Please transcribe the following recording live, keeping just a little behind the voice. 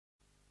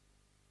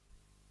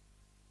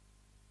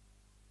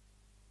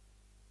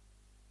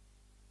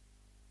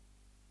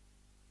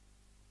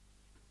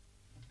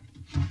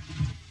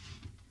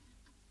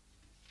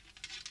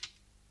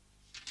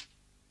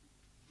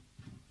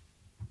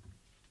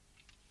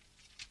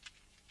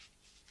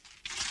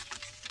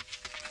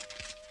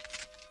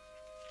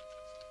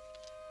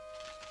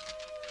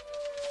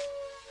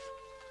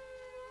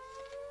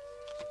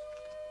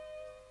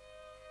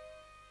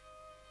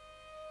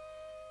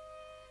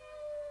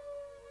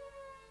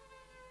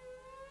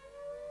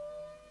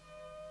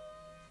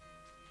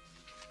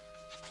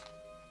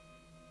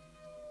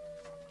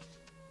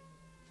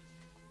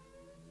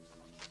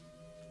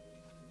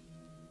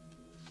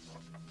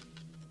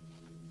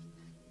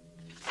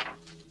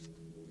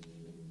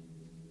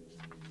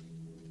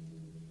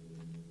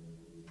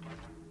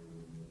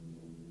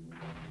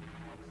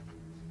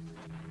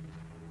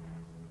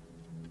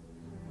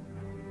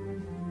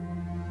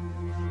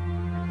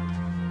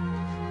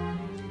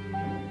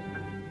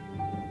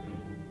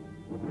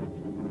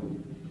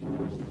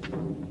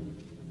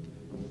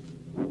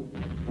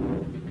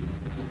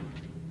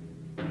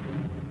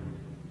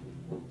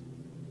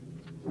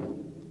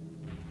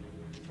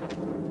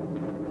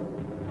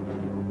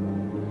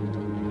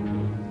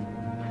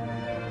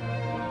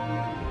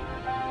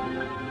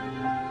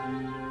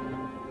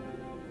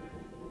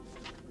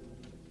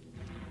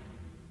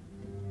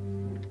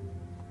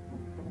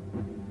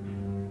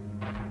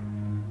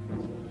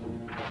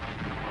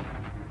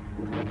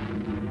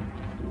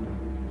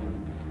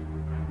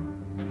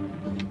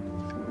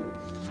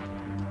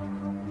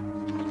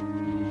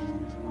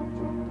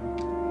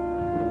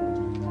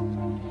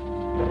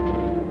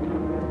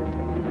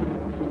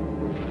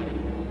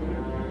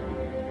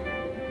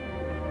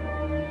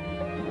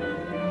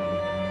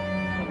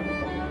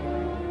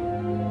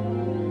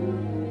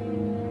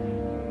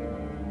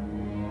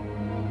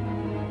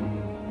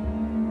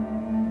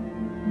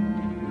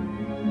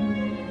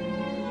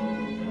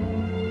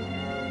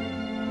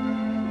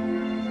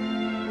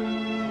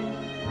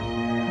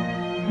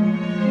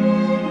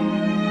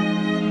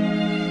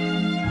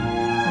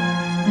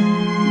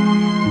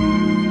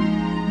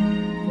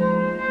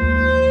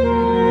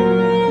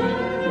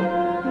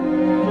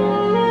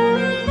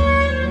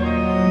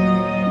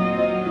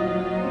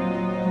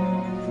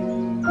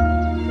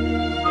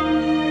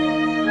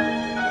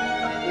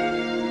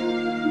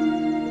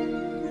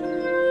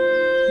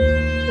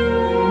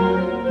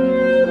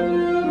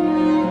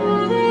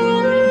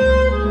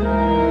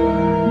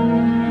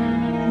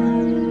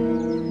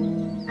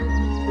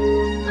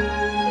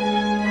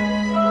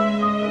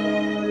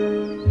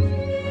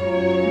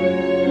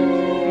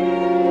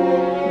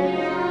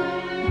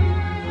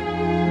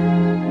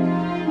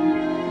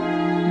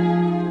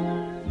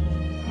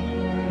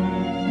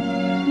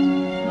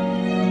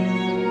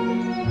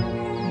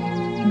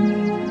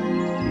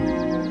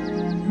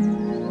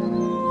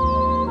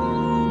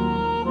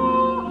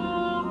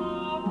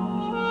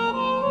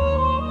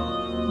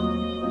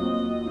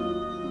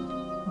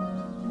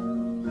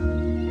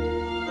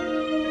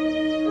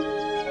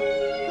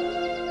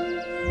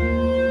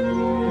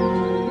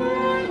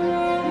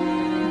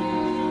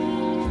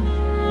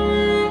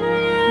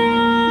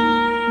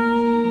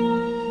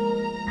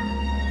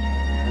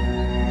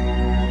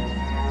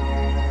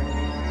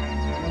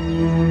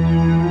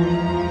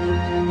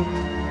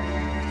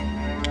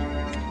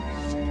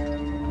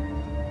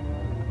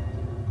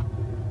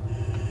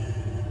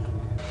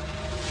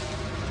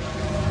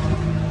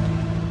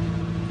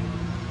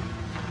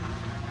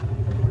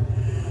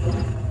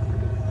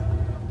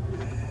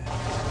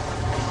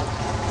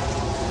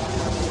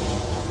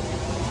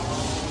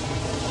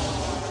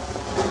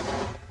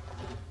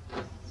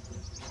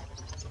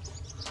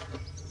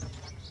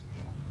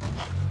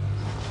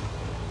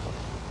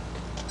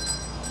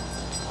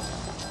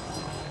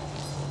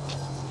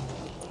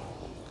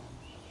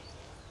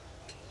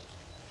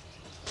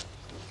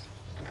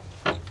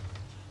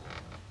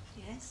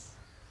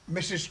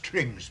Mrs.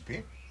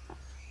 Tringsby?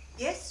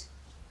 Yes?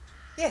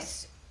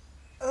 Yes.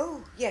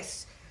 Oh,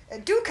 yes.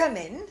 Do come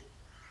in.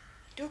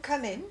 Do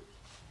come in.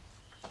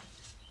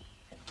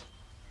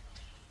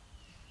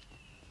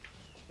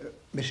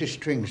 Mrs.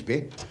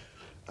 Tringsby,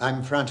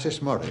 I'm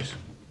Francis Morris.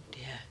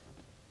 Dear.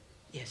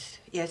 Yes,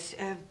 yes.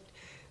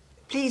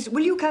 Please,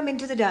 will you come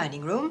into the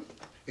dining room?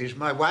 Is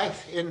my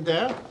wife in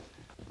there?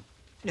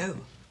 No.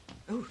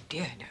 Oh,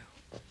 dear,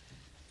 no.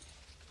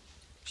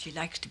 She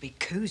likes to be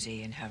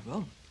cosy in her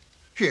room.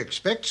 She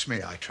expects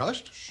me, I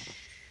trust. Shh.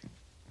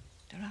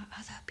 There are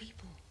other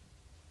people.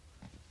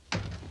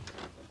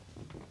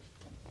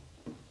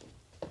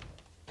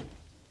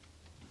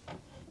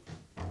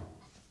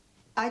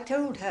 I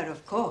told her,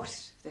 of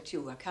course, that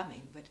you were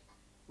coming, but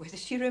whether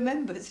she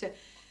remembers...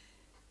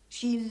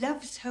 she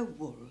loves her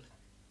wool.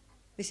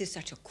 This is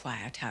such a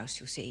quiet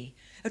house, you see,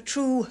 a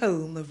true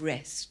home of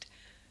rest.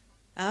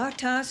 Our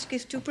task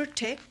is to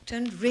protect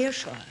and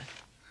reassure.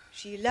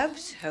 She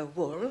loves her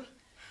wool.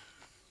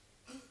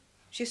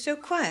 She's so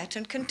quiet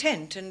and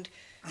content, and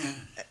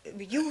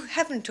you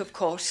haven't, of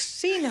course,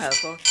 seen her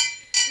for...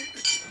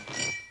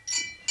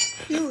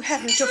 You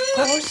haven't, of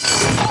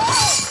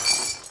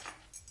course...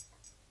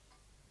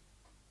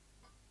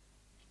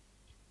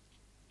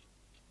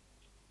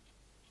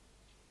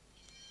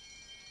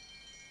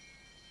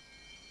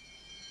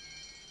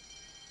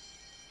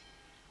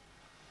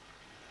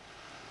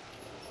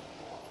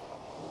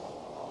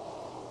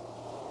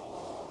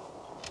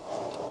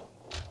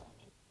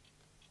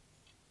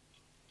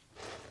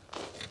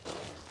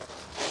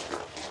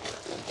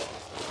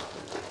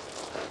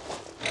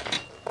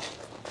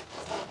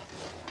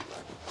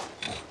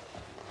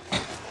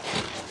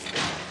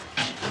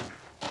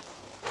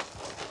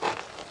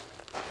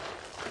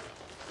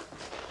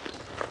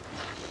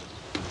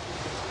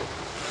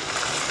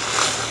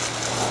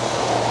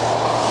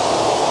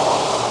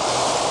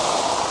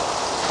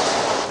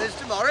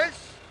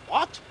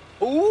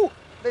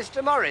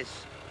 Mr.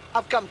 Morris.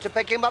 I've come to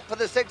pick him up for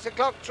the 6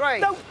 o'clock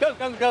train.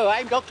 No,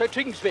 I'm Dr.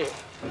 Tringsby.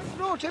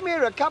 Brought him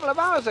here a couple of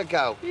hours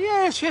ago.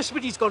 Yes,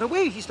 but he's gone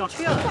away. He's not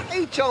here.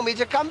 He told me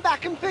to come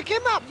back and pick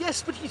him up.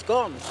 Yes, but he's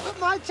gone. But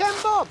my 10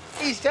 bob.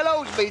 He still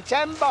owes me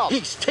 10 bob.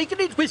 He's taken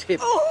it with him.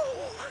 Oh!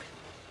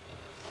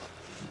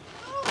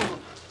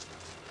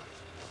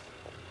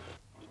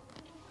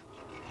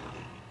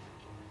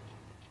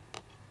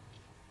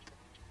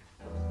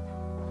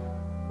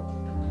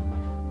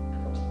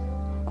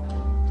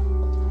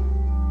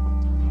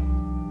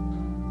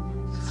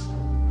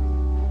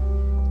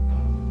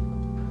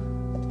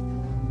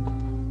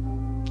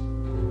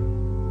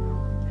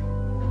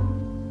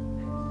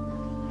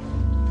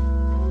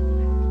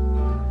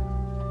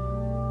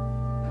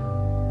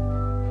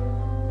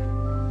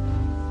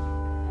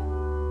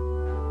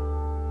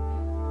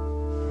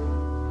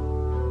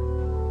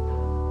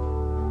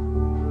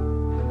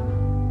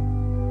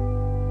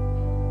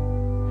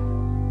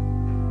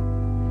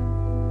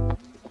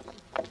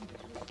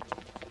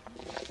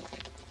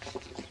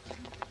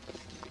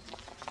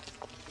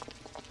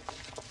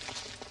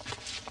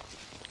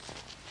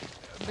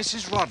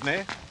 Mrs.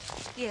 Rodney,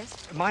 Yes?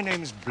 my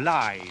name's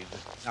Blythe.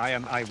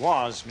 I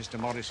was Mr.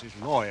 Morris's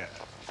lawyer.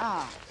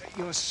 Ah,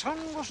 Your son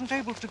wasn't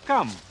able to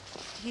come.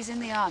 he's in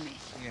the army.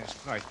 Yes,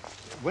 quite.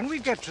 When we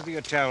get to the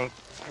hotel,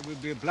 I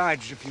would be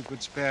obliged if you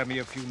could spare me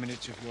a few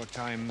minutes of your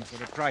time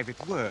for a private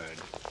word.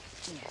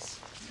 Yes.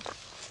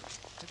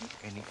 Have you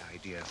any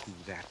idea who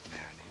that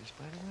man is,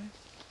 by the way?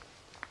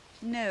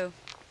 No.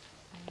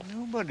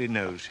 Nobody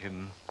knows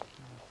him.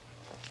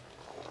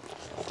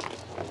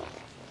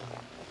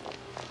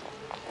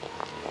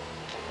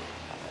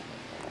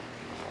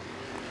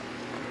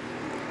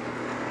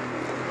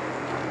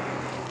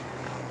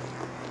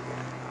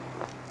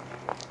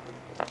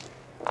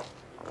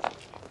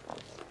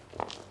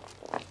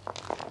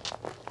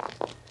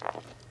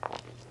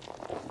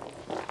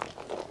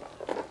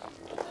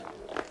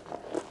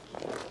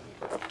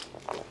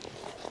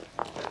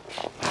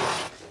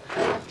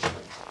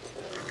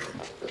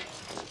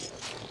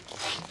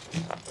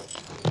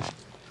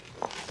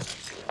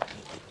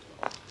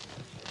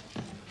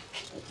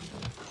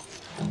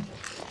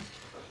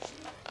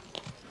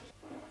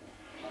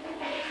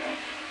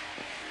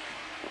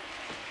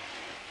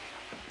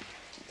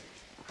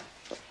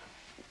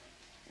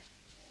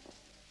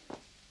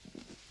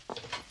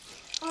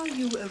 Are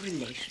you a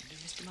relation to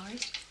Mr.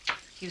 Morris?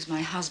 He was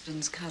my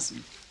husband's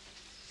cousin.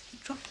 He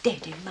dropped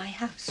dead in my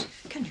house.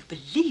 Can you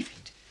believe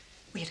it?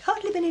 We had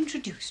hardly been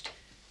introduced.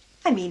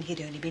 I mean,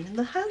 he'd only been in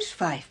the house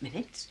 5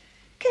 minutes.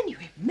 Can you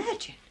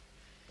imagine?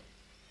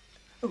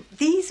 Oh,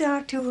 these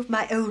are 2 of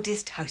my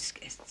oldest house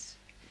guests.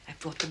 I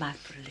brought them out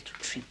for a little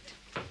treat.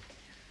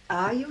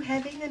 Are you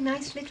having a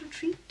nice little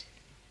treat?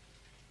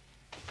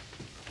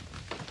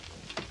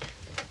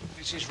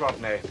 Mrs.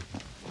 Rodney,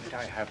 might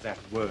I have that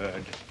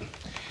word?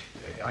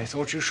 I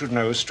thought you should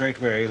know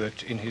straightway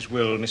that in his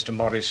will, Mr.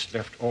 Morris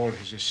left all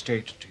his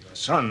estate to your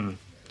son,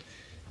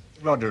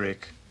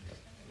 Roderick.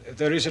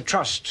 There is a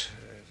trust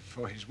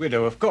for his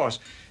widow, of course,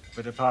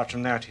 but apart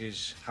from that,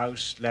 his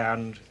house,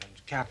 land,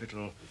 and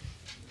capital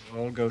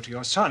all go to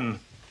your son.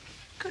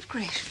 Good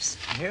gracious.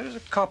 Here's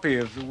a copy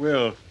of the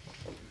will.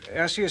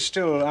 As he is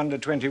still under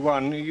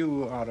 21,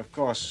 you are, of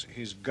course,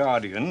 his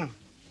guardian.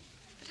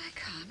 But I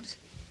can't.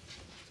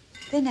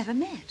 They never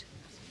met.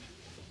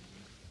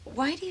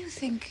 Why do you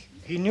think...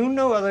 He knew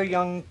no other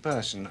young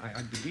person.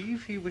 I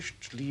believe he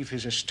wished to leave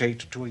his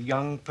estate to a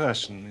young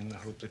person in the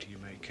hope that he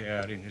may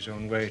care in his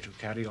own way to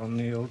carry on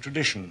the old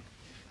tradition.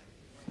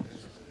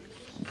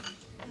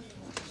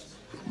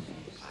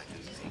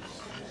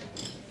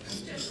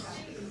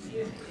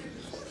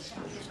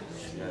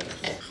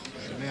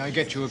 May I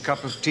get you a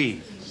cup of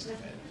tea?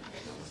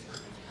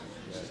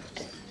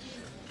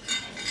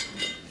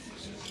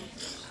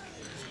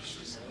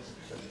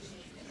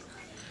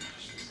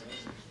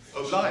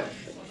 Oh, Blythe.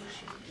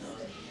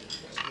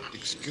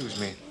 Excuse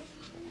me.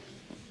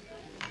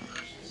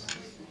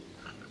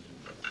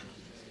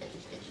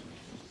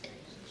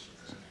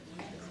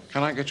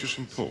 Can I get you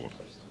some port?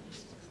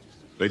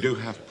 They do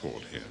have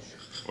port here,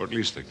 or at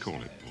least they call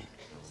it port.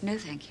 No,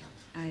 thank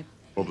you.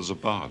 Well, there's a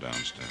bar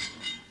downstairs.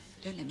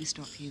 Don't let me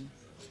stop you.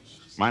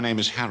 My name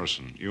is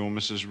Harrison. You're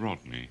Mrs.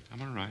 Rodney.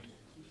 Am I right?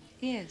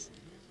 Yes.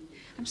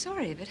 I'm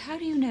sorry, but how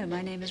do you know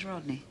my name is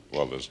Rodney?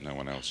 Well, there's no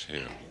one else here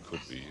who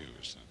could be you,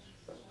 is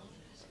there?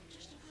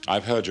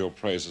 I've heard your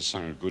praises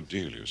sung a good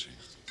deal, you see.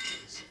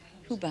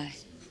 Who by?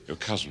 Your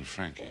cousin,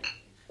 Frankie.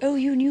 Oh,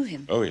 you knew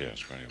him? Oh, yes,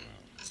 very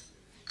well.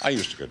 I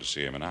used to go to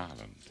see him in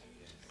Ireland.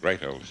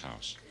 Great old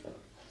house.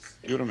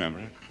 You remember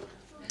it?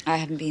 I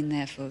hadn't been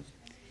there for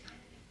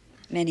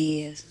many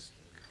years.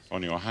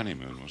 On your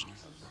honeymoon, wasn't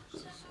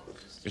it?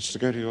 It's to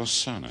go to your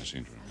son, I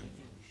seem to remember.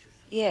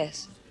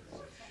 Yes.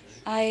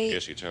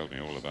 Yes, he told me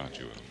all about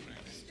you, old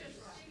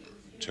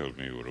friend. Told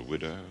me you were a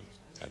widow,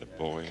 had a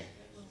boy,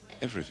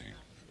 everything.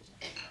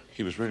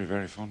 He was really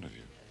very fond of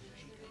you.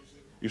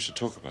 Used to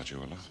talk about you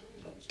a lot.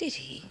 Did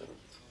he?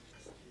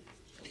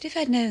 But if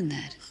I'd known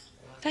that,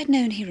 if I'd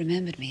known he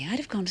remembered me, I'd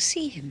have gone to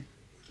see him.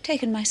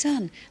 Taken my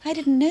son. I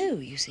didn't know,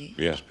 you see.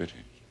 Yes, pity.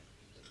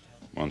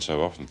 One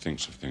so often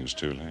thinks of things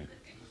too late.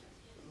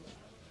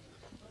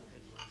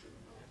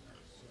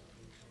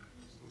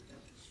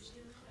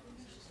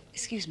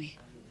 Excuse me.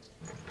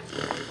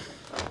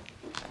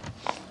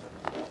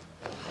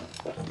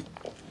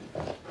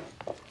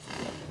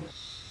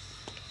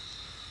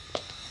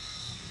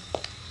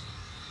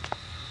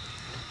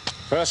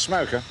 First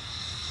smoker?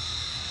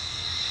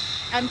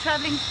 I'm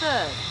travelling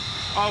third.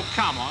 Oh,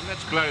 come on,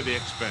 let's blow the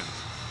expense.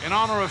 In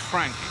honour of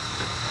Frankie.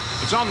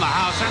 It's on the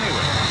house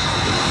anyway.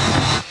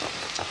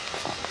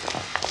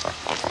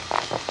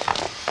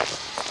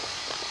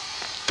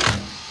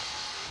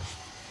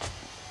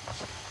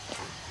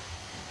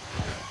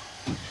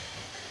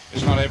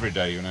 It's not every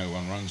day, you know,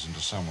 one runs into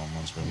someone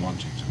one's been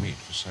wanting to meet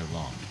for so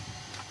long.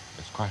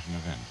 It's quite an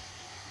event.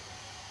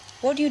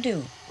 What do you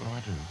do? What do I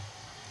do?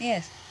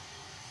 Yes.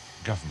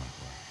 Government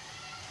work.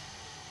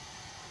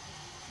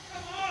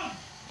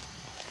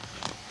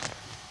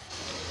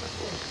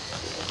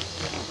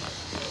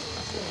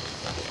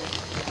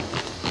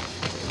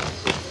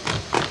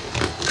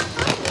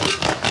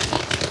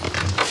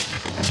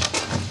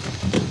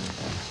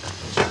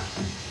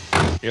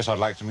 Yes, I'd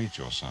like to meet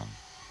your son.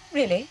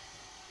 Really?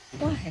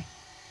 Why?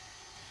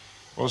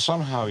 Well,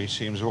 somehow he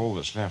seems all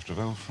that's left of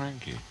old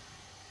Frankie.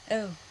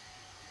 Oh.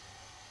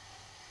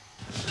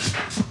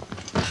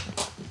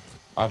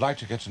 I'd like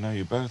to get to know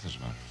you both, as a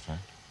matter of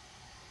fact.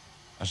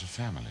 As a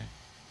family.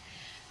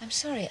 I'm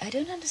sorry, I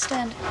don't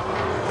understand.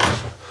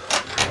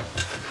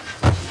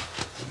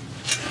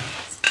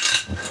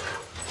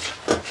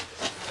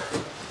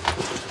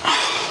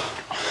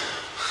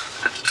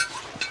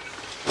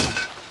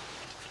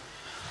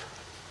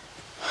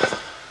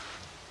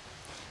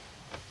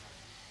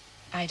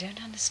 I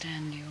don't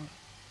understand your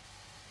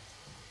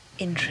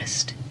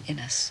interest in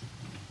us.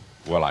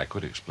 Well, I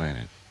could explain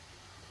it.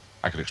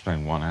 I could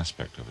explain one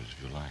aspect of it,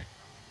 if you like.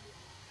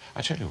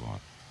 I tell you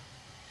what,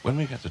 when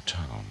we get to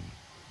town,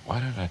 why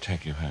don't I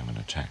take you home in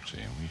a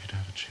taxi and we could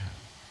have a chat?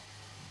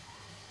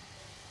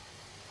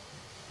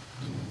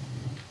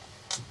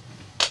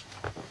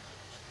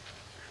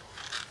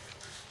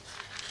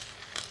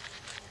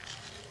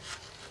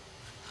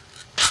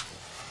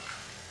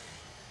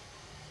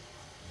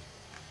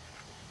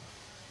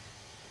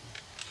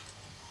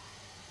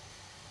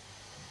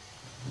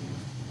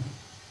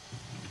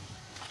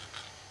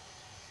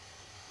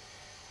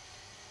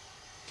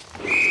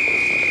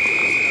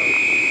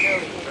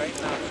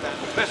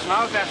 Listen,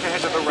 I'll dash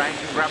ahead to the rank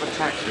and grab a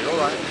taxi, all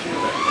right?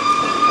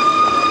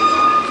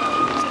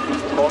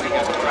 Calling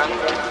at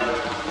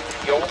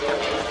Cranford, York,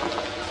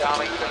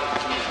 Darlington.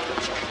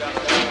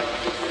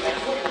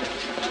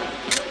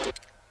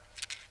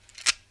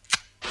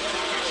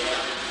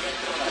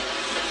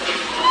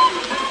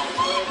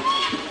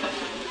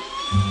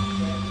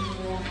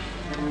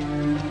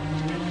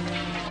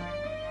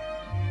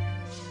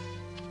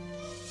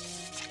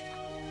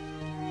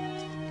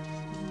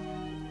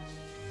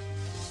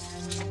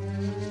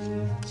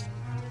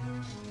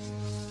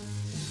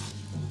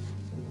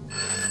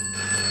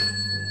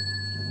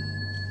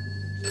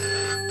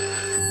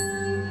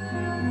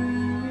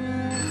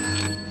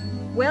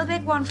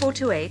 Welbeck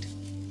 1428. Hello,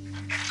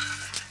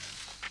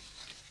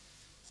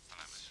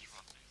 Mrs.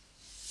 Rodney.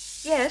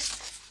 Yes?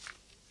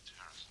 It's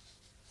Harrison.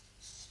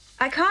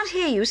 I can't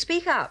hear you.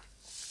 Speak up.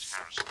 It's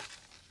Harrison.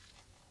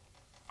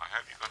 I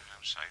hope you got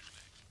home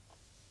safely.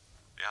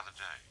 The other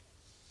day.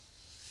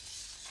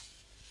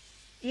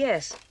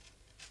 Yes.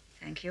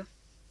 Thank you.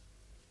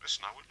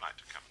 Listen, I would like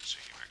to come and see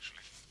you,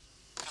 actually.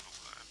 Have a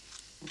word.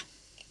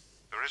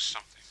 There is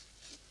something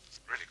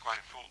really quite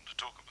important to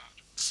talk about.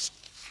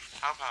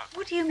 How about...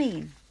 What do you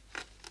mean?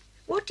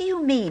 What do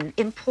you mean,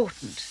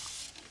 important?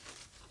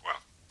 Well,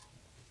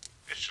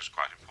 it's just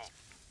quite important.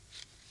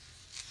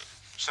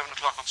 7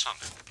 o'clock on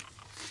Sunday.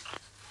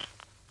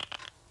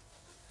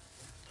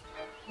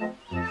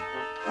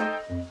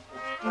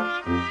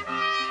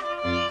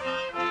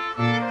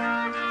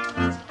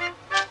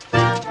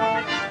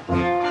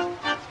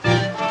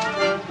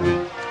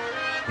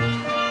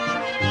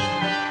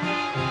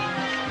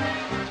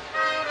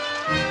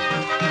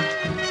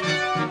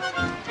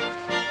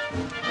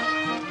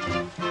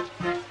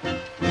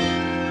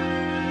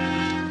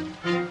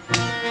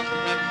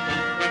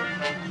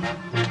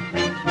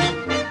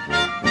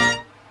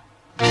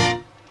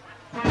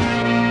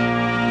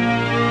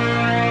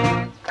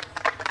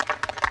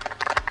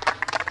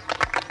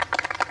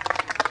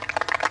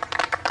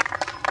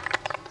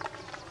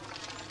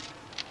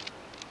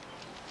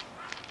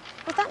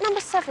 Was that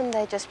number 7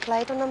 they just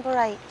played or number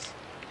 8?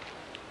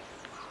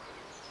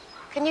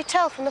 Can you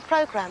tell from the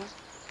programme? Would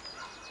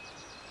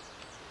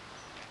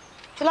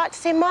you like to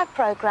see my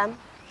programme?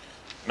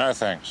 No,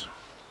 thanks.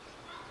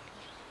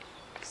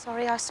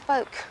 Sorry I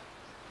spoke.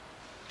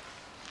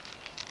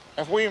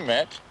 Have we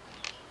met?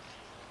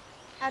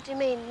 How do you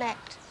mean, met?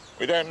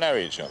 We don't know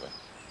each other.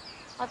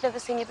 I've never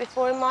seen you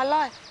before in my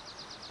life.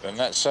 Then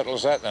that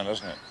settles that then,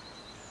 doesn't it?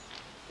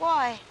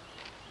 Why?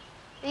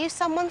 Are you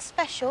someone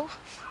special?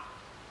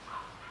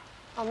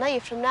 I'll know you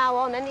from now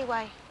on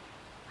anyway.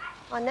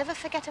 I never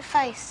forget a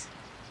face.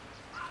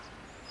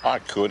 I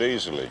could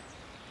easily.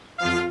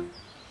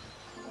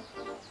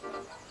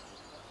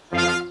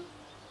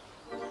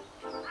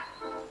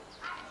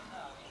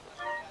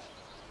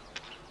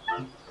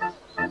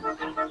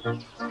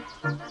 I've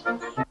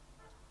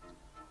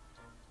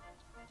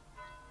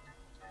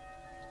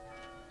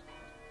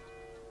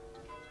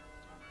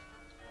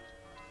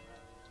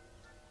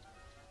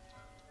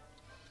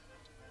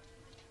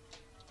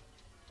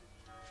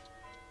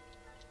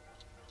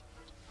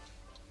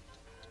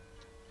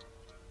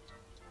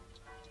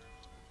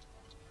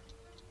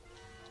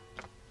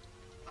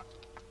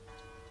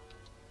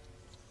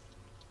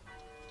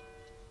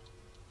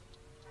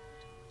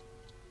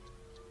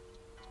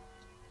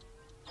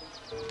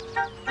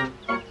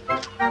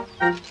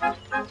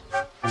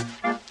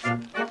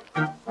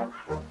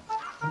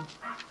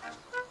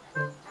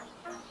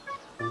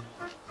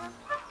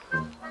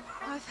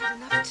had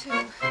enough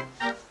too.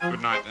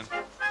 Good night, then.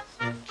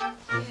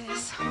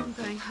 Yes, I'm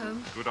going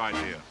home. Good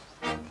idea.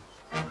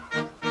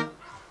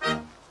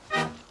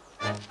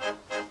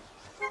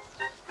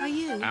 Are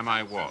you Am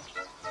I what?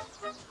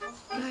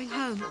 going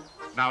home?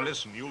 Now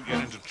listen, you'll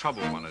get into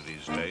trouble one of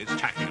these days,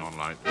 tacking on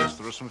like this.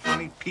 There are some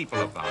funny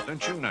people about,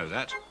 don't you know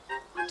that?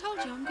 I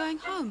told you I'm going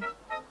home.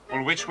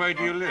 Well, which way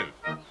do you live?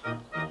 Well,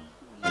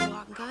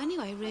 I can go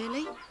anyway,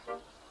 really.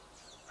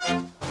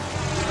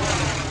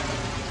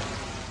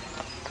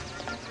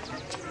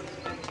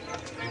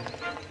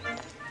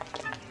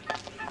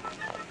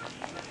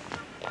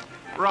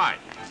 Right.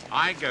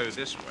 I go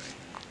this way.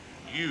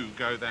 You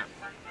go that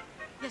way.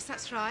 Yes,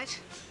 that's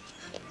right.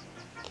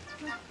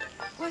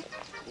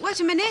 Wait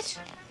a minute.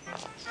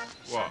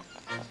 What?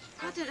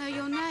 I don't know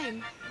your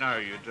name. No,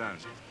 you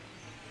don't.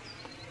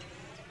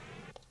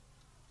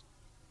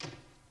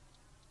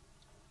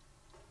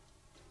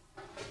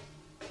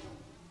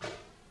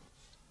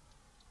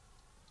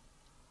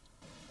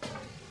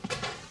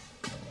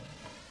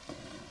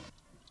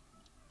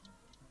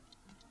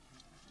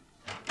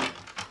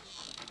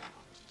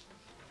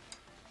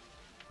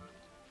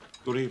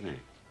 Good evening.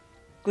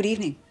 Good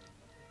evening.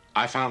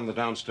 I found the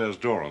downstairs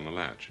door on the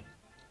latch.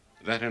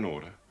 That in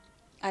order?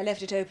 I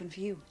left it open for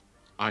you.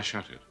 I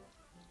shut it.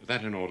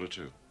 That in order,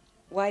 too.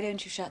 Why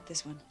don't you shut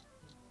this one?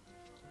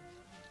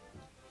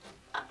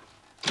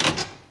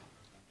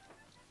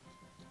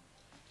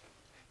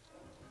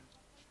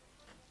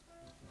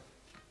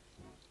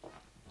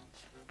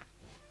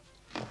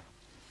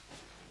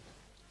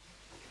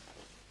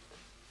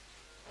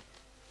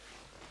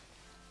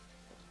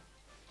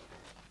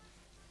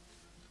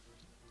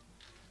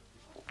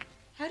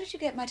 How did you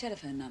get my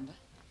telephone number?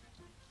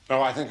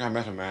 Oh, I think I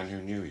met a man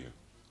who knew you.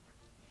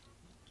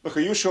 Look,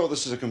 are you sure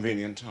this is a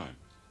convenient time?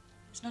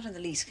 It's not in the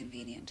least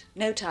convenient.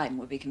 No time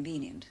would be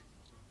convenient.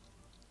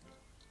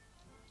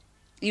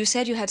 You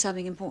said you had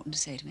something important to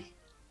say to me.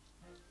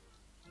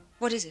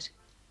 What is it?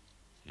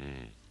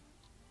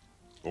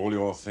 All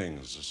your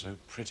things are so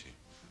pretty.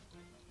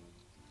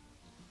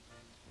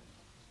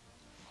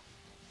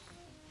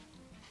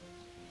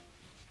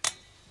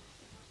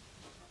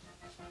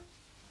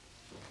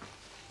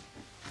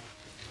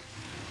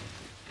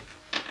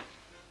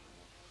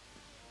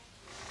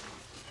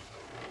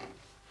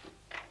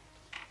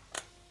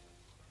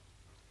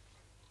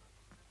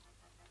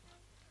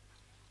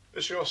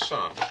 Is your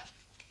son?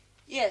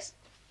 Yes.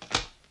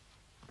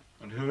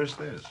 And who is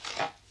this?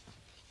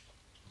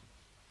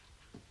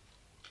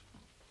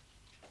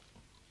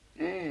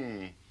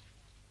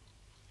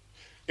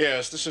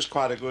 Yes, this is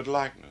quite a good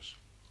likeness.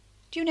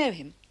 Do you know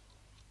him?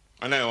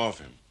 I know of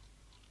him.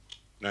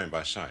 Know him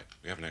by sight.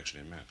 We haven't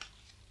actually met.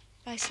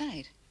 By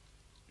sight?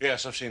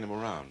 Yes, I've seen him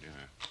around, you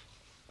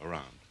know.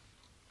 Around.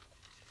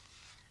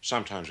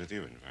 Sometimes with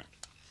you, in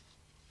fact.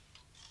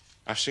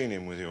 I've seen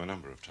him with you a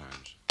number of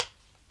times.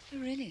 Oh,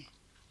 really?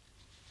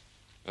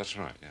 That's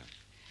right, yeah.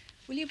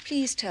 Will you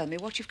please tell me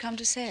what you've come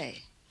to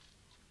say?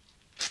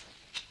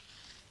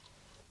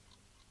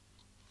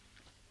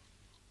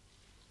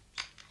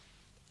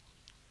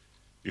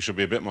 You should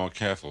be a bit more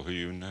careful who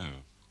you know.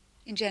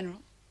 In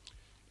general?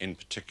 In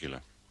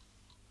particular.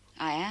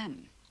 I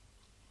am.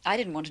 I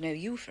didn't want to know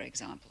you, for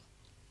example.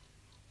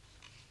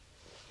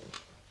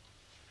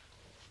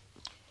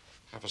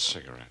 Have a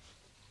cigarette.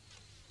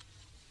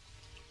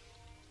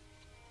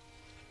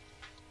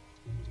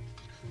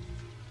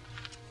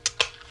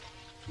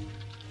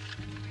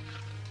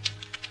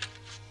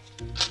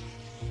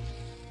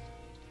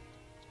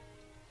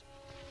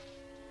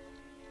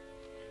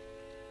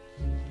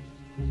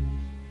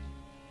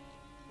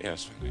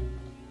 Yes, Fanny.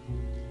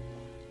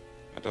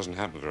 That doesn't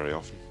happen very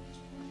often.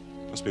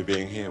 Must be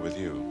being here with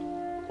you,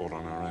 all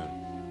on our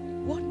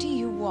own. What do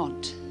you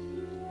want?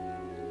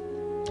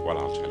 Well,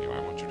 I'll tell you,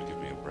 I want you to give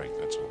me a break,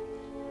 that's all.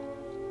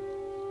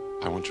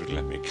 I want you to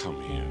let me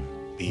come here,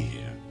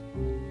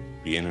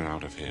 be in and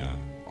out of here,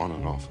 on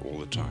and off all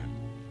the time.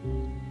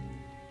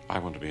 I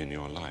want to be in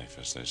your life,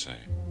 as they say,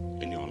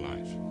 in your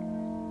life.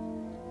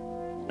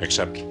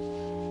 Except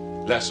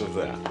less of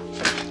that.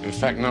 In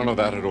fact, none of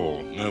that at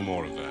all. No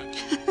more of that.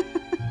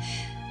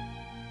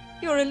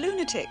 You're a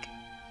lunatic.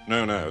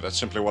 No, that's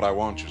simply what I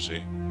want, you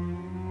see.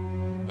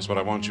 That's what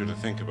I want you to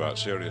think about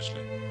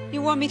seriously.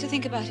 You want me to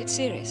think about it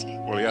seriously?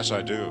 Well, yes,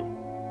 I do.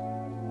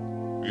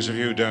 Because if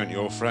you don't,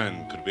 your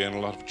friend could be in a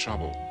lot of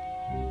trouble.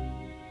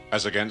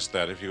 As against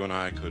that, if you and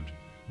I could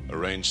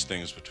arrange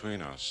things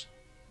between us,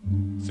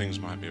 things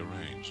might be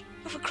arranged.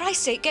 Oh, for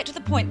Christ's sake, get to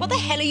the point. What the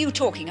hell are you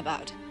talking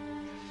about?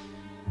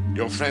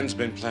 Your friend's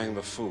been playing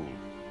the fool.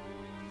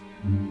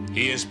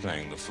 He is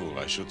playing the fool,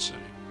 I should say.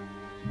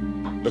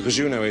 Because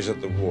you know he's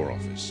at the War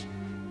Office.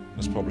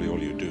 That's probably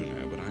all you do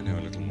know, but I know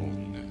a little more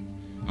than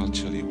that. I'll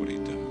tell you what he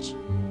does.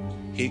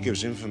 He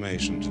gives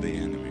information to the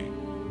enemy.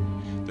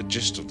 The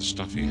gist of the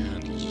stuff he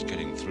handles is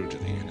getting through to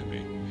the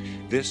enemy.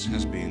 This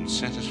has been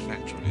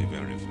satisfactorily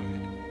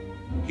verified.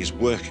 He's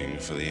working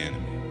for the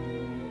enemy.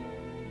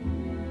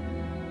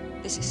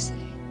 This is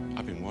silly.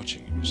 I've been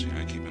watching him, you see.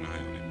 I keep an eye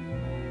on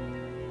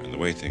him. And the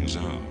way things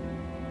are,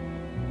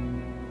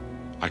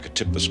 I could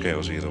tip the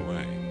scales either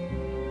way.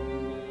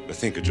 The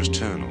thing could just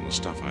turn on the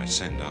stuff I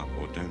send up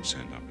or don't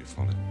send up, you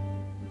follow?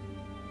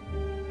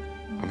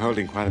 I'm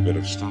holding quite a bit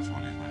of stuff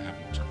on him I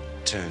haven't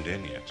turned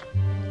in yet.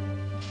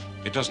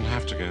 It doesn't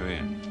have to go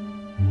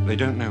in. They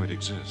don't know it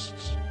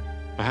exists.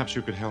 Perhaps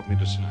you could help me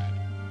decide.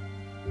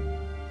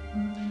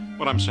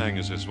 What I'm saying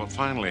is this, what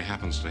finally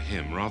happens to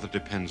him rather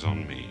depends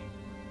on me.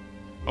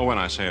 Oh, when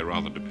I say it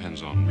rather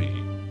depends on me,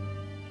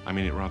 I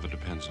mean it rather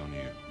depends on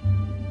you.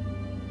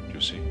 Do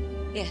you see?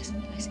 Yes,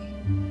 I see.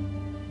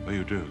 Oh,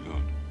 you do?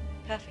 Good.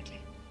 Perfectly.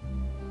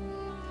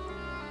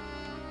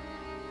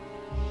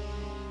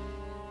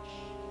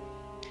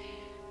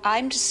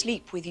 I'm to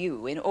sleep with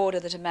you in order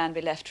that a man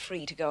be left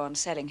free to go on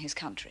selling his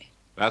country.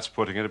 That's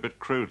putting it a bit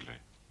crudely.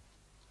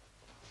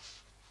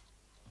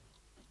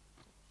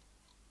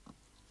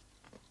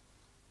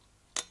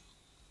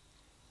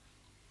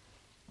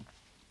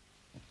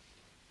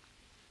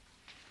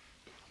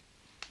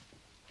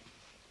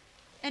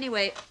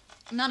 Anyway,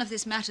 none of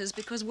this matters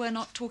because we're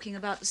not talking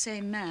about the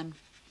same man.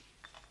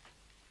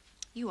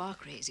 You are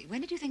crazy.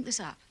 When did you think this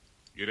up?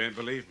 You don't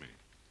believe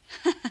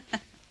me?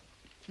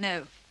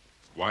 No.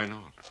 Why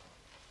not?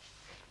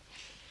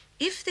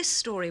 If this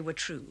story were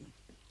true,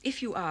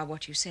 if you are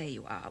what you say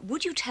you are,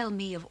 would you tell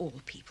me of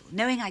all people,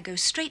 knowing I go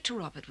straight to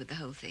Robert with the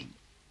whole thing?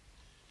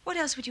 What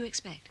else would you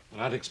expect?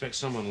 Well, I'd expect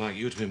someone like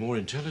you to be more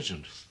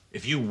intelligent.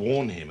 If you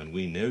warn him and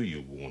we know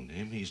you warned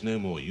him, he's no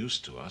more use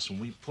to us and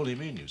we pull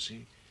him in, you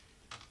see.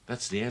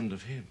 That's the end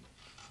of him.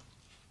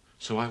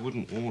 So I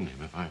wouldn't warn him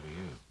if I were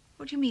you.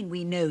 What do you mean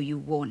we know you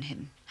warn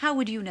him? How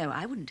would you know?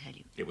 I wouldn't tell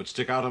you. It would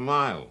stick out a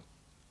mile.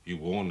 You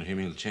warn him,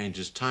 he'll change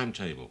his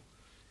timetable.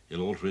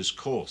 He'll alter his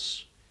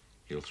course.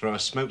 He'll throw a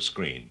smoke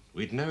screen.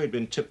 We'd know he'd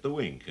been tipped the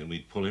wink and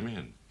we'd pull him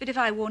in. But if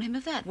I warn him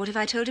of that, what if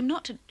I told him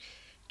not to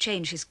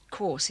change his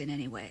course in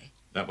any way?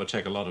 That would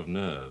take a lot of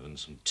nerve and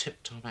some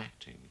tip-top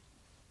acting.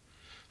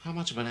 How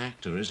much of an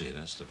actor is he?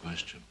 That's the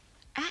question.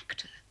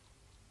 Actor?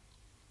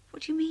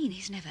 What do you mean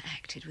he's never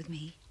acted with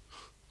me?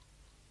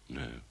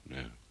 No.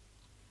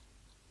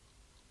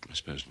 I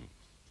suppose not.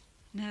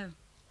 No.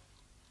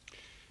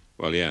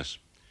 Well, yes.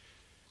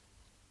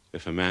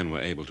 If a man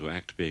were able to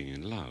act being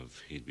in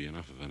love, he'd be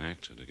enough of an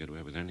actor to get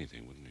away with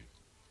anything, wouldn't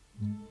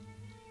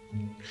he?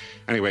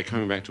 Anyway,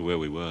 coming back to where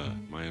we were,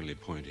 my only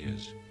point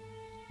is,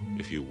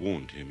 if you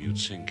warned him, you'd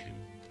sink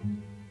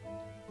him.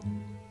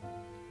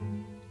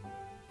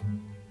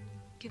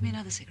 Give me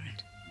another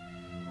cigarette.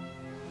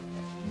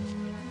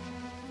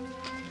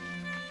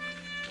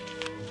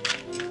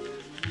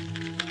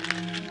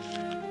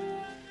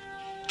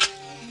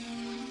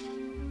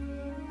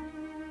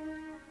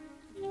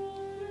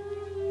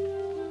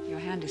 Your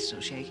hand is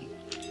still shaking.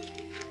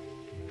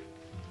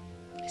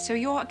 So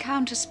you're a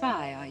counter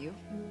spy, are you?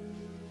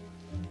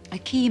 A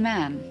key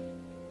man.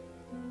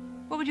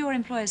 What would your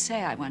employers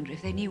say, I wonder,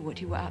 if they knew what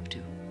you were up to?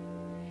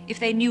 If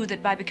they knew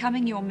that by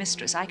becoming your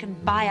mistress, I can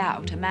buy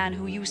out a man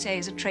who you say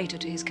is a traitor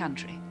to his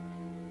country?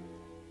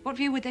 What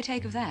view would they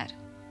take of that?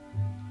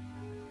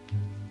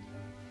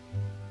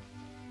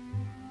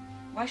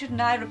 Why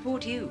shouldn't I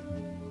report you?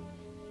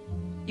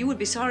 You would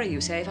be sorry,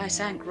 you say, if I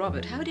sank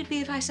Robert. How would it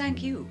be if I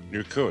sank you?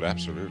 You could,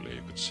 absolutely.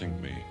 You could sink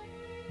me.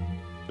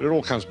 But it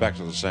all comes back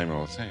to the same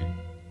old thing.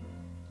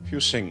 If you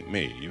sink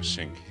me, you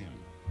sink him.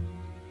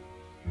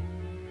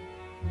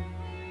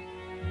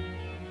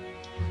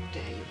 How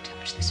dare you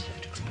touch this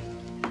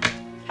photograph?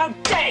 How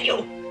dare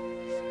you!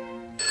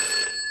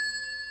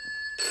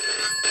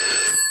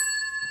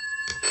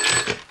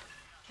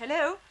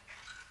 Hello?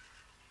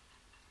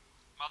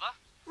 Mother?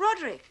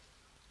 Roderick,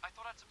 I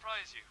thought I'd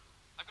surprise you.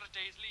 I've got a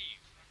day's leave.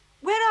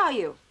 where are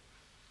you?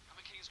 I'm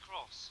at King's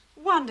Cross.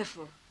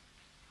 Wonderful.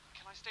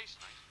 Can I stay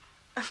tonight?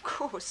 Of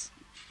course.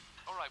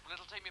 All right, well,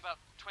 it'll take me about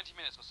 20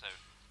 minutes or so.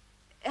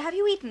 Have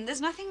you eaten?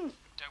 There's nothing...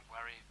 Don't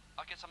worry.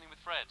 I'll get something with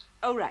Fred.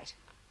 Oh, right.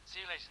 See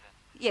you later, then.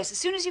 Yes, as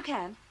soon as you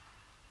can.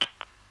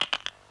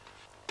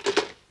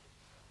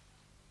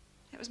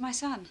 That was my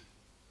son.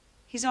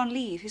 He's on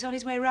leave. He's on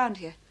his way round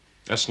here.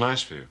 That's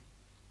nice for you.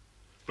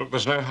 Look,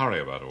 there's no hurry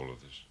about all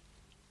of this.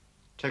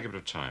 Take a bit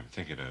of time.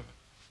 Think it over.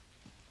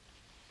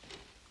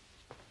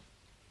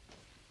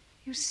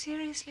 You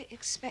seriously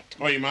expect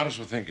me? Well, you might as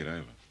well think it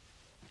over.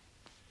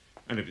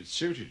 And if it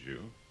suited you,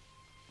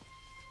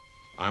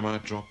 I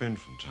might drop in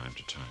from time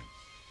to time.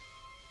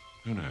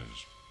 Who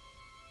knows?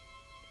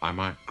 I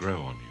might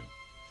grow on you.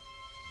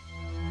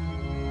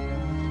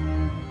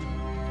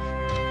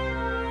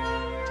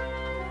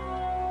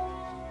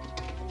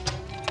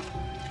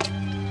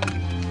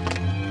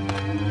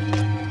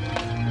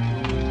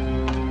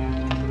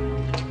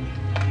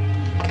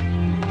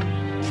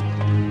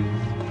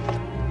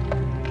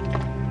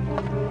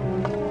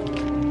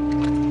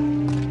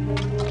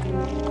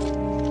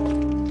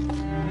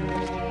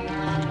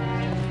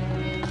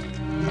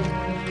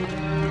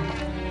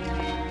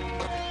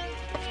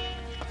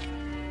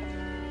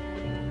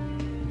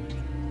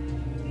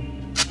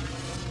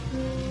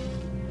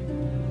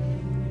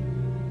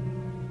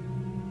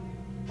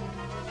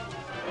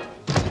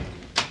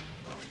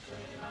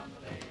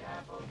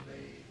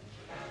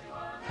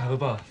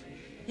 have a bath?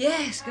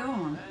 Yes, go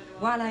on,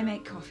 while I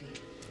make coffee.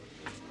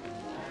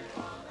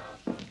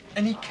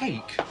 Any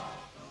cake?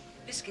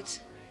 Biscuits.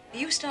 Are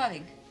you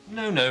starving?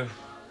 No.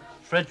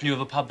 Fred knew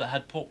of a pub that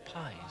had pork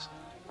pies.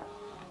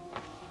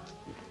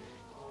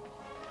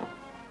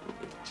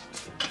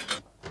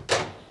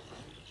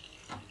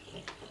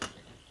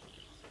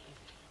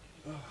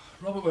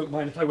 Robert won't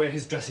mind if I wear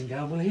his dressing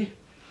gown, will he?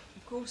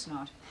 Of course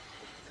not.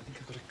 I think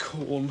I've got a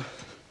corn.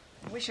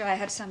 I wish I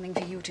had something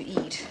for you to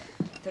eat.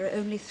 There are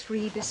only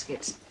 3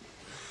 biscuits.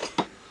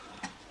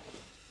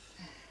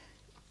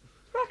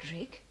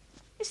 Roderick,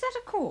 is that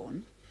a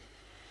corn?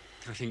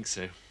 I think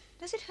so.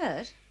 Does it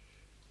hurt?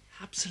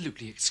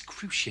 Absolutely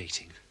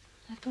excruciating.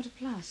 I've got a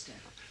plaster.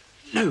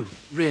 No,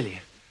 really.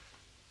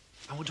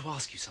 I want to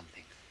ask you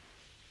something.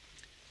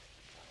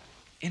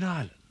 In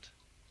Ireland,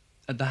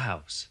 at the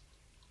house,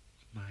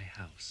 my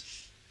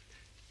house,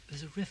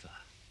 there's a river.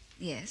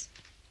 Yes.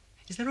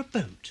 Is there a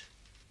boat?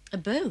 A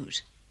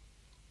boat?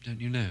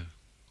 Don't you know?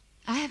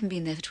 I haven't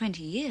been there for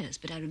 20 years,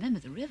 but I remember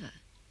the river.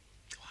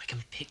 Oh, I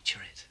can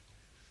picture it.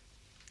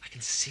 I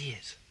can see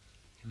it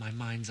in my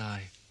mind's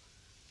eye.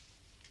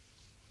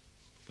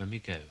 When we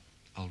go,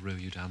 I'll row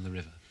you down the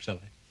river, shall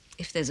I?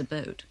 If there's a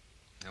boat.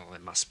 Oh, there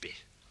must be.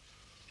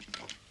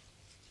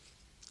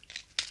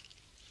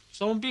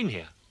 Someone been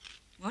here?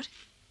 What?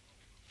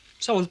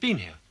 Someone's been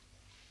here.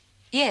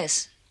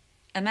 Yes.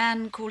 A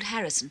man called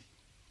Harrison.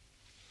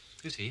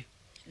 Who's he?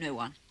 No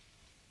one.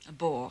 A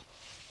bore.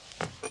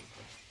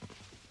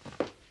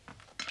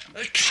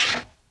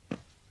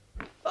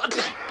 Oh,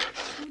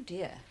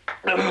 dear.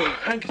 Oh,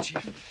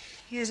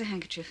 handkerchief. Here's a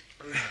handkerchief.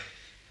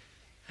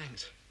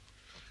 Thanks.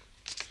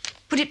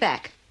 Put it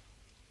back.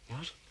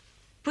 What?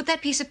 Put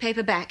that piece of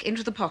paper back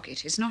into the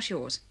pocket. It's not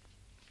yours.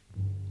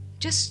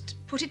 Just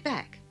put it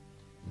back.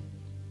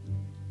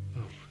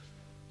 Oh.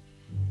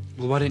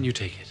 Well, why don't you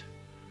take it?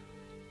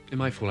 It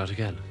might fall out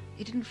again.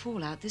 It didn't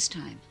fall out this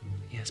time.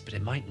 Yes, but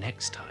it might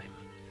next time.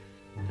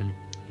 And,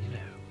 you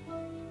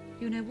know...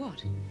 You know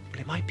what? Well,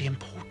 it might be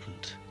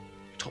important.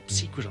 Top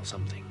secret or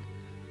something.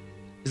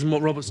 Isn't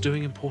what Robert's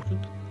doing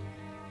important?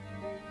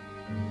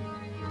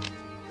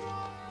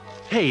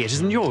 Hey, it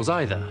isn't yours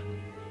either.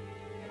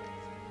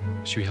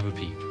 Should we have a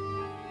peep?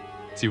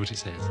 See what it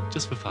says,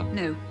 just for fun?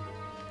 No.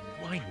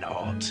 Why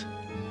not?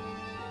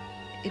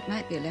 It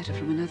might be a letter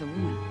from another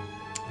woman.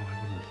 Oh,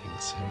 I wouldn't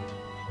think so.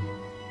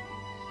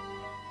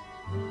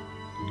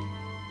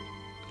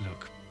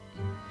 Look,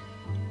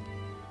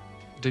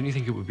 don't you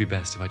think it would be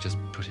best if I just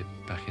put it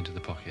back into the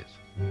pocket?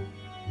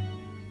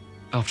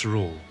 After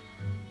all,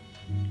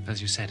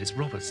 as you said, it's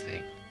Robert's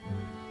thing.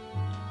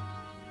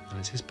 And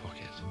it's his pocket.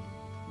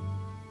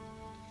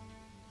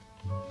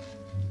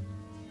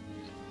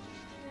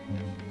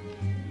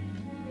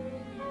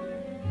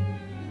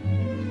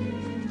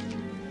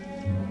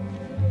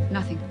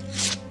 Nothing.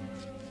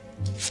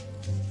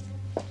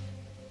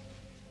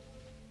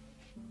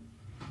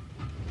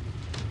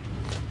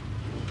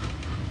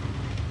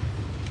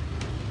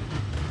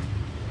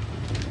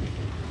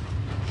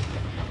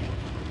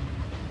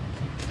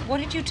 What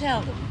did you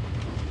tell them?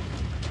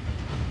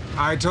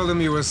 I told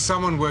them you were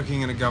someone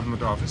working in a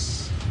government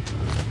office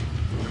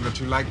and that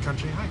you like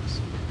country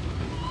hikes.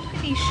 Look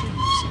at these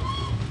shoes.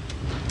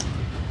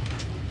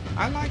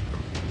 I like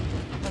them.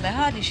 Well, they're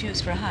hardly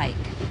shoes for a hike.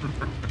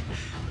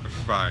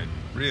 Fine,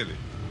 really.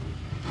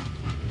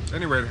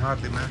 Anyway, it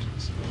hardly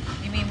matters.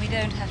 You mean we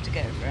don't have to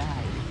go for a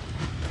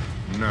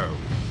hike? No.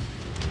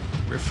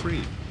 We're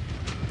free.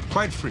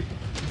 Quite free.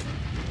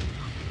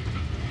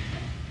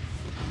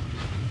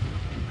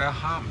 They're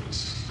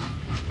harmless.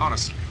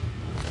 Honestly.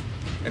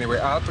 Anyway,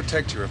 I'll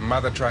protect you if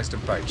Mother tries to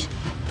bite you.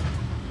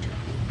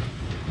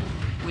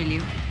 Will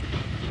you?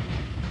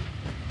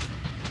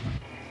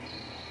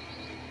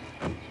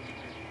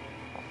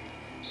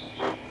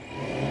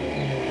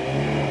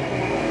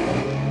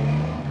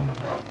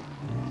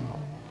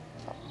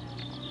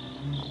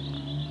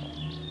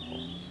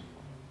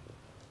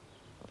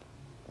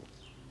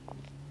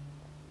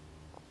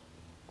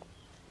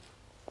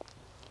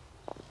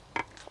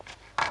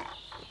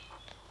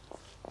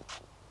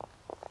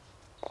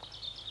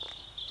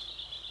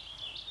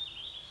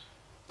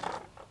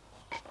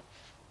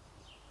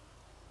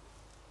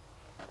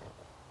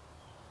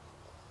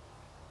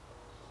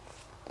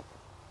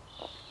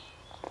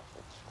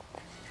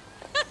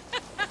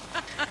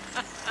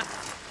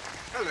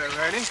 Hello,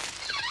 Ernie.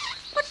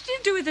 What did you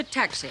do with the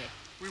taxi?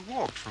 We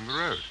walked from the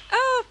road.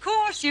 Oh, of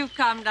course, you've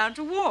come down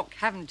to walk,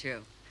 haven't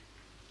you?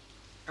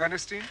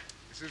 Ernestine,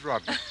 this is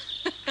Rodney.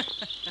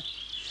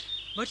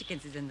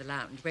 Mutikins is in the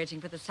lounge,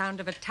 waiting for the sound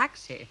of a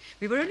taxi.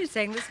 We were only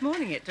saying this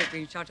morning it took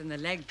being shot in the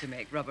leg to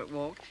make Robert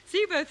walk.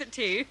 See you both at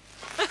tea.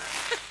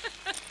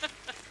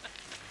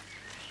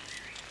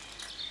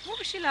 What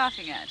was she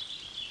laughing at?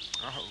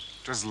 Oh,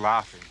 just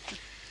laughing.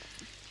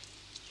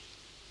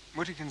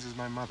 Mutikins is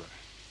my mother.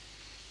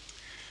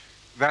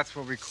 That's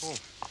what we call her.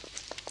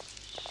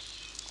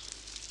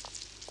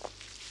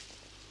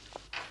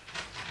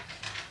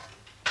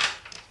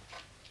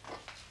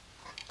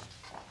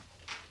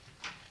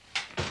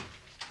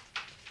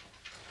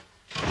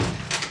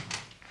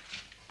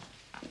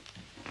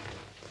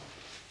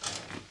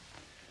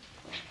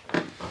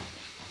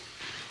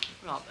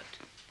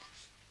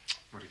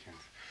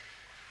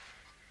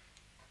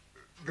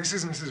 This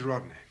is Mrs.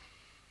 Rodney.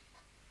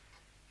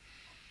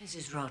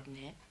 Mrs.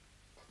 Rodney.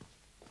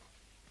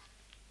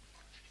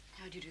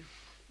 How do you do?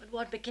 But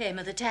what became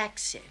of the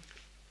taxi?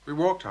 We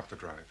walked up the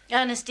drive.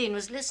 Ernestine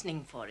was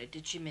listening for it.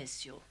 Did she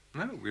miss you?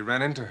 No, we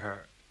ran into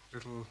her.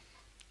 Little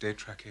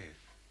détraquée.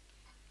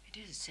 It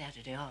is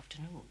Saturday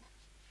afternoon.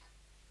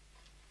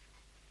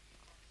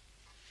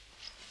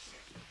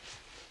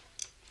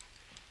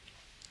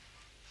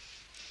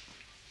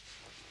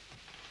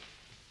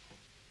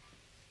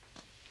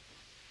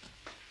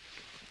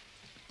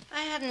 If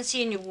I hadn't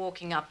seen you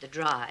walking up the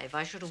drive,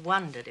 I should have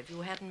wondered if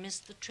you hadn't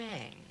missed the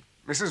train.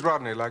 Mrs.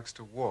 Rodney likes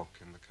to walk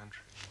in the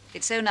country.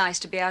 It's so nice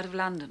to be out of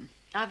London.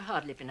 I've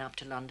hardly been up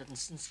to London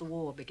since the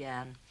war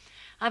began.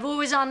 I've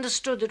always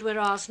understood that we're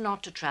asked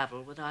not to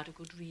travel without a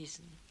good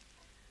reason.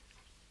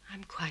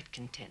 I'm quite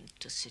content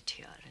to sit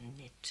here and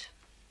knit.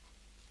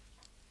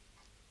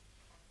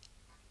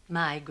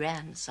 My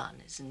grandson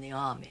is in the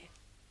army.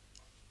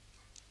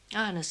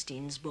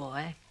 Ernestine's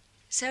boy.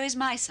 So is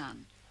my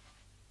son.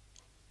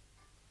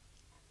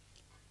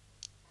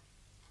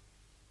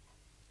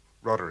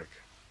 Roderick.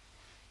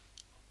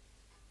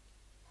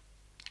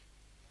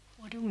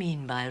 What do you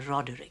mean by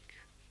Roderick?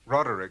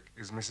 Roderick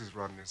is Mrs.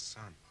 Rodney's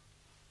son.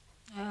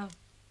 Oh.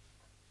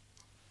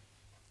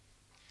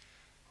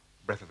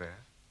 Breath of air.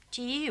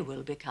 Tea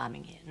will be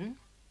coming in.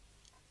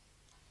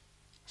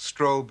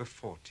 Stroll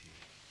before tea.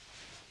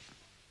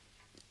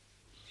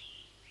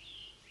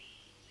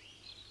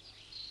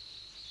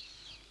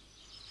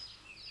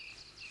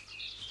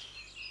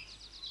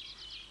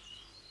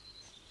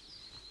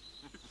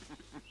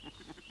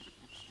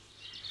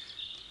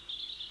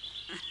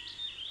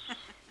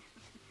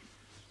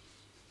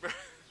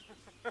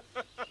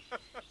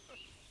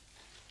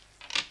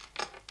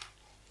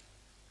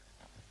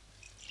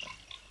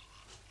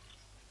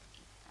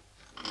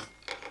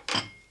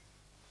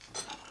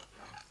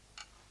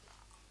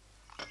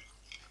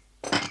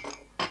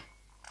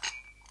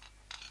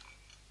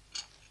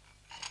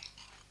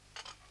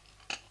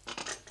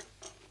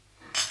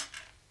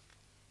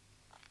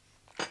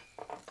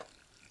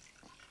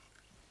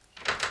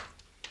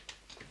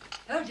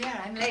 Oh, dear,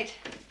 I'm late.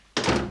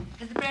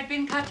 Has the bread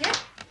been cut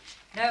yet?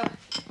 No,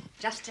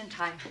 just in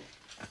time.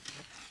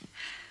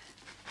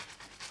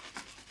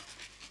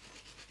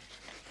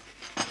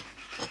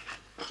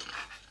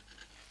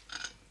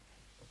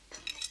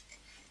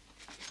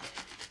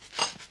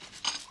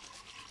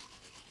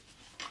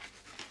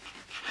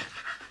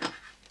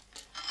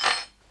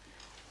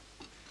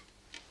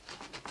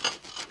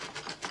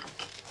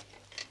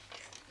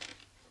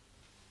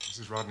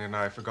 Mrs. Rodney and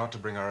I forgot to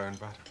bring our own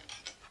butter.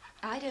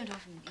 I don't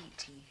often eat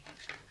tea.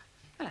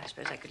 Well, I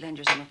suppose I could lend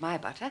you some of my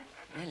butter.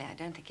 Really, I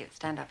don't think it would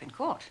stand up in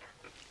court.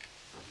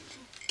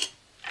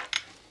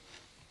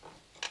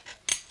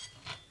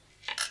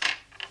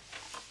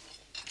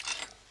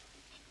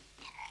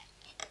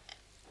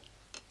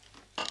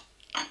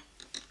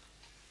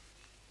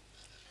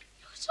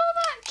 What's all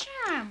that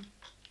jam?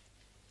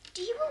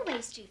 Do you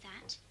always do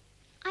that?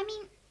 I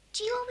mean,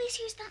 do you always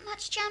use that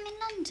much jam in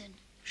London?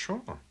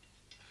 Sure.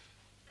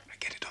 I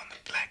get it on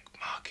the black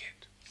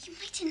market. You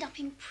might end up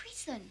in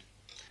prison.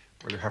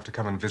 Well, you'll have to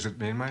come and visit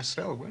me in my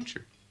cell, won't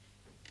you?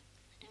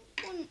 I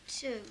don't want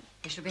to.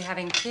 We shall be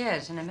having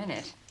tears in a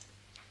minute.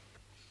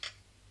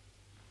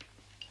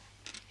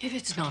 If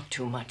it's not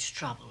too much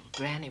trouble,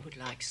 Granny would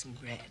like some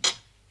bread.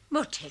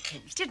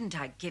 Mutikins, didn't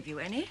I give you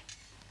any?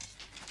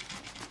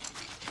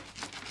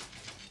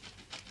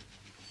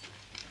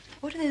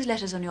 What do those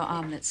letters on your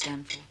armlet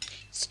stand for?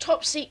 It's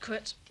top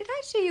secret. Did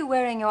I see you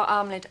wearing your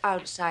armlet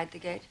outside the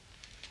gate?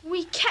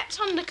 We kept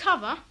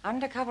undercover.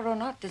 Undercover or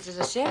not, this is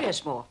a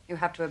serious war. You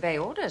have to obey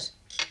orders.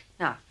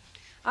 Now,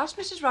 ask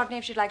Mrs. Rodney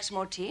if she'd like some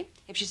more tea.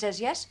 If she says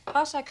yes,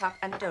 pass her cup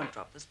and don't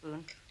drop the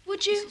spoon.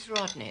 Would you? Mrs.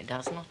 Rodney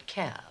does not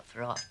care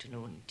for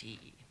afternoon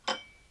tea.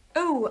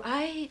 Oh,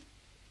 I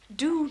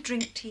do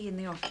drink tea in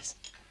the office.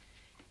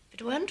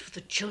 If it weren't for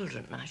the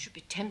children, I should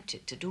be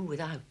tempted to do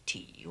without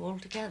tea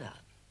altogether.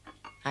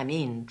 I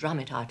mean, drum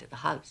it out of the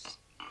house.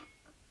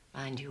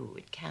 Mind you,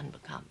 it can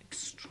become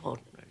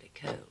extraordinarily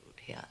cold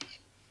here.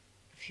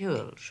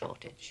 Fuel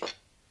shortage.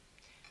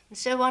 And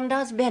so one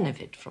does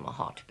benefit from a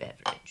hot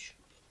beverage.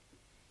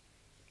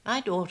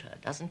 My daughter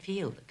doesn't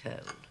feel the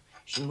cold.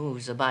 She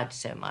moves about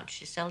so much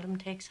she seldom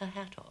takes her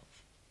hat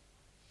off.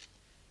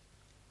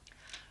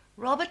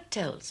 Robert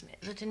tells me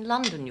that in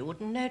London you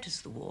wouldn't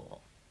notice the war.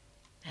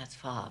 That's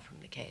far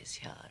from the case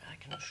here, I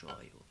can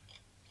assure you.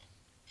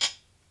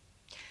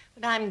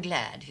 But I'm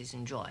glad he's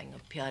enjoying a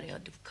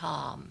period of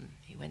calm.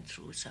 He went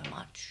through so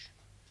much.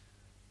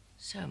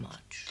 So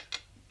much.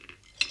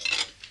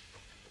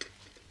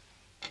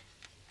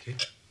 Okay.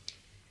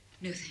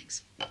 No,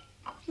 thanks.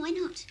 Why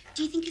not?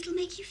 Do you think it'll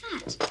make you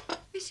fat?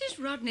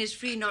 Mrs. Rodney's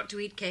free not to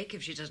eat cake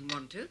if she doesn't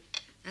want to.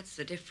 That's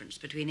the difference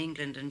between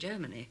England and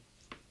Germany.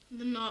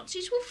 The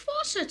Nazis will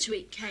force her to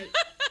eat cake.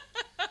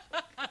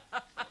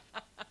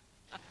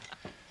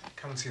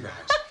 Come and see the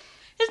house.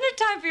 Isn't it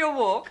time for your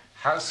walk?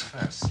 House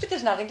first. But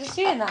there's nothing to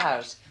see in the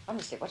house.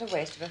 Honestly, what a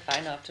waste of a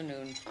fine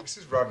afternoon.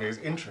 Mrs. Rodney is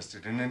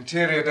interested in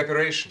interior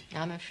decoration.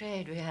 I'm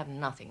afraid we have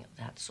nothing of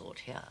that sort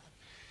here.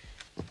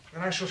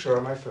 Then I shall show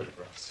her my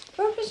photographs.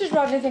 Won't Mrs.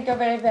 Rodney think you're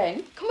very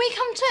vain? Can we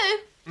come too?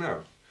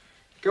 No.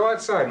 Go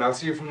outside and I'll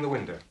see you from the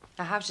window.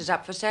 The house is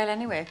up for sale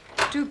anyway.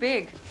 Too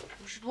big.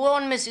 You should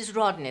warn Mrs.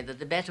 Rodney that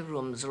the better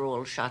rooms are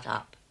all shut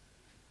up.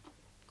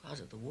 Because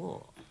of the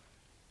war.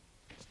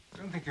 I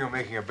don't think you're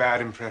making a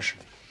bad impression.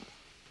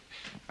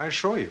 I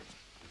assure you.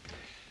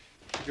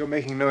 You're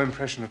making no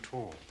impression at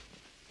all.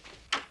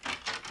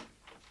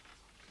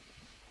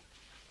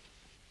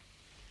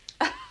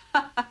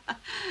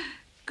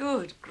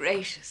 Good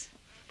gracious.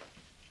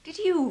 Did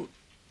you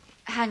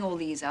hang all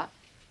these up?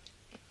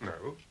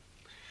 No.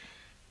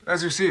 But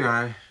as you see,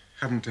 I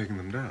haven't taken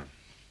them down.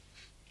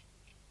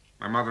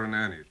 My mother and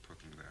Annie had put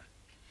them there.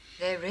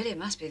 They really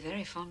must be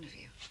very fond of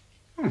you.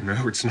 Oh,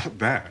 no, it's not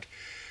that.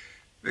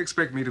 They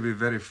expect me to be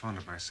very fond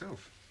of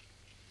myself.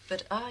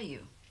 But are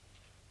you?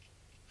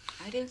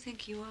 I don't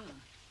think you are.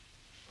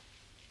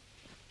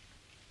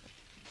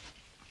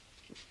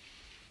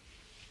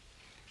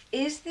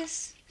 Is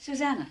this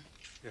Susanna?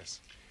 Yes.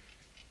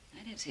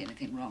 I don't see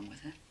anything wrong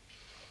with her.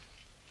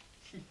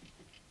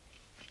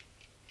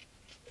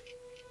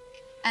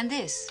 And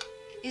this?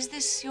 Is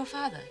this your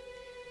father?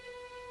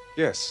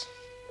 Yes.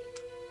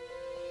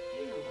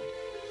 Very odd.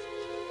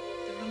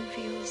 The room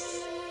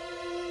feels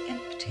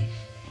empty.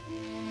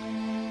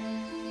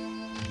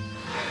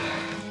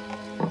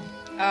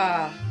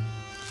 Ah,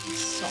 his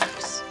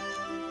socks.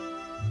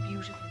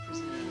 Beautifully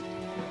preserved.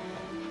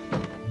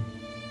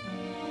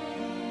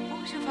 What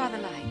was your father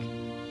like?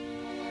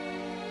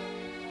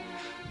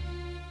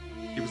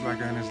 He was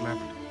like Annie's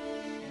Labrador.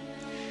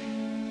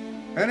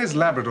 Annie's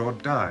Labrador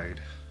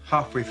died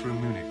halfway through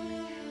Munich.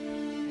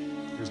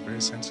 He was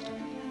very sensitive.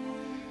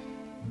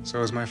 So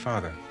was my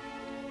father.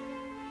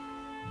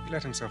 He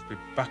let himself be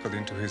buckled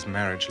into his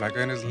marriage like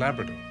Annie's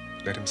Labrador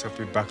let himself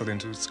be buckled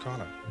into his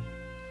collar.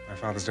 My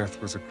father's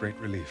death was a great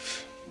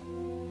relief.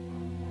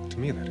 To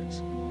me, that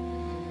is.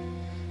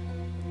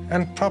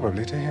 And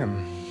probably to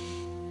him.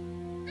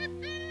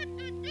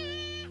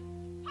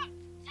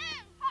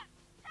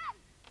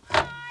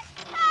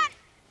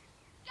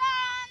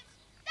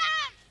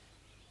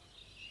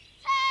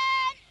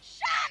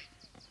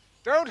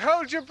 Don't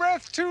hold your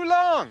breath too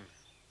long.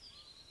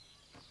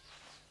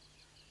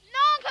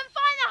 No one can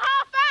find the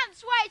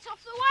half-ounce weight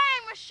off the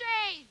weighing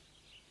machine.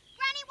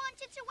 Granny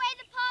wanted to weigh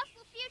the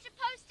parcel for you to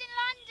post in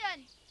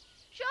London.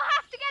 She'll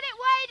have to get it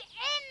weighed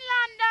in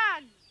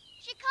London.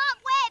 She can't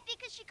weigh it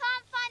because she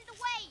can't find the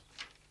weight.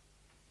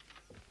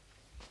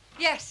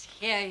 Yes,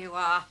 here you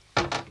are.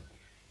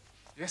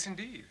 Yes,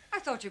 indeed. I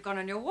thought you'd gone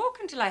on your walk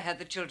until I heard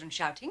the children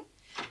shouting.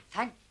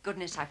 Thank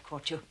goodness I've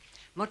caught you.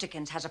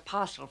 Mutterkins has a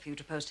parcel for you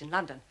to post in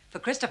London. For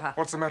Christopher.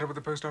 What's the matter with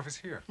the post office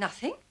here?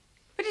 Nothing.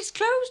 But it's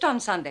closed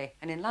on Sunday,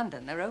 and in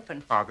London they're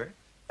open. Are they?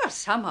 Well,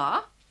 some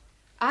are.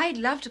 I'd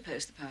love to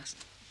post the parcel.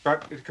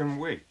 But it can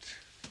wait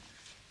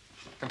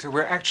until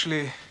we're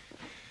actually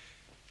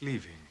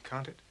leaving,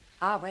 can't it?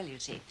 Ah, well, you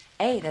see,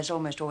 A, there's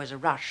almost always a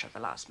rush at the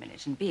last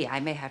minute, and B, I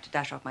may have to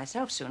dash off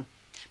myself soon.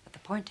 But the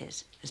point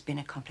is, there's been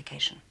a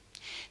complication.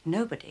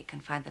 Nobody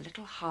can find the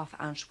little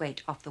half-ounce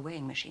weight off the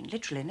weighing machine.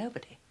 Literally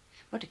nobody.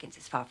 Mutterkins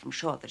is far from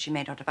sure that she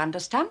may not have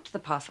understamped the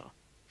parcel.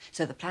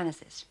 So the plan is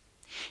this.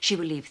 She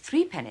will leave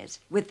 3 pennies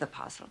with the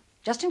parcel,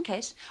 just in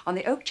case, on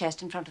the oak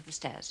chest in front of the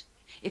stairs.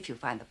 If you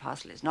find the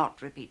parcel is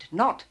not, repeat,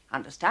 not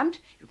understamped,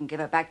 you can give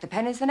her back the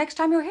pennies the next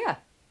time you're here.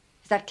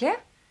 Is that clear?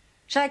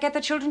 Shall I get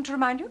the children to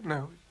remind you?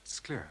 No,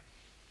 it's clear.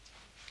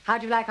 How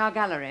do you like our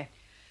gallery?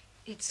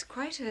 It's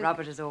quite a...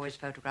 Robert has always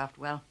photographed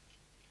well.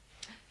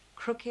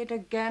 Crooked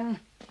again.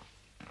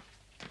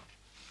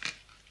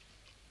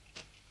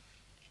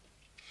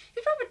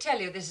 Did Robert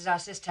tell you this is our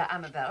sister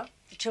Amabel,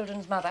 the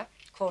children's mother,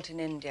 caught in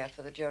India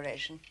for the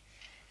duration?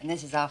 And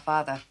this is our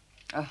father.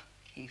 Oh,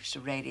 he used to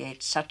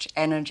radiate such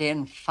energy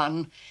and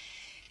fun.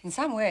 In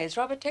some ways,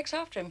 Robert takes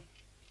after him.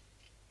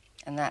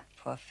 And that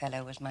poor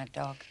fellow was my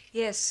dog.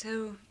 Yes,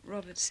 so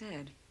Robert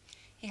said.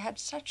 He had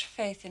such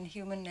faith in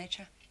human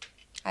nature.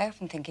 I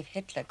often think if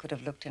Hitler could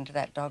have looked into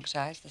that dog's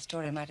eyes, the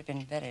story might have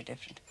been very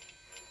different.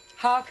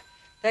 Hark!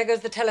 There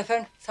goes the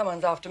telephone.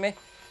 Someone's after me.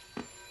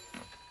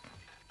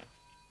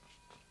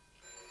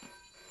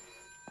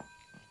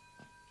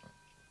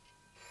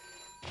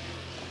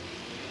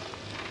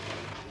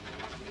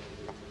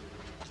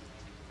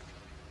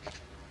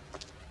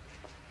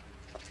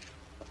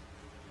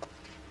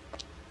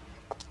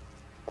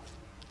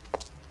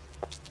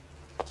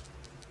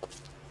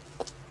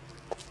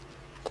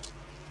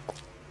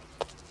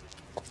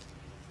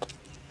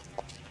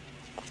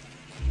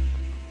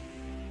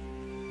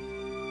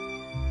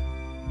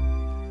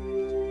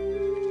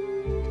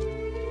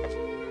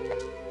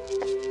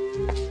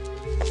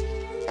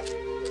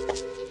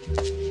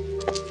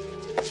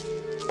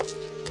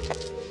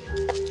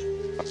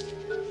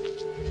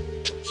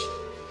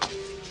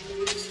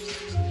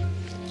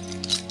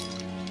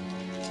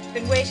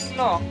 Been waiting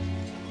long?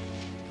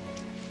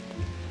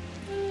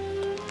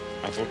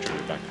 I I thought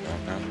you'd be back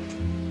about now.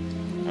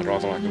 I'd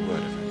rather like a word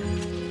if I were.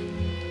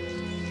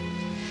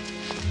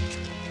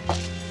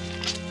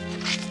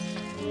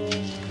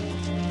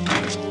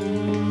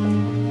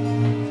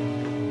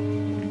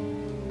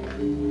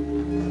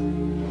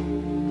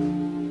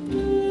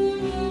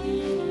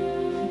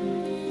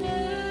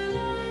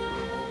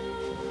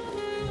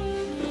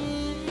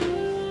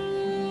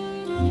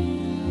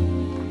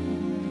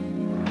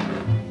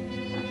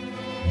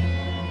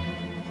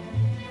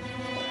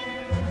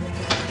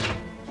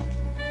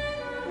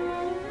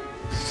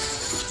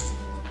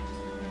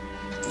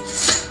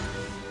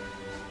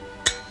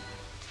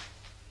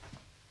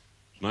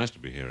 Nice to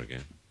be here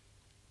again.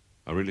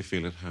 I really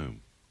feel at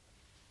home.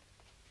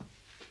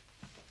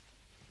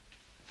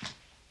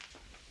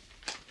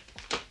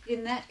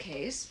 In that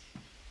case,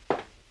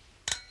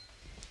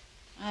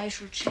 I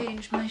shall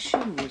change my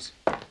shoes.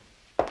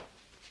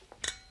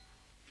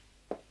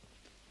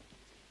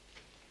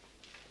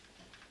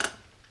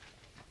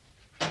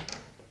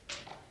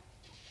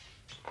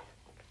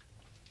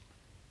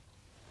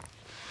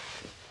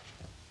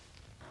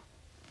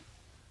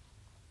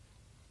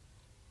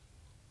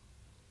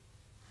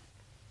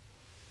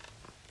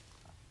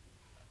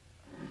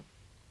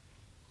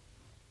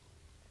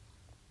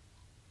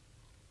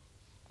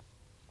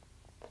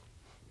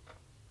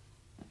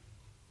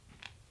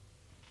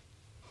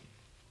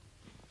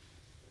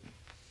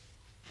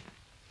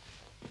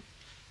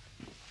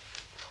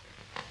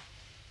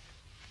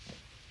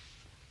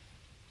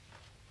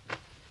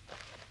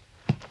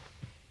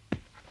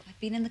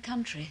 Been in the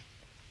country,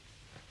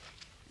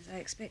 as I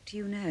expect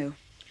you know.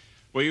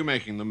 Were you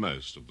making the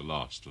most of the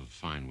last of the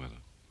fine weather?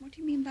 What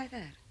do you mean by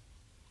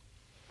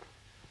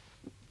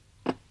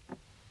that?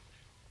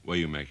 Were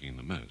you making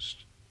the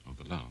most of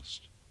the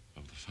last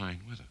of the fine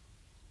weather?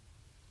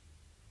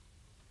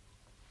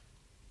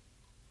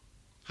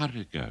 How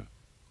did it go?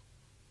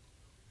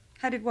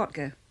 How did what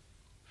go?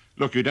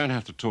 Look, you don't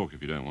have to talk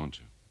if you don't want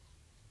to.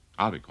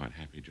 I'll be quite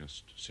happy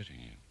just sitting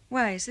here.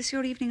 Why, is this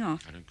your evening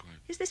off? I don't quite...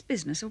 Is this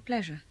business or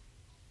pleasure?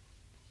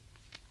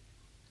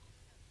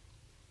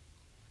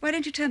 Why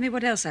don't you tell me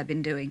what else I've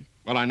been doing?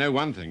 Well, I know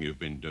one thing you've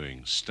been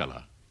doing,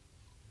 Stella.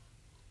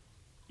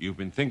 You've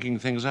been thinking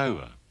things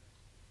over.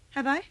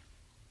 Have I?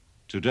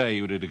 Today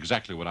you did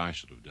exactly what I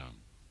should have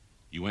done.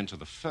 You went to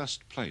the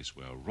first place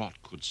where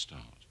rot could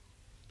start,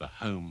 the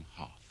home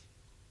hearth.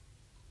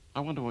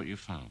 I wonder what you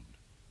found.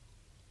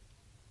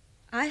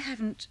 I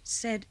haven't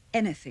said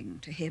anything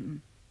to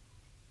him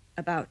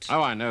about...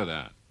 Oh, I know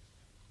that.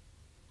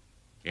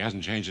 He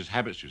hasn't changed his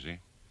habits, you see.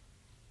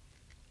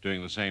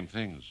 Doing the same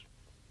things.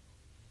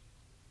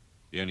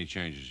 The only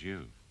change is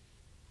you.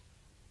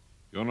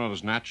 You're not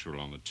as natural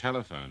on the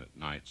telephone at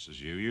nights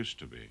as you used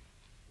to be.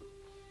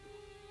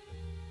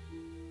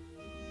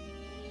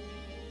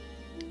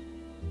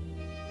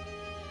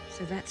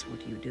 So that's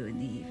what you do in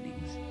the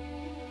evenings.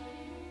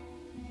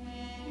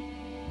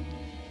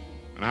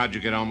 And how'd you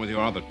get on with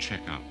your other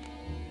checkup?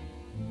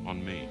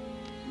 On me?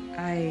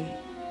 I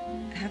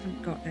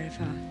haven't got very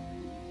far.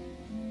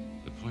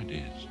 The point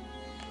is,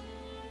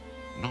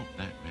 not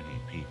that many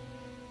people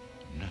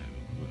know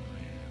who I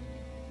am.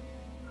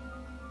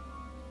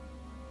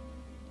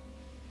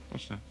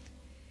 What's that?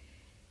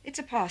 It's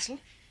a parcel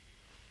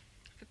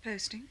for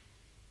posting.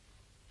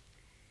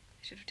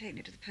 I should have taken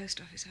it to the post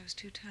office. I was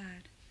too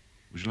tired.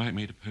 Would you like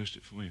me to post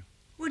it for you?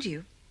 Would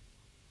you?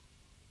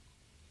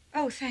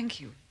 Oh, thank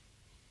you.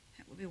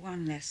 That will be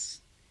one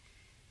less.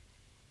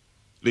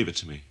 Leave it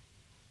to me.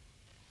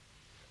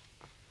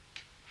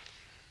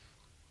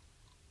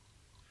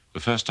 The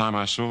first time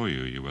I saw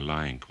you, you were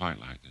lying quite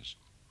like this,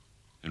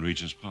 in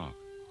Regent's Park.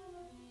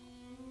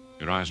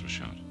 Your eyes were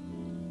shut.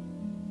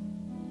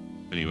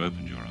 Then you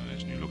opened your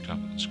eyes and you looked up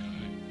at the sky.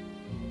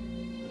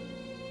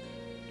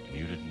 And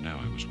you didn't know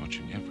I was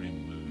watching every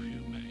move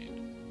you made.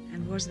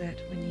 And was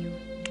that when you...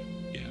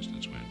 Yes,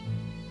 that's when.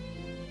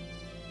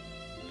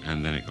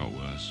 And then it got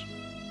worse.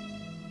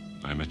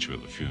 I met you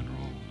at the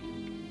funeral,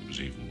 and it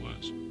was even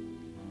worse.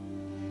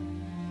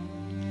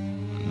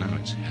 And now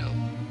it's hell.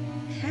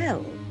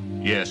 Hell?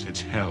 Yes,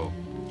 it's hell.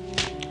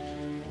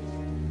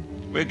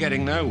 We're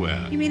getting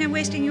nowhere. You mean I'm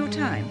wasting your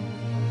time?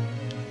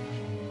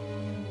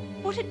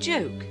 What a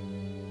joke.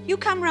 You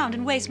come round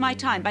and waste my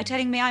time by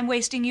telling me I'm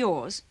wasting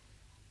yours.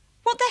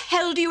 What the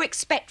hell do you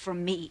expect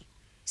from me?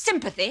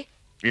 Sympathy?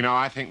 You know,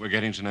 I think we're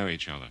getting to know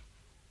each other.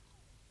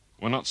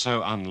 We're not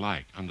so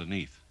unlike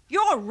underneath.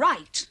 You're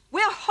right.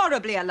 We're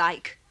horribly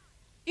alike.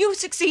 You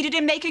succeeded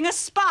in making a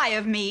spy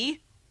of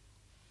me.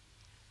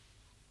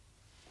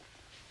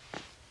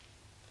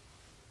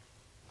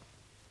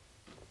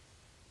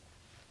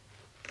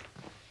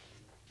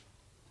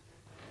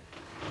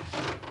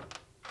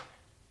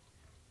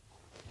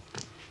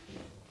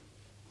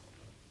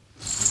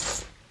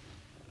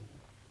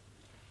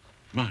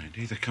 Mind,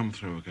 either come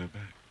through or go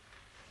back.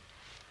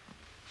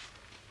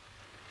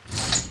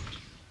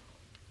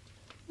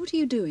 What are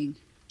you doing?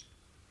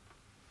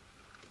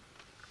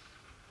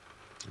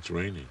 It's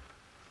raining.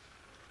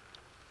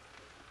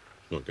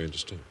 Not going to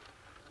stop.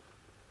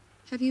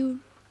 Have you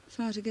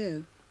far to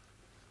go?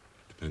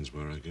 Depends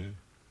where I go.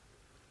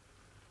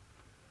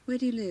 Where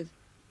do you live?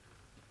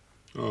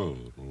 Oh,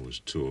 always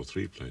 2 or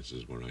 3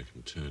 places where I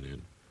can turn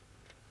in.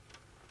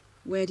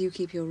 Where do you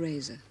keep your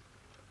razor?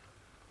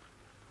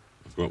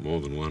 I've got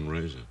more than one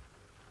razor.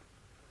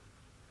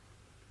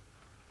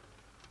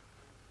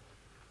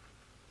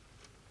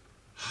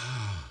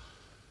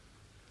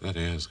 That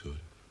air's good.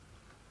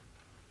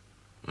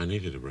 I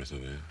needed a breath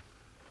of air.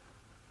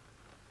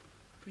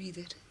 Breathe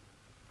it.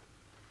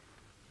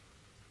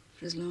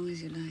 For as long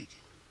as you like.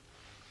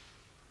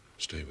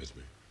 Stay with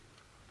me.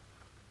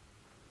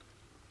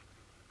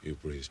 You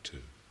breathe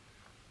too.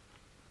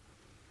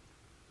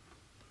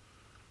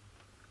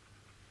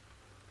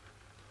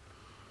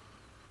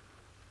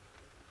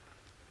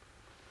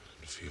 I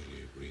can feel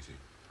you breathing.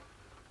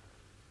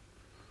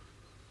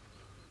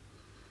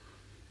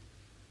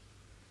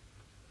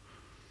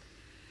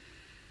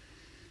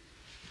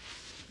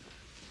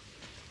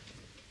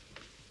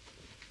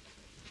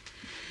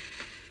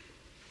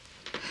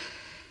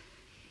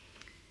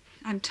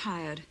 I'm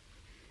tired.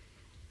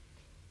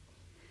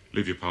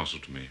 Leave your parcel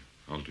to me.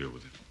 I'll deal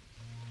with it.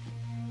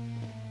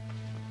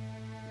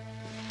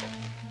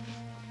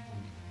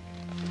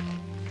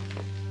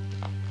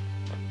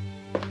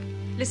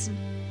 Listen,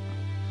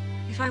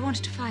 if I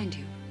wanted to find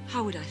you,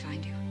 how would I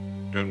find you?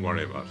 Don't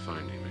worry about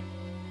finding me.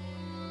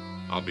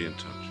 I'll be in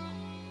touch.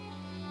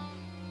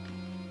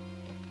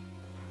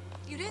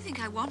 You don't think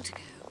I want to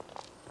go?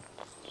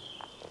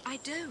 I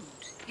don't.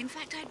 In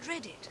fact, I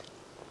dread it.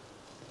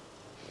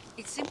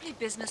 It's simply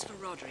business for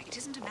Roderick. It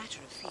isn't a matter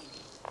of feeling.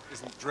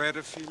 Isn't dread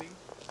a feeling?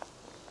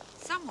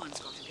 Someone's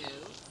got to go.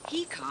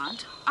 He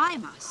can't. I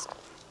must.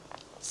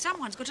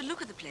 Someone's got to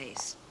look at the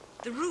place.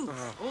 The roof,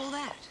 all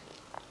that.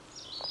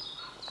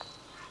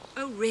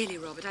 Oh, really,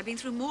 Robert, I've been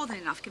through more than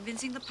enough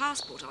convincing the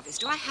passport office.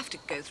 Do I have to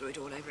go through it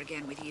all over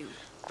again with you?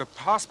 The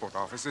passport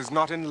office is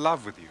not in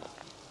love with you.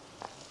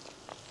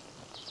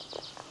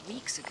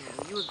 Weeks ago,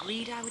 you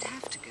agreed I would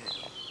have to go.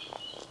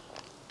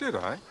 Did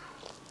I?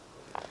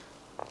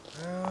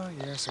 Oh,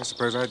 yes, I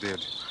suppose I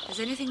did. Has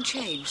anything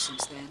changed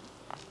since then?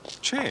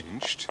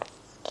 Changed?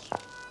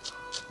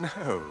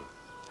 No.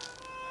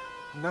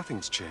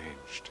 Nothing's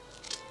changed.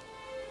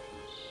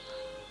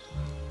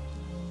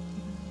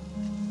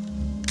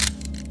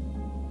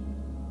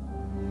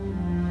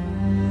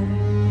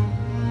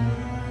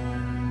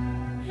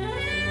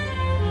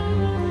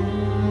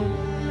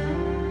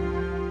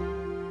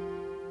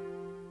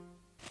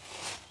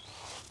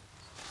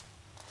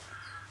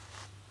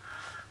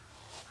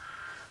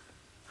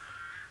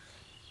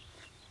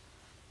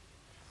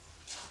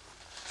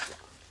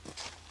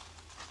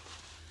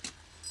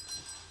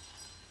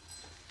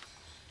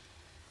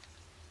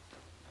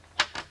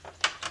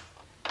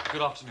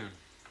 Good afternoon.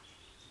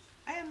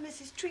 I am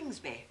Mrs.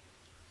 Tringsby.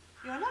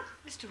 You're not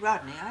Mr.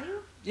 Rodney, are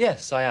you?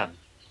 Yes, I am.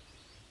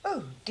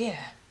 Oh, dear.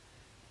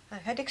 I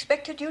had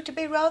expected you to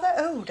be rather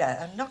older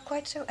and not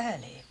quite so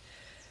early.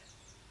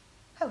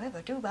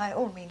 However, do by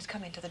all means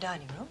come into the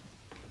dining room.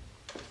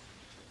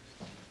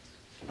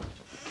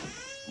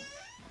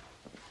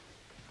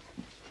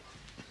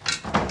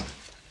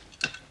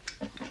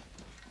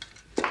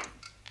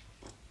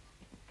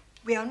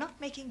 We are not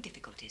making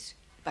difficulties,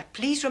 but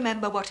please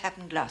remember what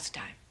happened last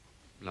time.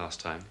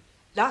 Last time?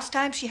 Last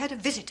time she had a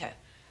visitor.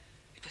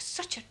 It was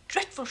such a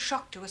dreadful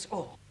shock to us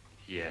all.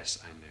 Yes,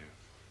 I know.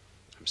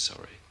 I'm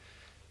sorry.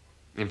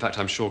 In fact,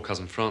 I'm sure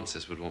Cousin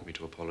Francis would want me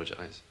to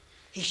apologize.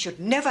 He should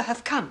never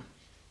have come.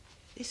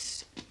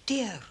 This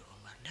dear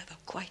room will never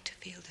quite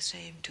feel the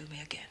same to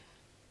me again.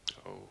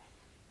 Oh,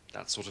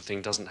 that sort of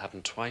thing doesn't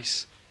happen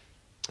twice.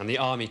 And the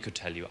army could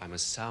tell you I'm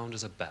as sound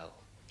as a bell.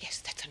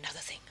 Yes, that's another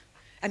thing.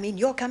 I mean,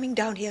 you're coming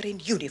down here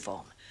in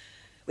uniform.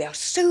 We are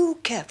so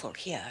careful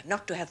here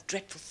not to have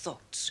dreadful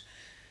thoughts.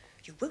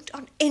 You won't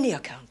on any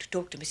account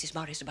talk to Mrs.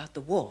 Morris about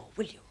the war,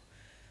 will you?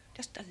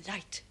 Just a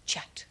light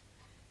chat.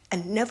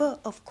 And never,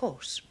 of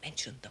course,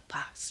 mention the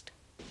past.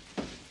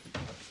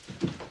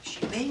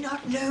 She may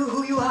not know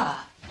who you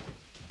are.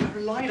 I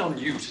relied on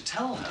you to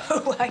tell her.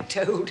 Oh, I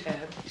told her.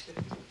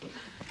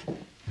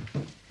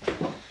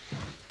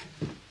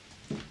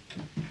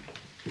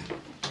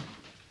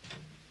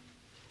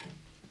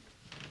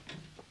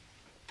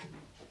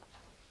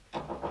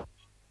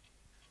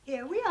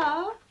 Here we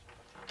are.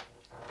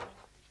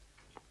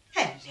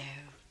 Hello.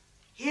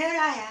 Here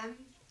I am.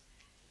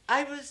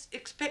 I was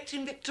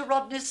expecting Victor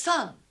Rodney's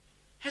son.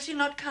 Has he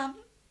not come?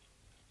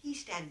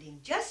 He's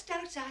standing just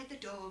outside the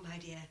door, my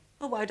dear.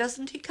 Well, why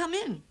doesn't he come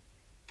in?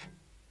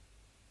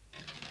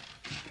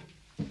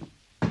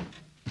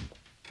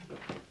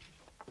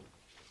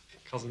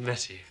 Cousin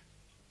Nettie.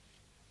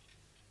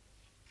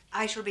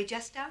 I shall be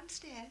just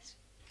downstairs.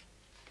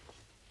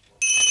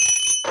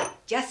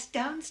 Just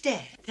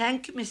downstairs.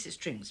 Thank you, Mrs.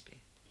 Tringsby.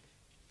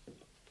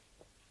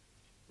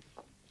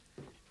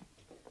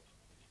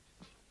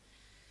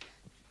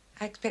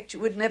 I expect you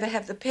would never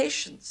have the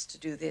patience to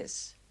do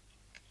this.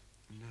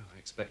 No, I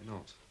expect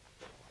not.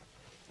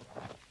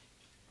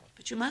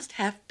 But you must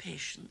have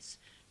patience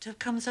to have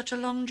come such a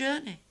long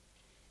journey.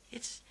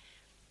 It's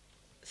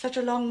such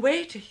a long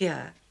way to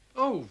here.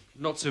 Oh,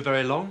 not so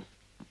very long.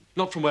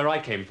 Not from where I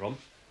came from.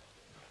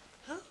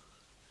 Oh.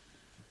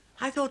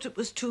 I thought it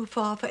was too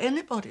far for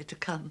anybody to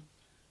come.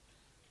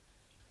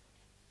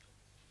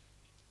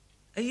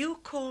 Are you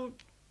called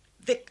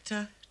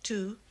Victor,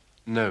 too?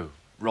 No,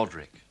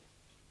 Roderick.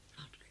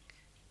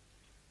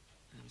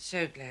 I'm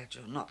so glad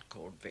you're not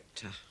called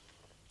Victor.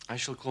 I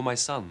shall call my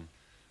son,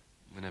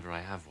 whenever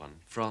I have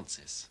one,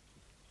 Francis.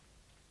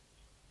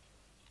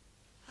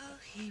 Oh,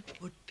 he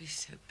would be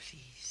so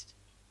pleased.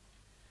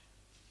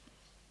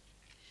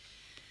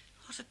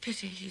 What a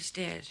pity he's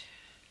dead.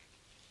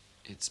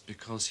 It's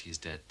because he's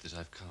dead that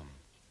I've come.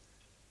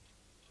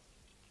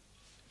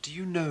 Do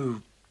you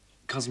know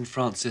Cousin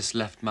Francis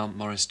left Mount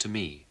Morris to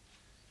me?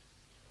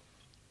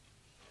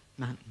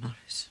 Mount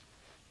Morris.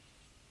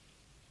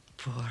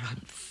 Poor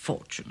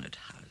unfortunate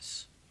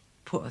house.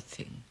 Poor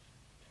thing.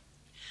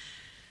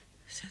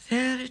 So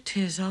there it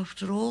is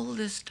after all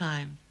this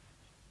time.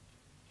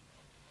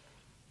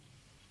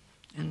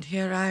 And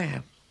here I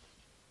am.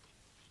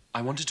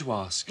 I wanted to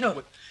ask...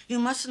 No, you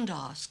mustn't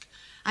ask.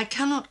 I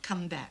cannot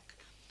come back.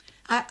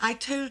 I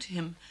told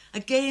him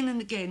again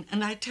and again,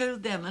 and I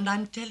told them, and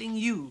I'm telling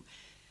you,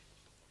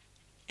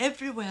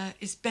 everywhere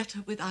is better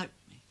without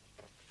me.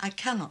 I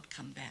cannot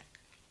come back.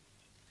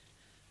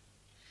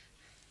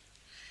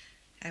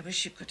 I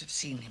wish you could have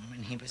seen him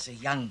when he was a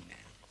young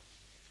man.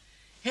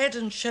 Head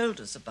and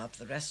shoulders above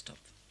the rest of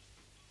them.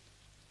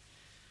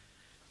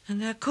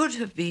 And there could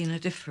have been a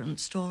different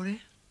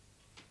story.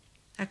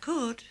 There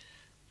could.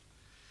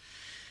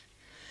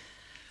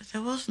 But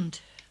there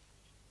wasn't.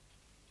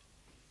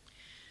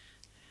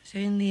 So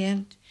in the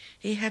end,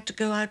 he had to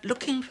go out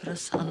looking for a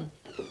son.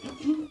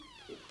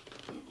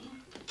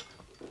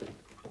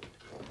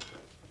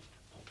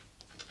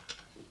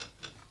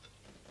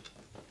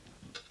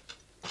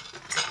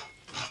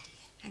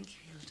 Thank you,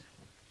 Hilda.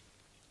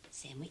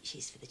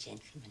 Sandwiches for the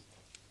gentleman.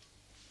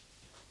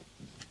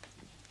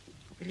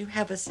 Will you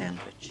have a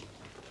sandwich?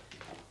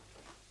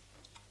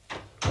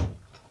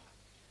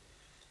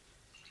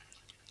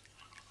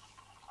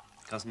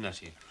 Cousin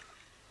Nettie,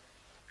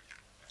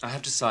 I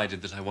have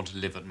decided that I want to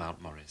live at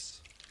Mount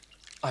Morris.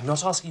 I'm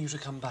not asking you to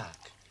come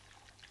back.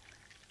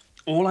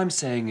 All I'm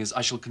saying is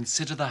I shall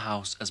consider the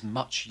house as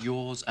much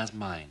yours as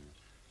mine.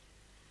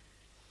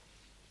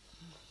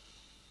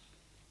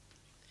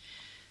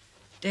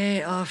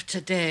 Day after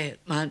day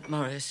at Mount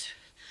Morris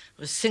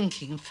was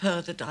sinking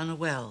further down a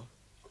well.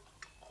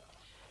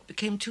 It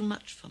became too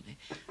much for me.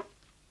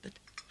 But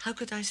how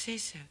could I say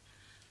so?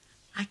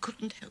 I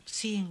couldn't help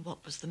seeing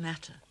what was the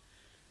matter.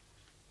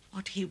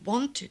 What he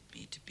wanted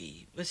me to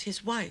be was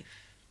his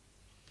wife.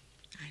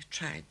 I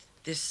tried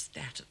this,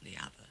 that, and the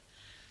other.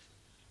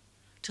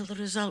 Till the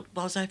result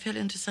was I fell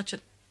into such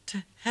a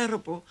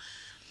terrible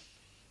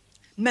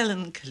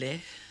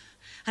melancholy.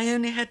 I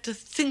only had to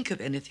think of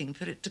anything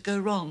for it to go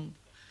wrong.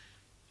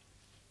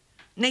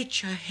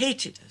 Nature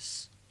hated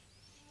us.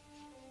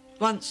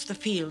 Once the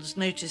fields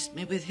noticed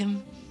me with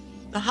him,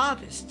 the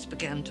harvests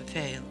began to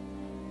fail.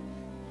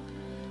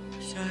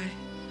 So I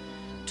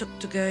took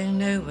to going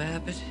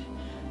nowhere but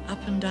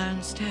up and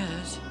down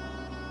stairs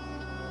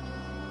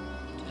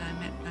till I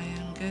met my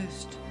own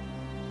ghost.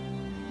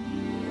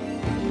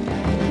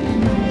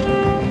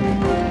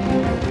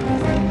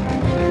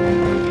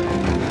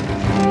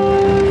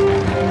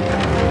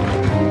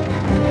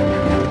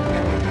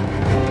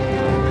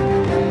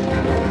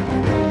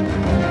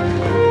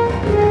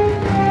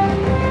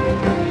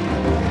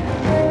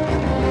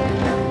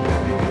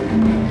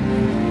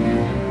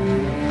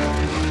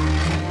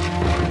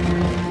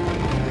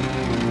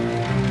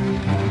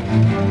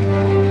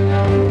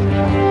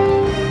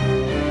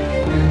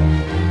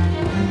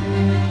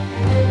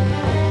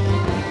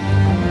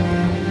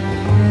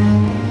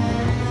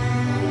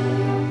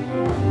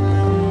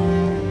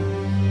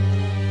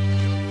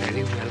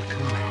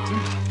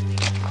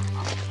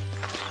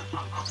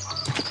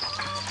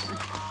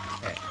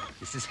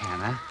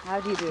 How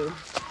do you do?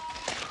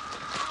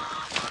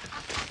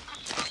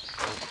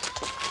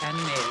 And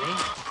Mary.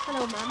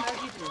 Hello, Mum. How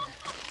do you do?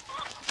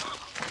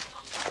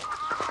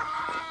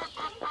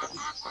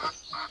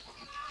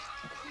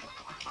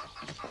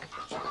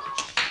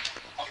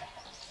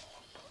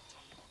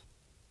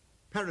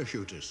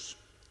 Parachutists.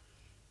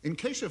 In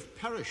case of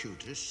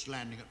parachutists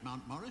landing at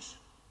Mount Morris,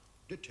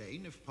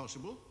 detain if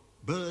possible.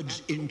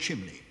 Birds in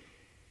chimney.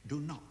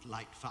 Do not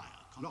light fire.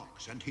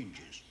 Locks and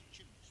hinges.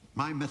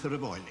 My method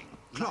of oiling.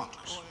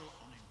 Clocks.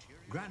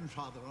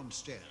 Grandfather on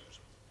stairs.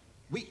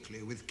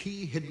 Weekly with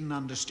key hidden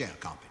under stair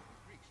carpet.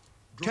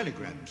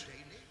 Telegrams.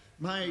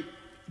 My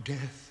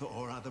death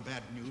or other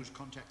bad news,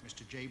 contact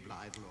Mr. J.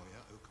 Blythe,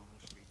 lawyer, O'Connell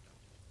Street.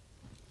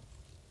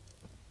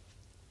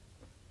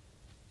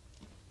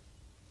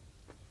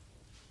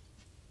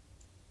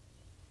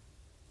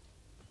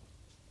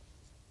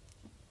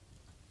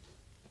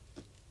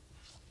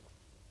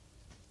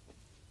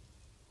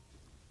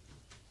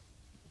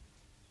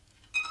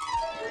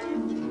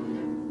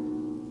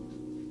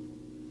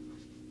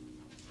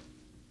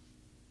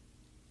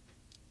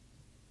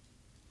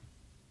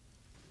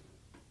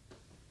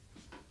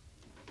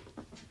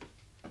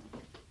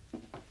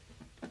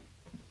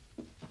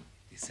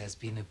 This has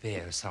been a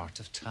bare sort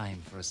of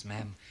time for us,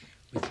 ma'am,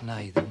 with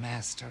neither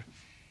master,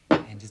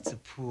 and it's a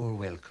poor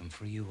welcome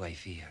for you, I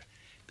fear.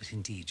 But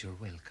indeed, you're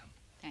welcome.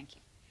 Thank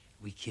you.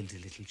 We killed a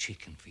little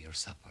chicken for your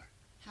supper.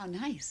 How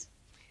nice.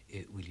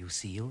 Will you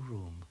see your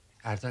room?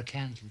 Are there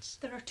candles?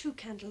 There are 2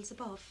 candles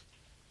above.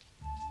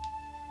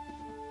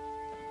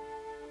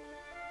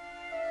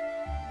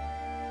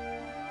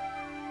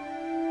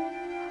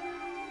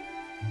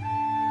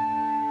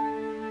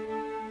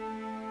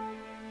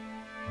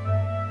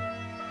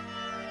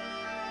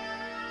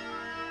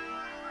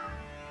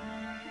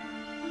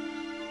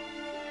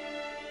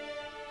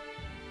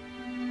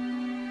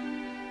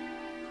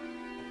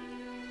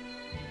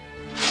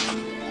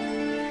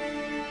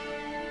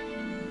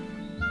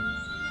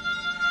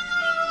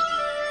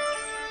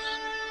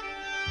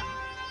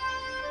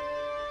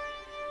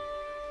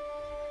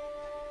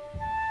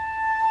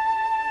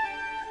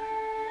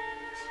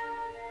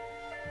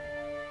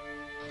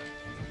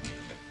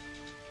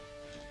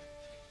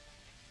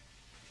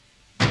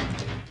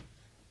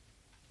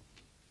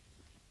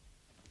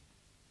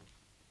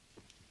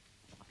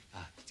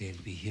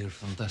 They'll be here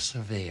from the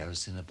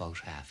surveyors in about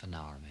half an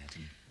hour,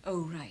 madam.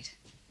 Oh, right.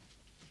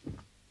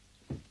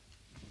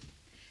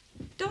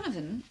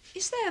 Donovan,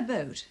 is there a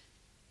boat?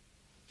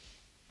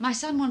 My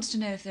son wants to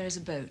know if there is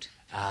a boat.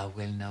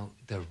 Well, now,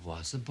 there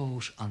was a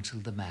boat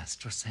until the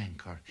master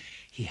sank her.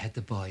 He had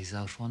the boys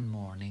out one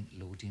morning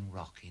loading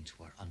rock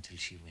into her until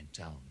she went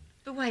down.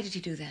 But why did he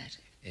do that?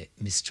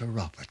 Mr.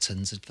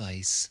 Robertson's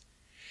advice.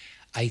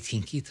 I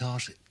think he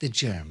thought the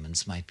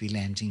Germans might be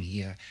landing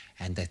here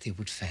and that they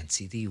would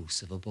fancy the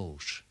use of a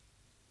boat.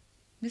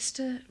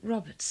 Mr.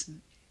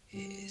 Robertson?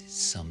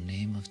 Some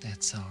name of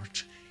that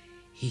sort.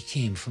 He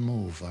came from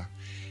over.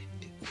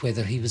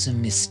 Whether he was a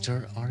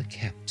mister or a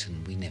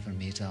captain, we never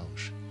made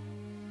out.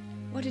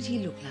 What did he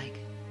look like?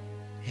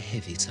 A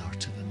heavy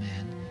sort of a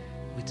man,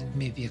 with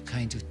maybe a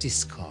kind of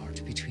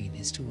discord between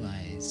his 2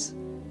 eyes.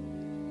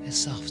 A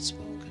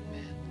soft-spoken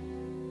man.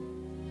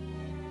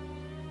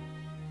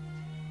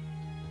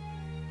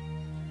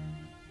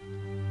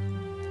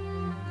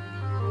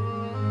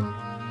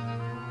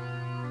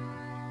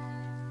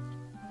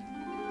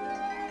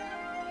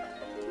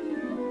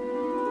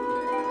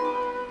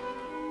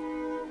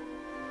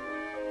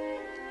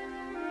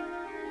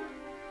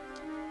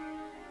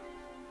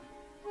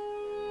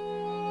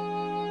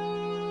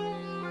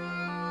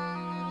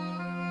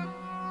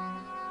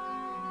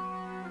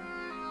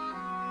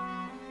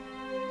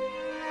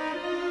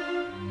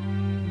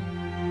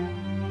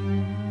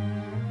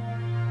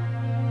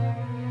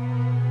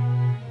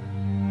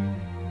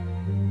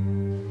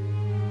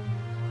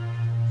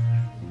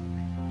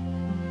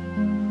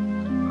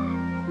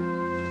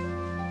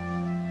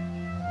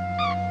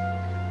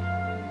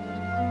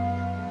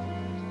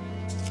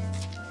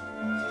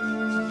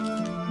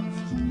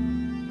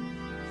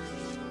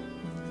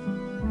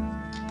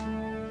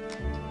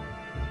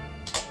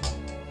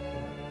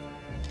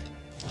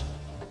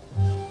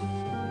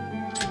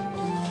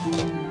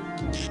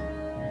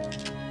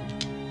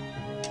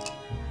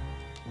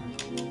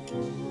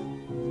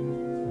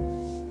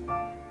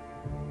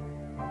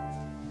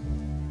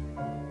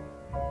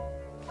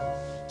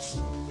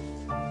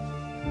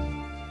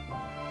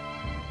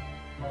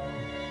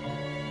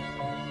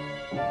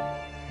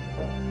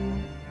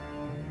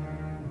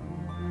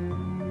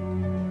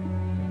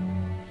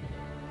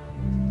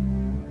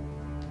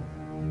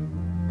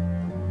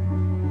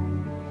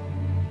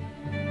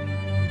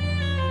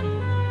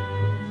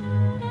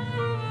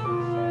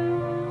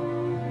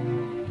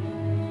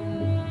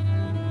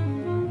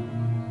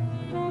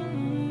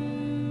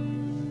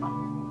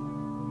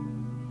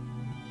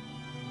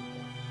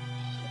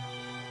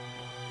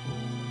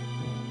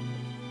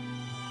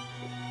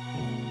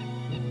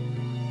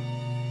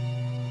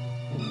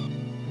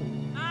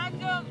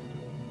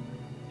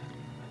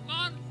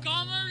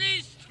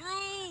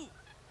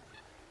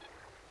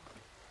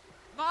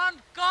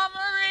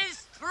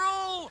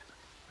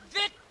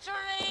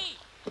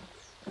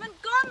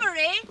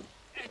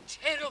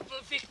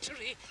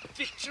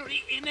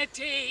 Victory in a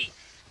day.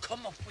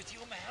 Come up with you,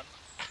 ma'am.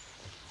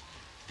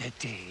 The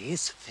day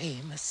is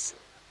famous.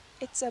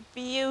 It's a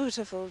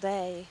beautiful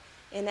day,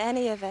 in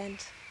any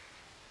event.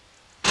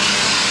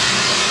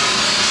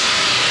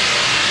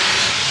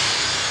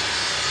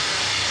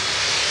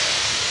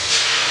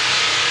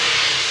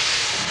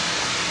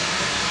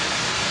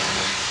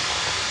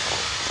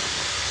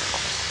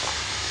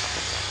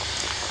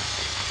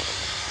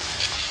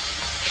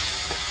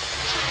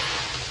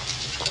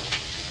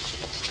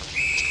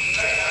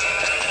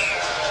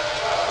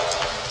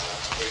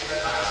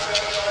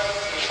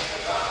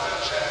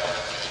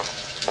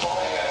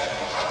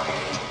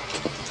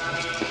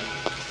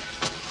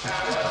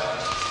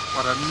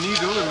 A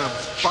needle and a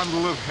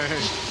bundle of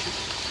hay.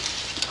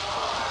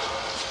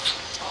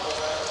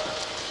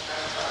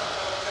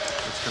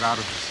 Let's get out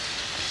of this.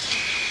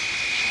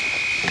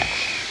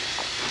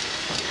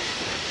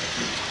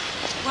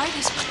 Why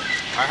this way?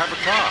 I have a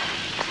car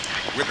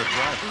with a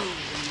driver.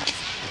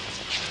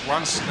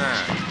 One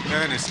snag.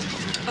 Ernest is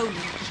in it. Oh,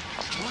 no.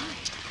 Why?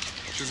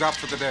 She's out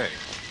for the day.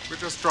 We're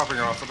just dropping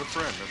off at a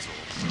friend, that's all.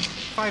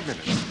 5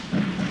 minutes.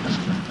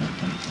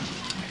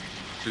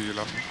 Do you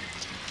love me?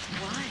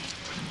 Why?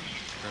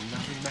 Then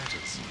nothing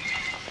matters.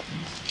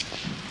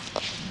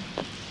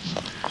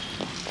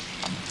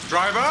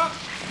 Driver!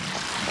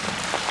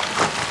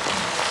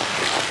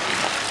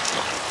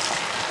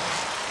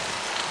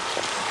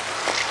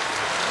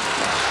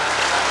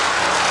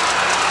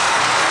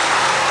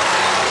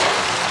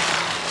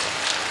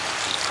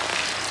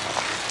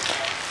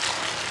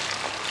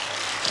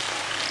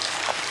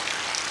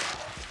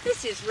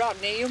 Mrs.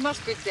 Rodney, you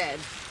must be dead.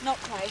 Not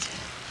quite.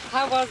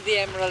 How was the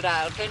Emerald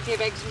Isle? Plenty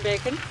of eggs and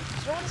bacon?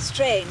 It's rather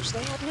strange.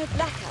 They had no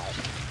blackout.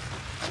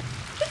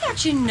 Did you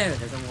actually know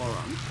there's a war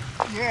on?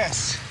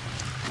 Yes.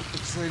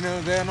 Because they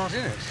know they're not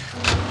in it.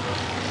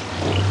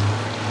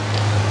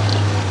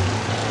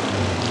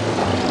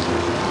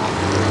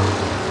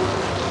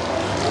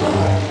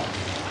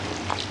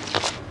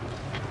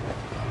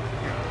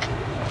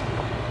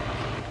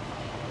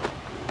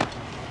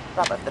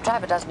 Robert, the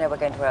driver does know we're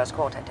going to Earl's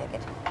Court, I take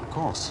it. Of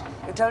course.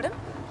 You told him?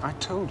 I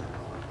told him.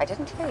 I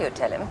didn't hear you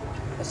tell him.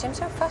 You seemed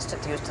so fussed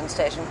at the Euston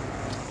Station.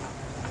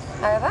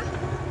 However,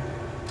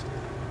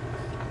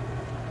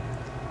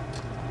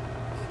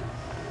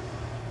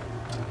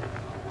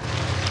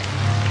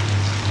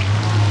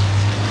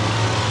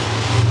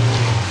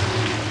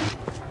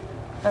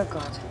 oh,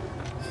 God.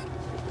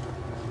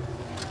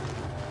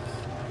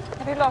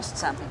 Have you lost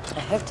something?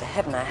 I hope to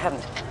heaven I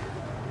haven't.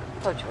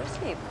 Thought you were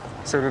asleep.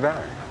 So did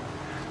I.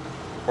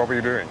 What were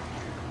you doing?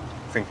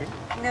 Thinking?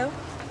 No,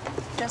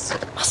 just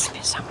it must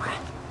be somewhere.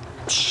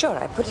 I'm sure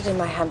I put it in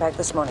my handbag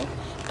this morning.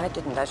 If I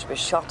didn't, I should be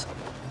shot.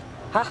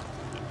 Ha!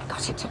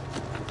 Got it.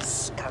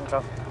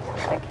 Scoundrel.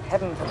 Thank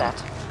heaven for that.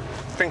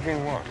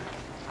 Thinking what?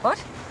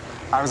 What?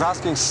 I was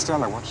asking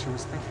Stella what she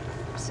was thinking.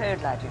 I'm so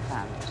glad you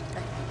found it.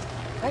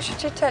 Why should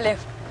she tell you?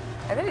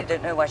 I really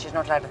don't know why she's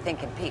not allowed to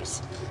think in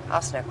peace.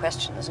 Ask no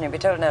questions and you'll be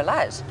told no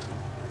lies.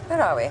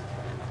 Where are we?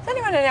 Has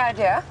anyone any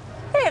idea?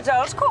 Hey, it's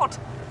Earl's Court.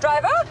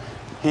 Driver?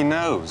 He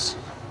knows.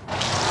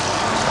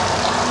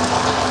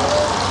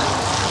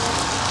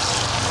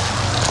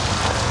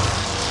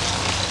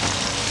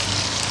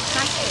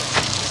 Thank you.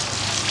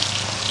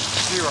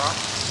 See you, Rob.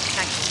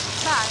 Thank you.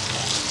 Bye.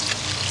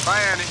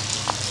 Bye, Annie.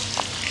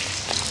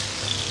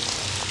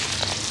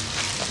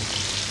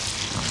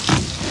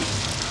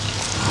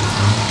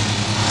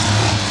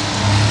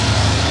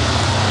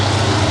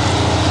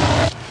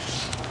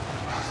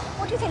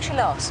 What do you think she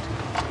lost?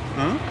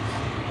 Hmm?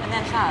 And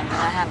then found in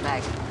her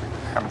handbag?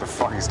 I haven't the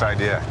foggiest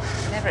idea.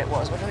 Whatever it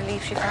was, what a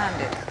relief she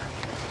found it.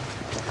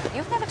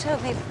 You've never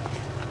told me...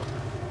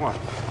 What?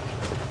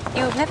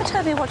 You've never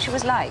told me what she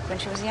was like when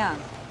she was young.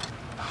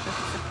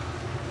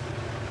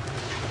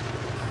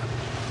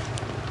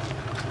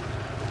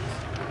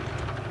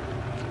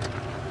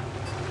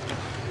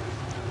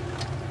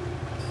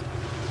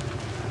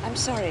 I'm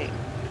sorry.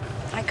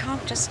 I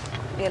can't just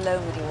be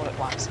alone with you all at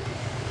once.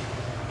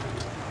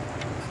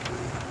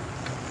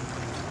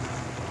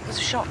 It was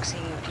a shock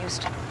seeing you at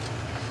Euston.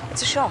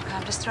 It's a shock.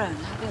 I'm just thrown.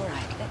 I'll be all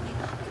right. Let me...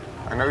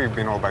 I know you've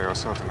been all by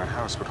yourself in that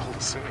house, but all the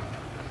same,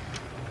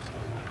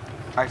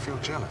 I feel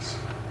jealous.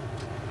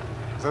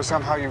 As though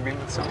somehow you've been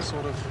with some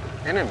sort of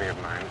enemy of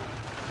mine,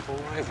 or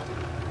rival.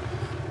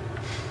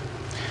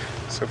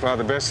 So far,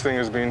 the best thing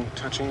has been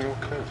touching your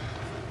coat.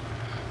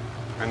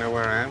 I know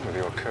where I am with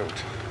your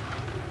coat.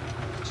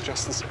 It's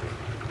just the same.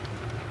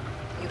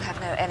 You have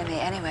no enemy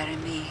anywhere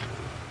in me.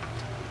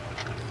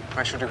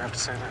 Why should you have to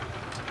say that?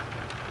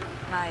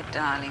 My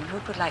darling, who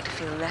could like to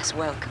feel less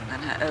welcome than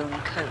her own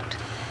coat?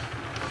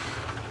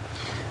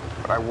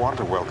 But I want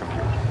to welcome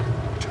you.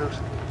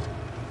 Totally.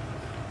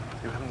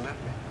 You haven't let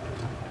me.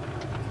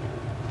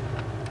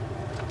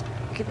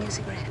 Give me a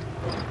cigarette.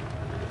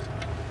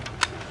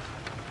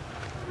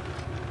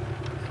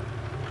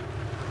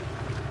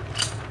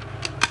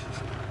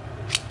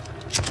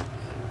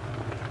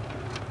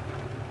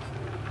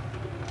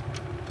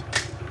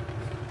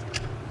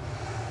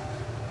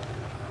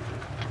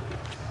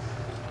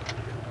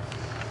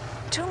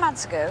 2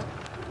 months ago,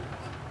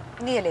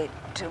 nearly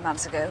 2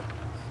 months ago,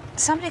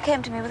 somebody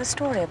came to me with a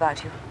story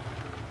about you.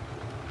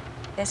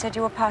 They said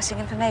you were passing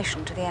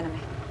information to the enemy.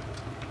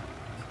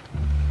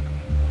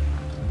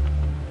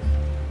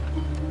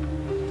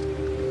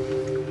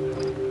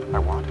 I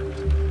what?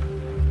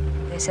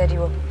 They said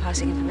you were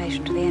passing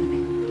information to the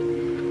enemy.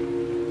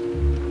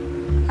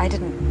 I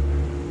didn't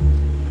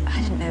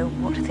know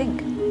what to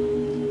think.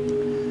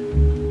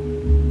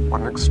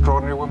 What an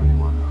extraordinary woman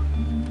you are.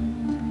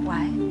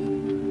 Why?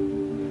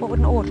 What would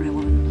an ordinary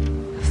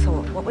woman have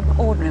thought? What would an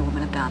ordinary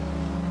woman have done?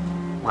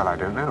 Well, I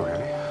don't know,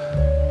 really.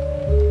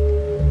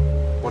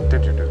 What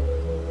did you do?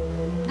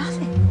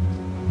 Nothing.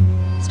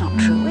 It's not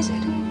true, is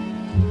it?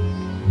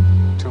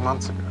 2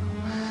 months ago.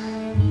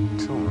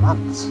 2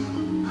 months?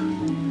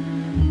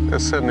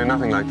 There's certainly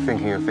nothing like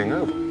thinking a thing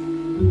over.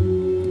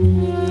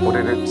 Or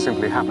did it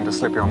simply happen to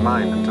slip your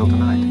mind until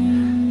tonight?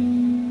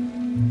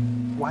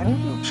 Why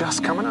didn't you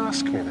just come and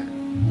ask me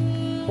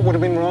then? What would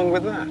have been wrong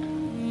with that?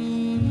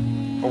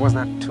 Or was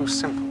that too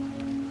simple?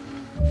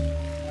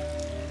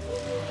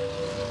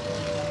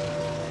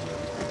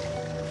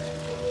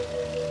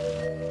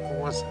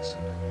 was this?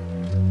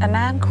 A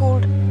man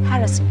called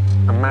Harrison.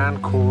 A man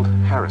called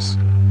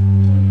Harrison.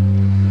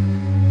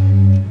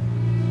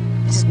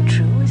 It isn't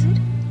true, is it?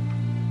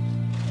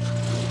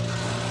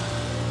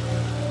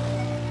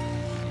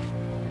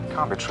 It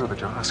can't be true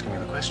that you're asking me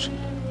the question.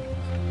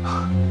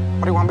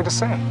 What do you want me to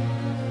say?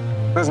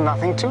 There's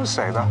nothing to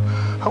say. The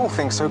whole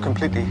thing's so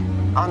completely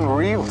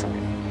unreal to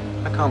me.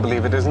 I can't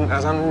believe it isn't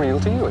as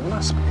unreal to you. It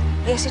must be.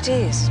 Yes, it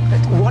is,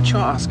 but... What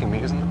you're asking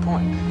me isn't the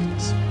point.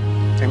 It's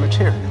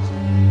immaterial.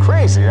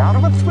 Crazy, out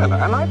of a thriller.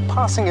 Am I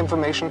passing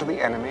information to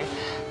the enemy?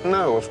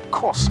 No, of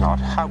course not.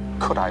 How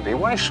could I be?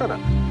 Why should I?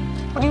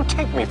 What do you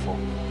take me for?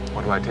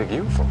 What do I take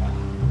you for?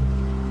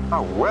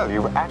 Oh, well,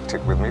 you've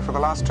acted with me for the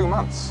last 2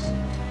 months.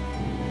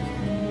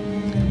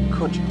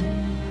 Could you?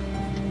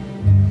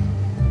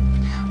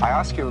 I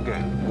ask you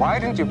again, why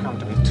didn't you come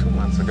to me 2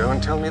 months ago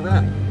and tell me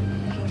then?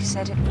 He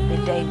said it would be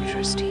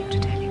dangerous to you to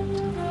tell you.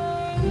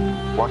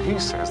 What he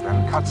says,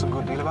 then, cuts a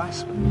good deal of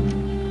ice with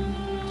me.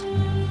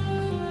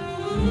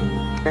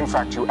 In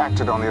fact, you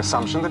acted on the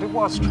assumption that it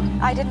was true.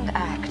 I didn't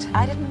act.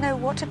 I didn't know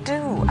what to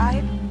do.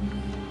 I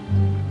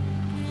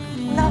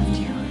loved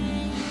you.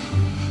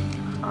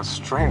 How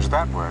strange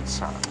that word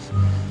sounds.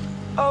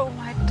 Oh,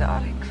 my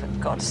darling, for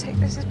God's sake,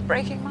 this is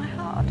breaking my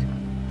heart.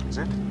 Is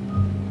it?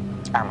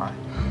 Am I?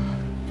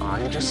 Are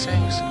you just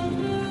saying so?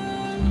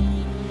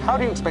 How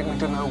do you expect me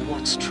to know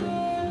what's true?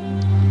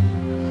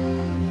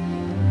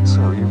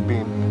 So you've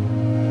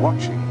been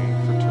watching me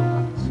for 2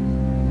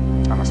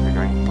 months. I must be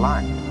going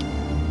blind.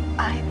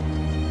 I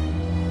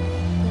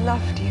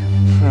loved you.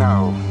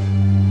 No.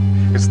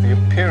 It's the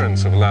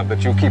appearance of love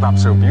that you keep up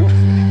so beautifully.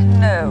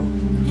 No.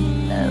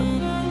 No.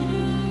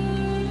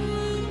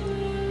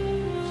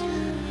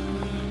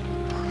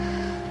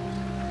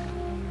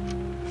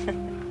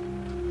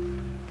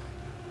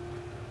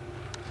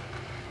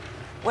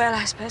 Well,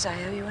 I suppose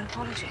I owe you an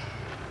apology.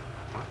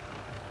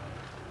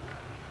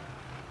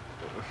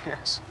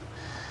 Yes.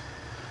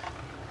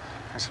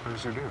 I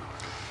suppose you do.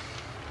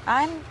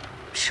 I'm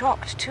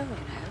shocked, too, you know.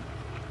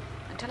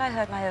 Until I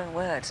heard my own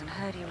words and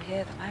heard you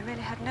hear them, I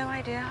really had no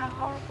idea how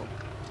horrible.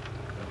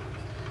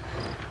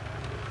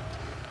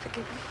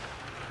 Forgive me.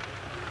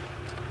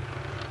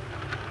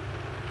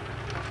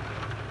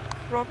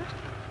 Robert?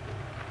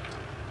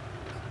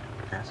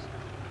 Yes?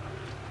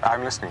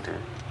 I'm listening to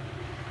you.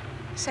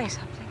 Say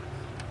something.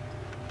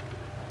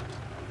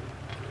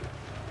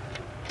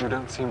 You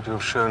don't seem to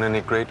have shown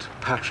any great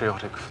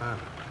patriotic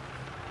fervor.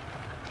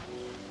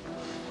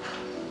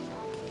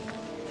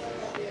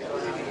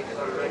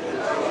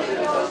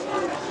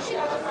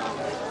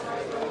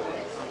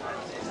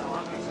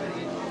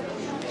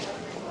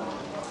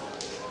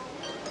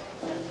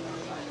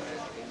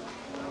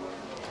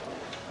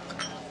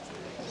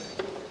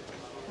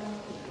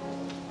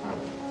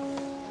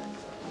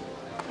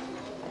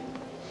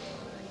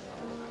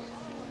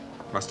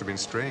 Must have been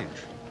strange.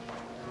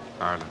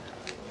 Ireland.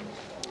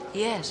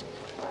 Yes.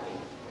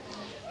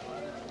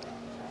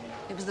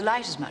 It was the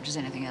light as much as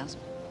anything else.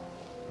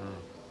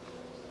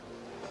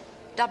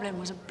 Dublin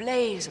was a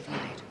blaze of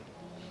light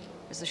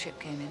as the ship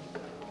came in.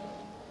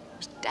 It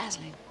was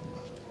dazzling,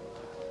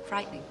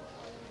 frightening.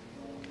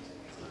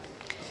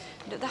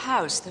 And at the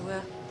house, there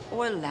were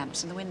oil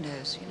lamps in the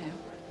windows, you know.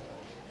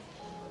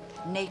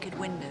 Naked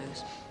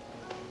windows.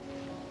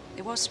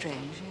 It was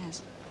strange,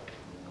 yes.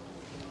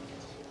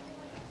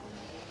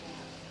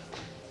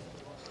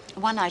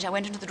 One night, I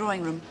went into the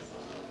drawing room.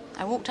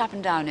 I walked up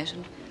and down it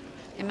and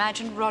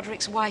imagined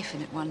Roderick's wife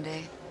in it one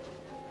day.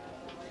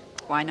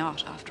 Why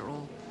not, after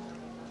all?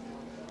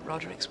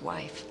 Roderick's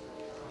wife.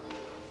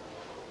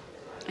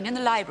 And in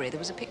the library, there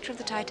was a picture of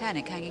the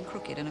Titanic hanging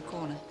crooked in a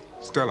corner.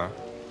 Stella,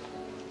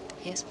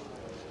 Yes?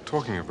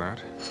 talking of that,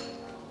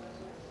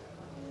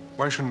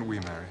 why shouldn't we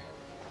marry?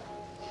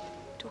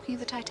 Talking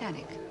of the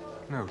Titanic?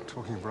 No,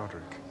 talking of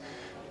Roderick.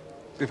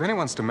 If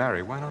anyone's to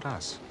marry, why not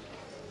us?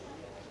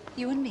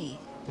 You and me?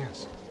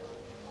 Yes.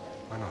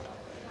 Why not?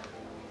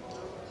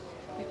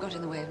 We've got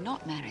in the way of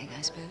not marrying,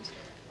 I suppose.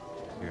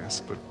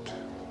 Yes, but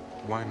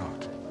why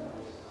not?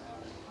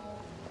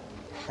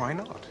 Why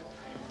not?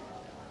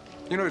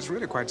 You know, it's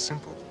really quite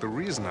simple. The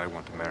reason I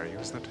want to marry you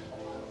is that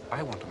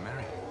I want to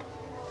marry you.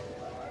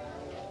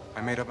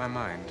 I made up my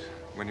mind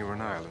when you were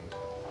in Ireland.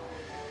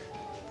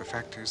 The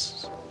fact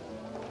is,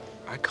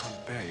 I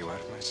can't bear you out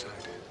of my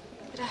sight.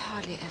 But I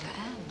hardly ever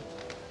am.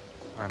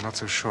 I'm not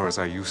so sure as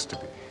I used to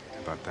be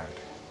about that.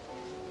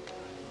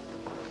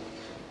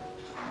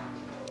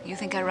 You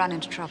think I run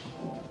into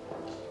trouble?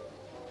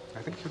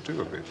 I think you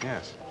do a bit,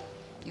 yes.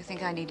 You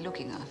think I need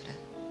looking after?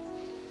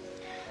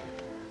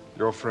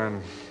 Your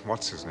friend,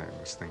 what's his name,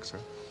 must think so.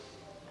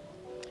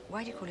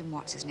 Why do you call him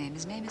what's his name?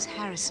 His name is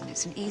Harrison.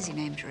 It's an easy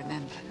name to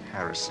remember.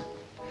 Harrison.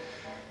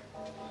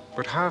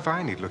 But how if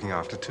I need looking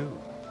after, too?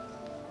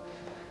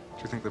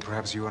 Do you think that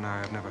perhaps you and I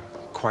have never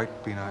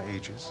quite been our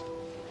ages?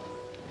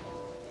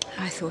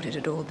 I thought it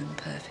had all been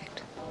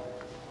perfect.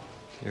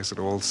 Yes, it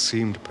all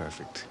seemed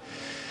perfect.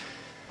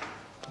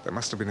 But there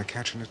must have been a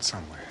catch in it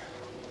somewhere.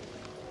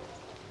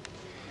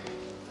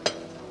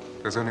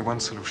 There's only one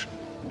solution.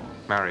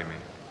 Marry me.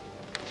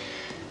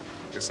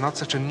 It's not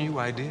such a new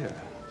idea.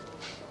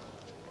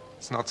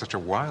 It's not such a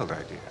wild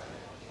idea.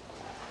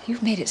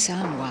 You've made it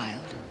sound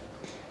wild.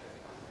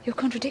 You're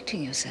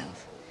contradicting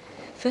yourself.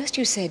 First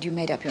you said you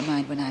made up your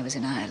mind when I was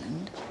in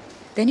Ireland.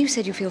 Then you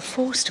said you feel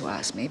forced to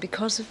ask me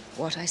because of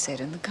what I said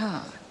in the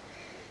car.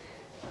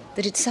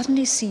 That it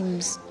suddenly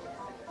seems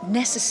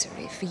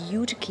necessary for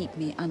you to keep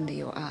me under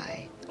your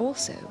eye.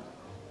 Also,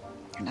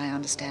 and I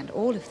understand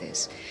all of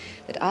this,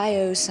 that I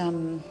owe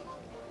some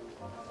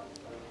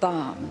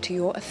balm to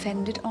your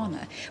offended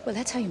honor. Well,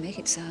 that's how you make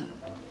it sound.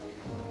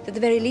 That the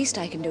very least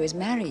I can do is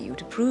marry you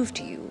to prove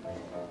to you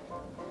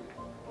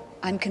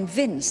I'm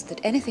convinced that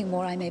anything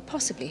more I may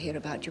possibly hear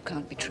about you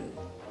can't be true.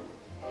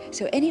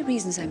 So any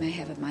reasons I may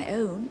have of my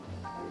own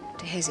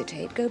to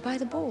hesitate go by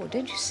the board,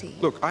 don't you see?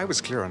 Look, I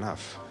was clear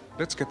enough.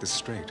 Let's get this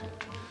straight.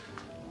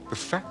 The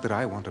fact that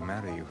I want to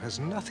marry you has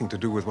nothing to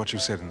do with what you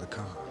said in the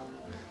car.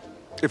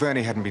 If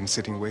Ernie hadn't been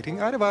sitting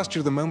waiting, I'd have asked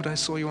you the moment I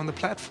saw you on the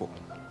platform.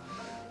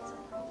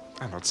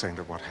 I'm not saying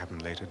that what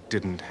happened later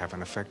didn't have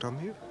an effect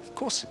on you. Of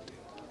course it did.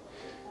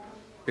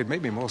 It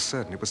made me more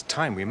certain it was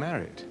time we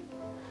married.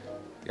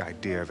 The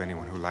idea of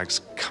anyone who likes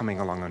coming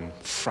along and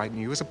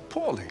frightening you is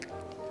appalling.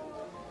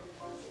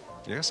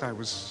 Yes, I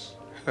was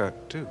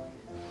hurt, too.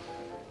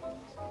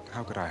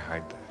 How could I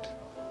hide that?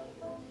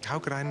 How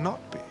could I not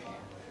be?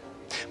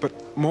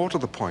 But more to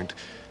the point,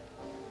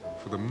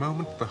 for the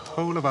moment, the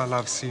whole of our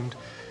love seemed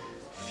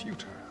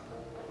futile.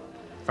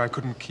 If I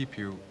couldn't keep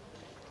you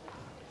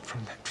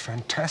from that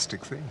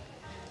fantastic thing.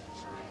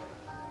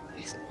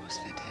 Yes, it was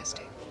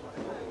fantastic.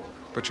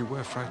 But you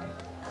were frightened.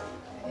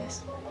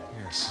 Yes.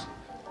 Yes.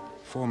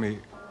 For me,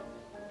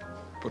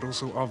 but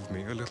also of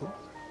me a little.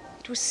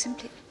 It was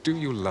simply... Do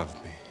you love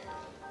me?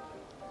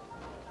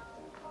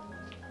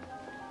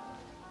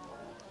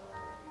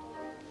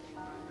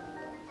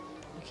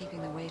 We're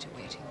keeping the waiter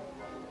waiting.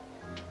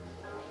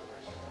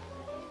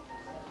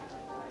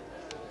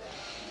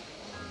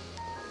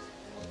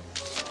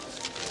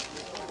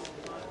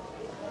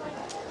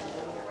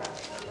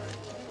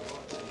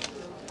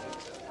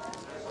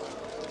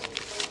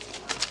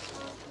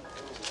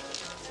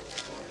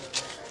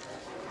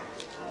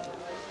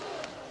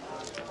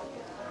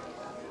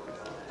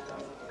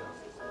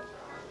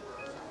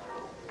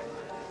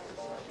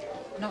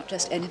 Not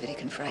just anybody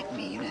can frighten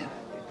me, you know.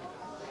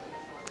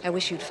 I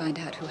wish you'd find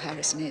out who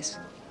Harrison is.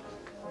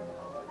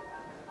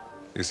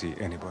 Is he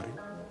anybody?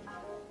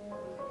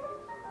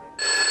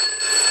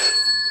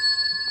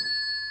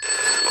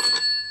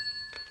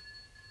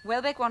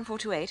 Welbeck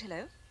 1428,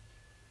 hello?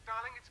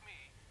 Darling, it's me.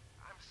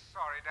 I'm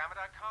sorry, damn it,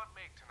 I can't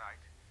make tonight.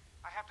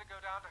 I have to go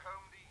down to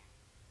Home Dean.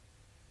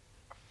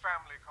 A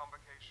family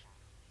convocation.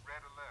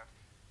 Red alert.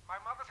 My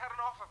mother's had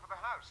an offer for the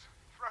house.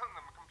 Thrown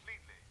them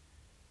completely.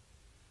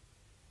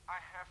 I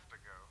have to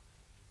go.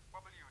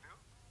 What will you do?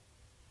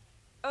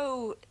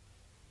 Oh,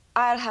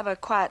 I'll have a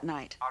quiet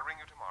night. I'll ring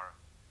you tomorrow.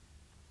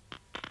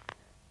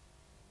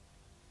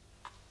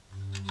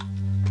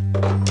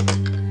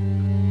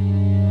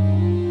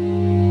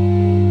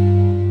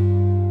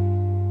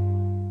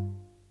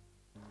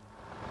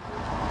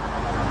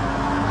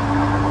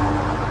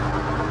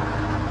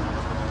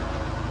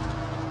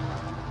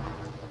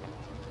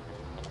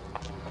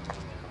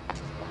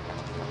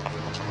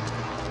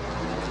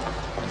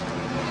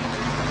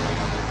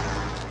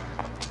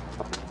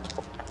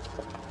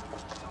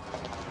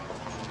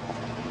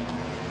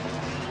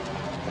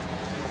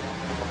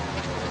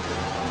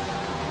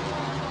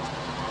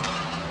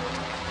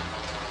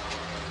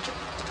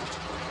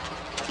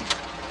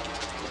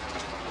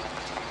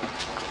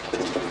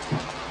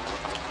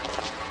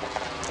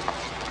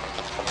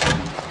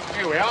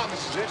 Here we are,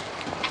 this is it.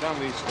 Down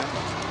these steps.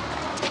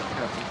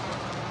 Careful.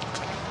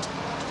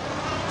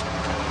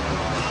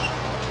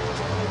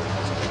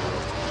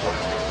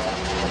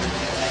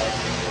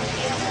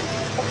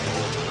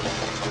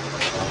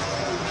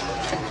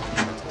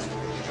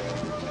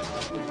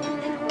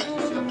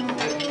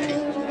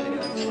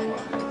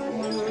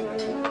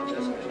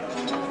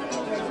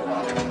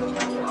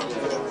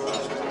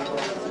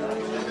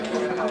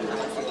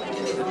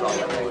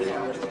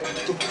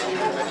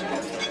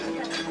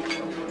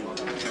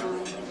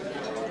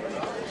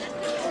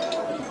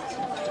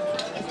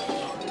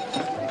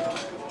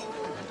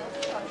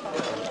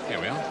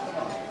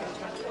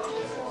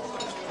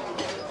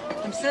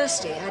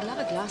 Thirsty. I'd love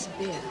a glass of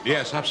beer.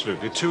 Yes,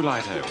 absolutely. 2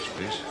 light ales,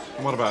 please.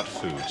 And what about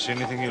food? See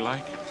anything you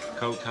like?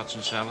 Cold cuts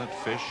and salad,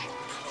 fish?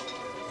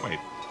 Wait,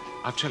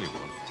 I'll tell you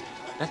what.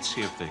 Let's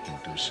see if they can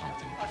do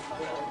something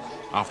different.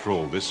 After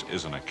all, this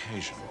is an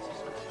occasion.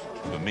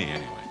 For me,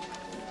 anyway.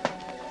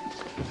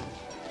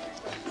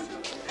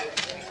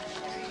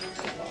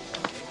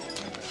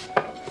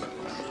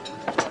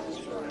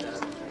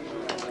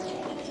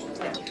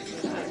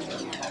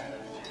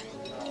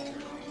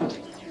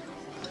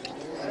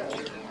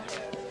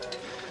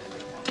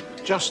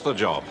 Just the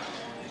job.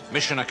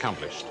 Mission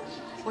accomplished.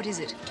 What is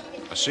it?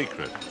 A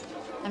secret.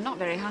 I'm not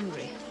very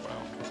hungry.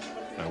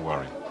 No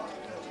worry.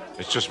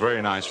 It's just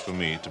very nice for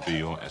me to be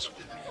your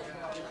escort.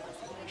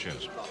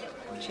 Cheers.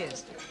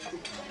 Cheers.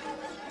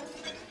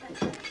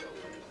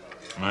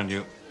 Mind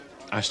you,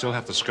 I still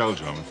have to scold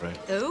you, I'm afraid.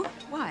 Oh?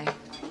 Why?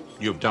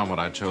 You've done what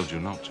I told you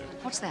not to.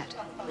 What's that?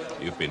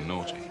 You've been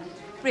naughty.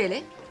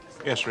 Really?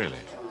 Yes, really.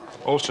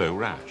 Also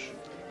rash.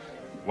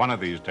 One of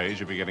these days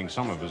you'll be getting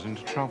some of us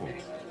into trouble.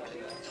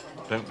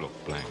 Don't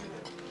look blank.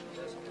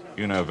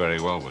 You know very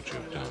well what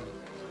you've done.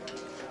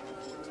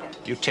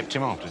 You tipped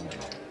him off, didn't you?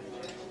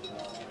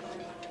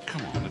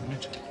 Come on,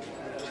 admit it.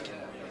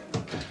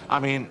 I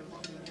mean,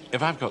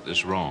 if I've got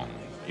this wrong,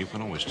 you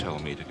can always tell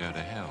me to go to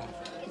hell.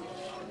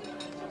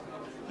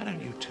 Why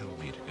don't you tell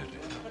me to go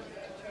to hell?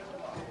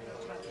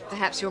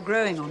 Perhaps you're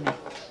growing on me.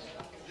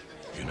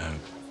 You know,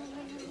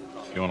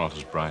 you're not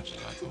as bright as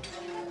I thought.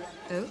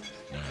 Oh?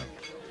 No.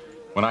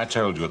 When I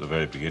told you at the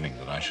very beginning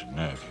that I should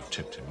know if you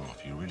tipped him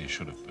off, you really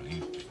should have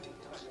believed me.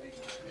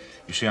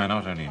 You see, I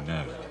not only know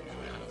that you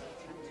have,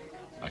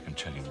 I can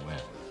tell you when.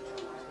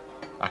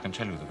 I can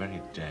tell you the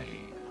very day,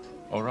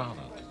 or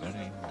rather, the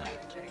very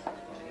night.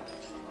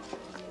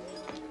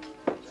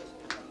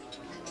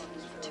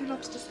 2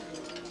 lobsters.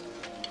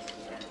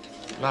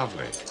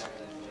 Lovely.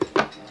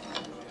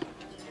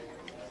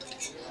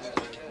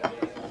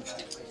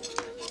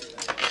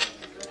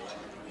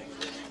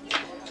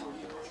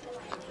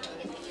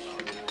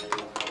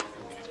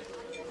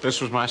 This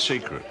was my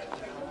secret,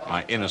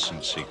 my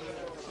innocent secret.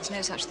 There's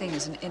no such thing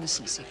as an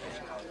innocent secret.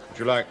 Would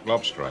you like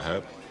lobster, I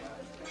hope?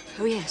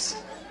 Oh,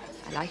 yes.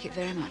 I like it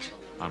very much.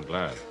 I'm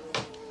glad.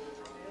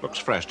 Looks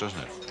fresh, doesn't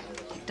it?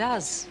 It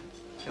does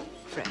look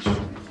fresh.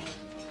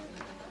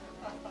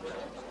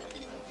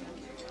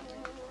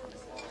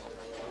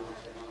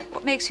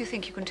 What makes you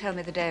think you can tell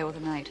me the day or the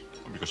night?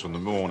 Because on the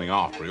morning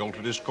after, he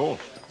altered his course.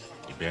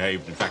 He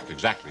behaved, in fact,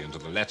 exactly into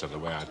the letter the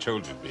way I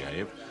told you to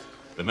behave,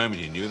 the moment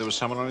he knew there was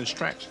someone on his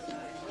tracks.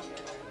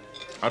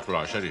 That's what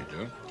I said he'd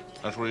do.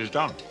 That's what he's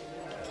done.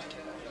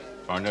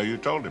 I know you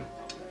told him.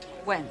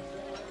 When?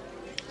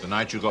 The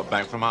night you got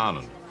back from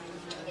Ireland.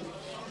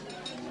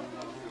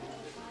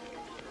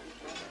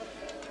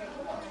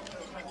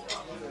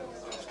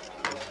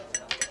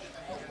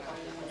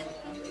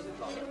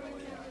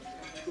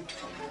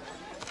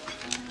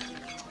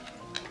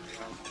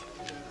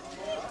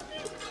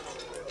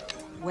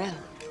 Well.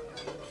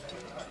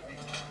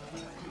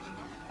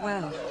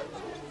 Well.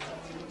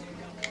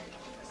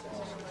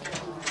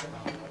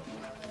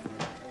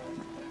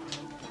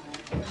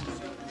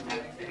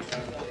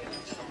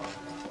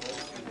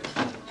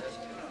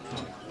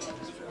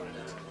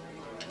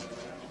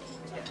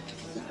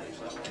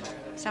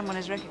 Someone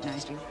has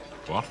recognized you.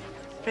 What?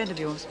 Friend of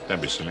yours.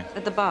 Don't be silly.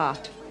 At the bar.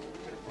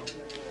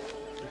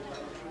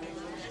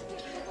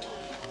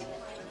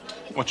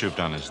 What you've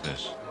done is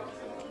this.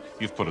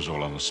 You've put us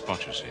all on the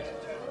spot, you see.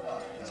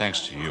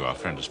 Thanks to you, our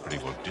friend has pretty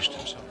well dished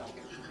himself.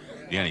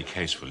 The only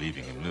case for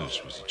leaving him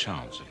loose was the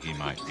chance that he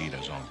might lead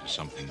us on to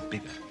something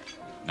bigger.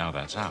 Now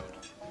that's out.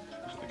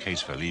 So the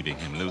case for leaving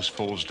him loose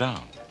falls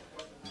down.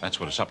 That's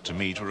what it's up to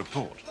me to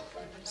report.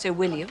 So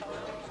will you?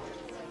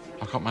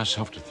 I've got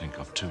myself to think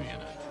of too, you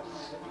know.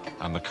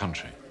 And the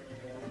country.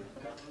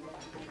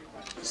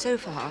 So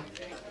far,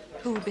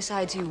 who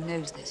besides you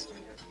knows this?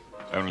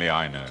 Only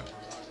I know.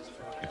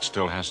 It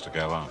still has to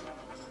go up.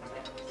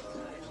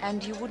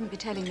 And you wouldn't be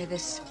telling me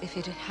this if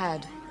it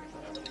had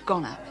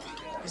gone up.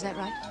 Is that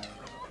right?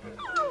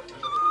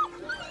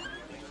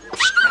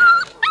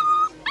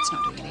 It's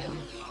not doing any harm.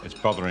 It's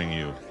bothering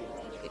you.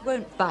 It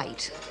won't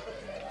bite.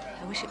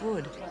 I wish it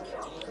would.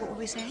 What were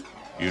we saying?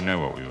 You know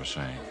what we were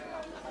saying.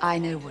 I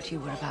know what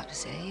you were about to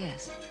say,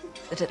 yes.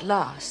 That at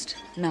last,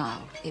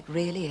 now, it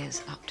really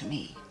is up to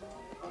me.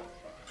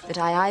 That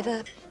I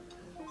either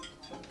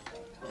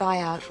buy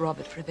out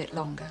Robert for a bit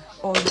longer,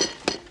 or...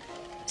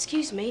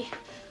 Excuse me.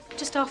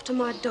 Just after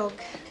my dog.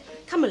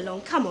 Come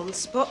along, come on,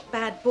 Spot,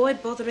 bad boy,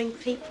 bothering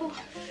people.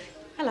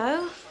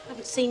 Hello.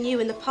 Haven't seen you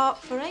in the park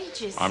for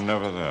ages. I'm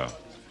never there.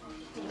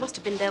 You must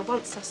have been there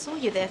once. I saw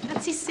you there.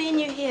 Fancy seeing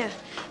you here.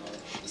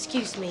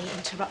 Excuse me,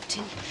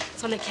 interrupting.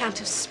 It's on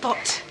account of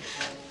Spot.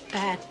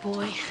 Bad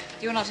boy.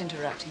 You're not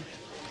interrupting.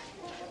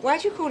 Why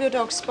do you call your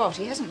dog Spot?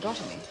 He hasn't got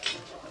any.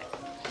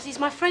 Because he's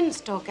my friend's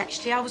dog,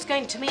 actually. I was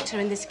going to meet her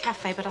in this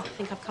cafe, but I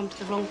think I've come to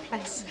the wrong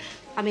place.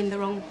 I mean, the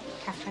wrong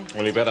cafe.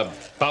 Well, you better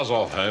buzz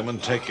off home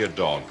and take your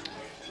dog.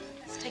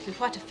 He's taken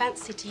quite a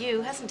fancy to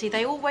you, hasn't he?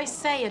 They always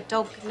say a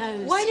dog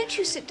knows. Why don't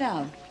you sit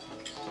down?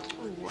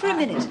 Oh, for a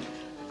minute.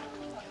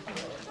 I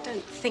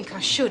don't think I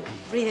should,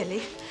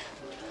 really.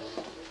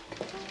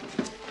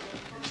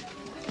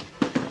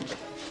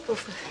 Well,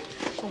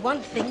 for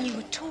one thing, you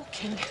were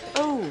talking.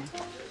 Oh.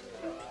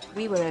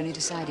 We were only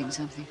deciding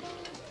something.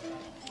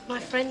 My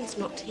friend's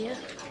not here.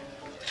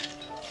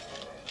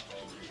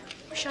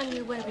 Wish I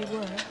knew where we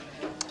were.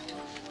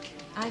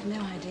 I've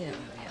no idea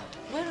where we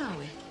are. Where are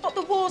we? What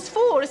the war's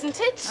for, isn't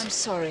it? I'm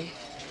sorry.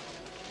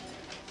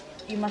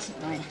 You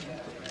mustn't mind him.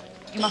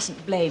 You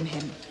mustn't blame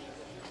him.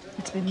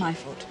 It's been my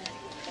fault.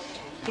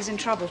 He's in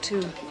trouble,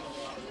 too.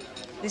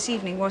 This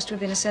evening was to have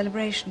been a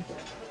celebration.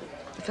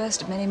 The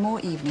first of many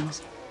more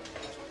evenings.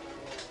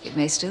 It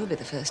may still be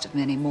the first of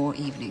many more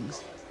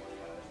evenings.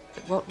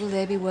 But what will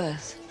they be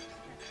worth?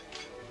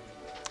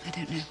 I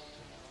don't know.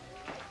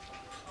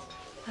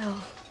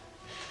 Well,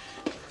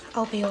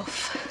 I'll be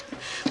off.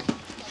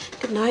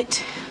 Good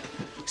night.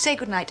 Say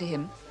good night to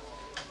him.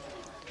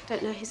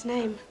 Don't know his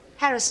name.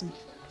 Harrison.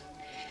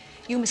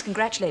 You must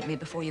congratulate me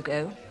before you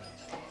go.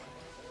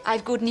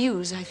 I've good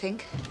news, I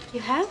think. You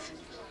have?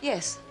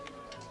 Yes.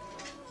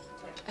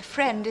 A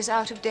friend is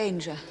out of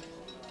danger.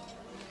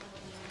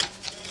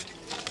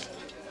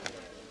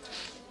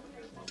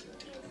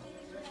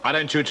 Why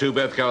don't you two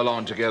both go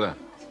along together?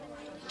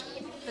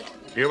 But...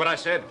 You hear what I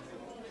said?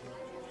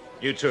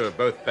 You two have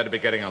both better be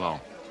getting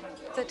along.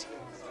 But...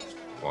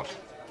 What?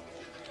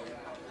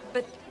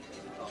 But...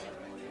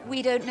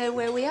 we don't know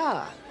where we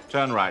are.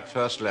 Turn right,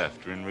 first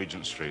left. We're in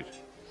Regent Street.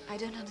 I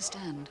don't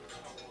understand.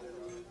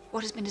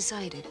 What has been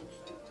decided?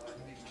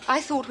 I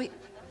thought we...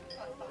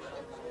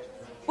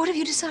 What have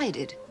you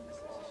decided?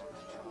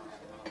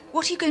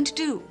 What are you going to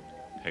do?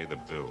 Pay the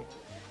bill.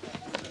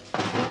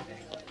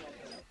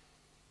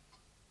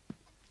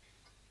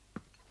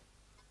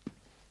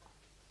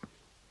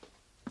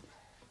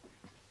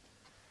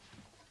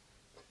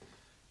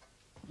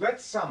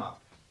 Let's sum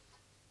up.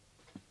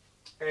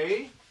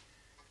 A,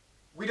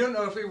 we don't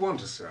know if we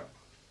want to sell.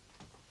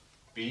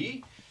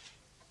 B,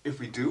 if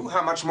we do,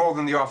 how much more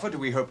than the offer do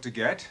we hope to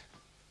get?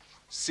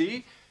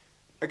 C,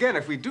 again,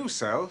 if we do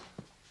sell,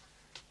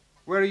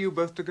 where are you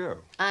both to go?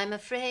 I'm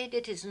afraid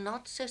it is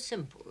not so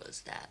simple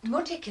as that.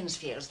 Mutikins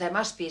feels there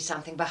must be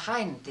something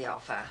behind the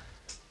offer.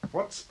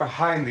 What's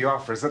behind the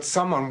offer is that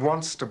someone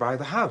wants to buy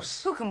the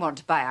house. Who can want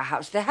to buy a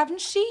house they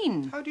haven't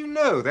seen? How do you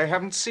know they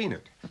haven't seen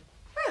it?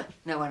 Well,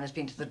 no one has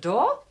been to the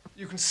door.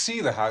 You can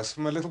see the house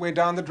from a little way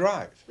down the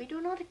drive. We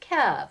do not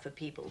care for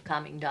people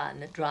coming down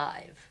the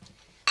drive.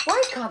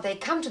 Why can't they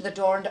come to the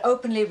door and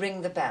openly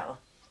ring the bell?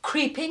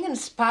 Creeping and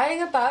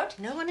spying about?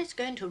 No one is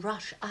going to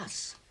rush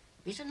us.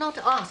 We did not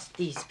ask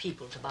these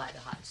people to buy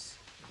the house.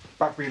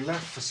 But we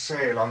left for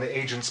sale on the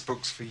agent's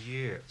books for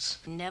years.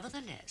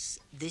 Nevertheless,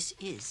 this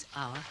is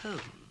our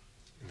home.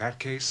 In that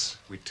case,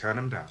 we turn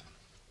them down.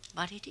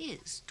 But it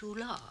is too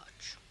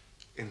large.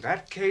 In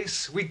that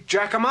case, we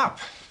jack them up.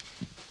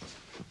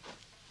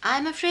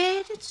 I'm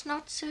afraid it's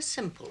not so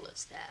simple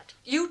as that.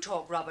 You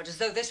talk, Robert, as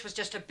though this was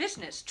just a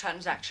business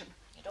transaction.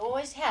 It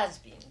always has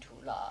been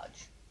too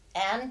large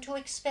and too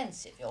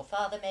expensive. Your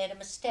father made a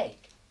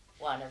mistake.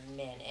 One of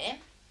many.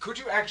 Could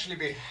you actually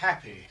be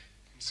happy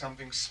in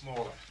something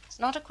smaller? It's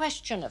not a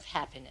question of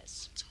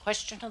happiness. It's a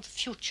question of the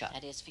future.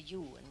 That is for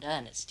you and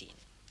Ernestine.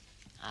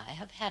 I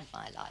have had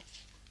my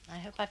life. I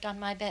hope I've done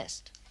my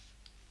best.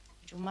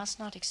 But you must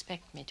not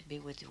expect me to be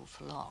with you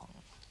for long.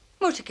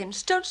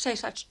 Mutikins, don't say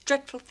such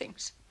dreadful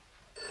things.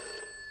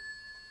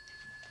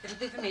 It'll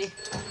be for me.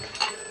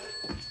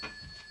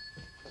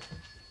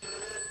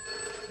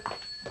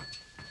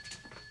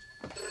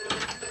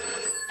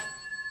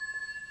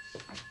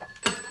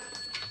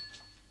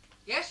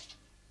 Yes?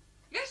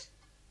 Yes?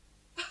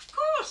 Of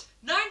course!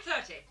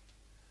 9:30.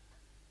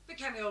 But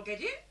can we all get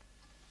in?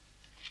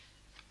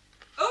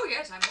 Oh,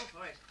 yes, I'm all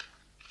for it.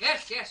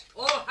 Yes, yes,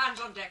 all hands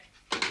on deck.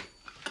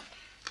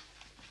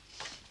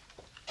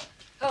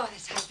 Oh,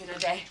 this has been a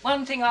day.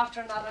 One thing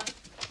after another.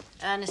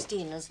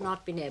 Ernestine has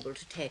not been able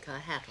to take her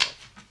hat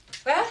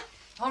off. Well,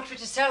 want we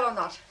to sell or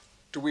not?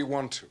 Do we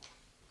want to?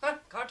 Well,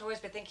 can't always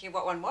be thinking of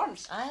what one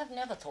wants. I have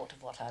never thought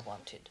of what I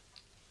wanted.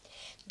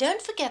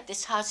 Don't forget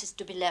this house is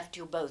to be left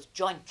to you both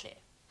jointly.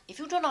 If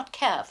you do not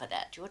care for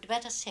that, you had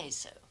better say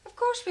so. Of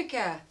course we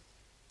care.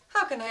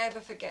 How can I ever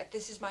forget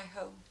this is my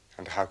home?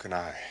 And how can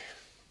I?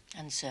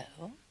 And so,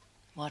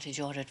 what is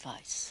your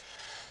advice?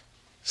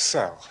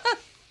 Sell.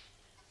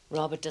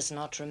 Robert does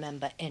not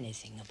remember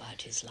anything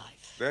about his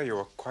life. There you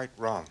are quite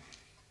wrong,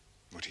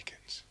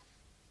 Mutikins.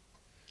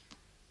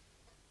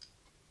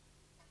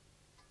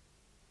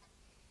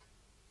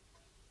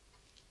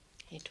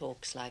 He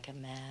talks like a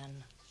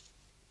man.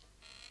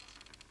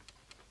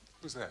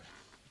 Who's that?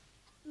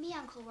 Me,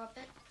 Uncle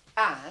Robert.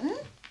 Anne?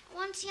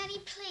 Auntie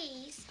Annie,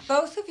 please.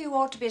 Both of you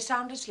ought to be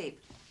sound asleep.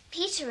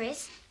 Peter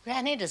is.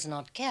 Granny does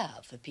not care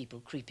for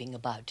people creeping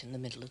about in the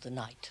middle of the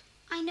night.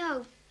 I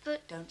know,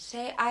 but... Don't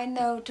say I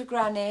know to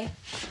Granny.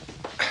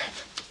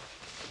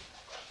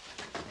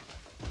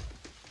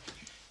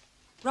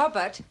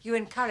 Robert, you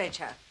encourage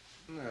her.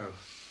 No.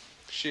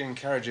 She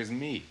encourages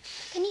me.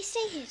 Can you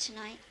stay here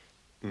tonight?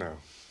 No.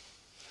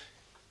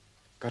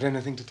 Got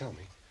anything to tell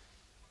me?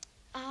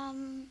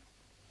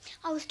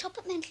 I was top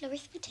at mental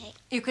arithmetic.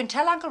 You can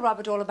tell Uncle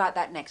Robert all about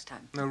that next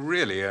time. No,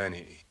 really,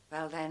 Ernie.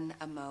 Well, then,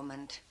 a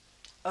moment.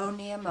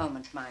 Only a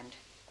moment, mind.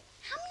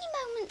 How many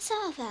moments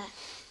are there?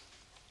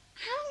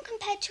 How long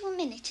compared to a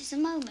minute is a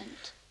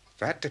moment?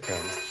 That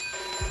depends.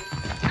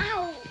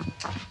 Ow!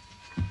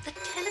 The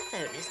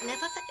telephone is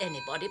never for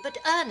anybody but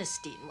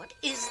Ernestine. What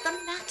is the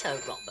matter,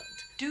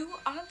 Robert? Do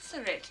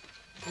answer it.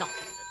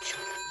 Knocking the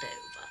child over.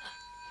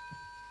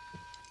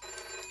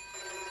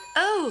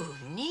 Oh,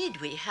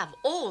 need we have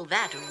all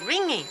that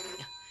ringing?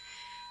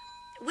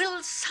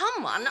 Will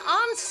someone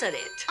answer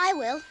it? I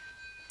will.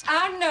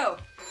 No.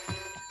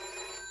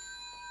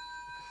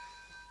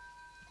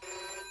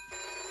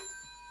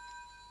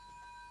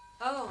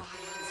 Oh,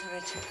 I'll answer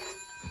it.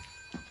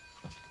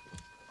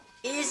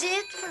 Is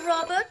it for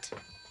Robert?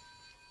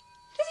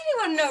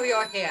 one know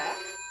you're here?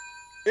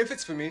 If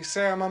it's for me,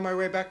 say I'm on my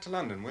way back to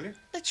London, will you?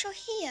 But you're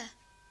here.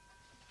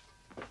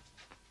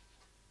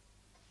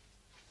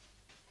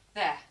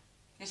 There.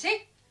 You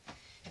see?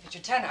 If it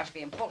should turn out to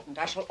be important,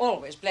 I shall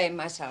always blame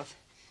myself.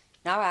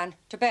 Now, Anne,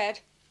 to bed.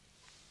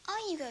 Are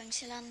you going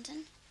to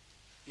London?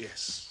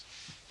 Yes.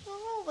 You're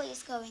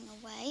always going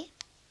away.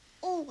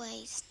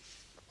 Always.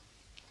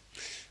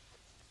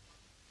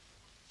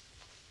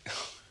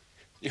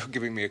 You're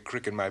giving me a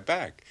crick in my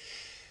back.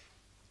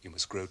 You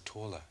must grow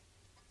taller.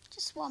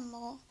 Just one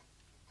more.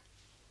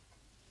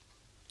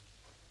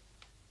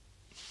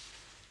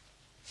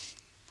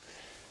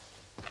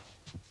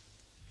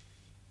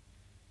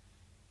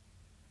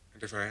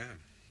 And if I am,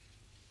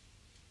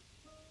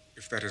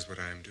 if that is what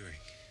I am doing,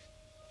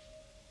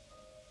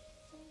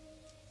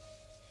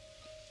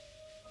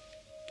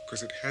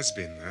 because it has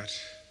been that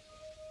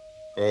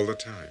all the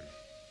time.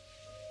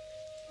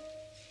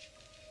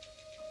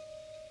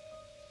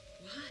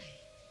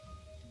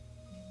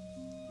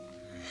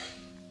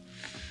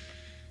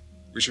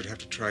 We should have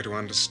to try to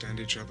understand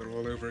each other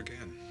all over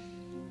again.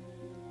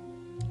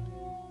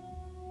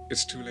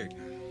 It's too late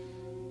now.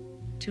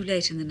 Too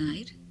late in the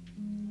night?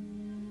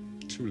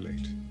 Too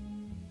late.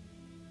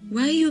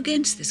 Why are you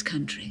against this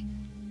country?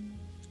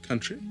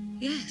 Country?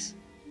 Yes.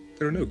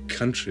 There are no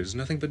countries,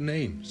 nothing but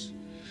names.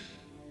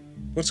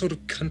 What sort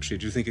of country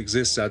do you think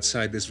exists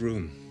outside this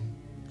room?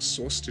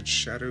 Exhausted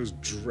shadows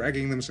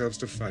dragging themselves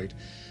to fight.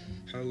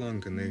 How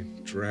long can they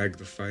drag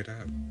the fight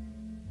out?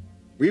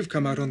 We've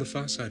come out on the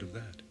far side of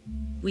that.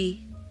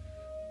 We?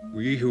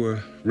 We who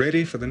are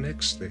ready for the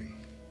next thing.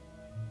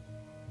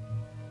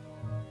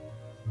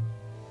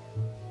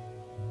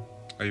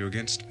 Are you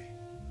against me?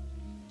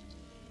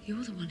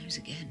 You're the one who's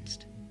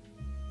against.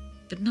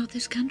 But not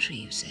this country,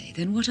 you say.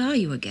 Then what are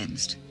you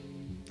against?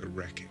 The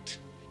racket.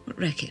 What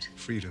racket?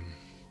 Freedom.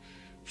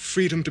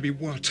 Freedom to be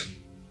what?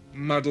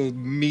 Muddled,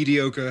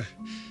 mediocre,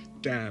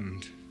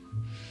 damned.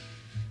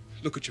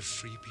 Look at your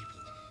free people.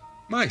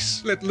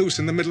 Mice let loose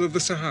in the middle of the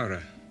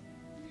Sahara.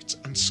 It's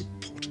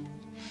unsupportable.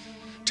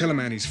 Tell a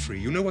man he's free.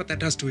 You know what that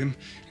does to him?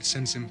 It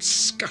sends him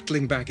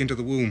scuttling back into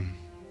the womb.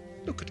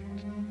 Look at it.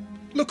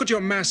 Look at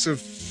your mass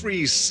of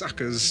free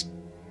suckers.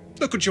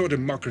 Look at your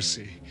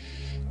democracy.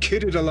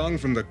 Kidded along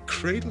from the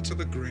cradle to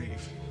the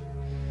grave.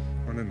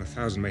 1 in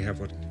 1,000 may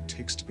have what it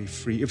takes to be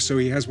free. If so,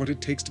 he has what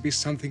it takes to be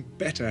something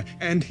better,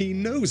 and he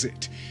knows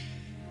it.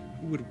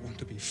 Who would want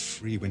to be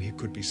free when he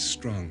could be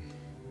strong?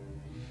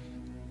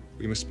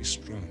 We must be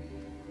strong.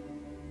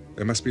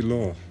 There must be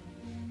law.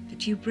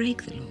 But you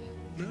break the law.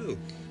 No,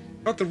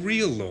 not the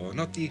real law,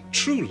 not the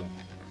true law.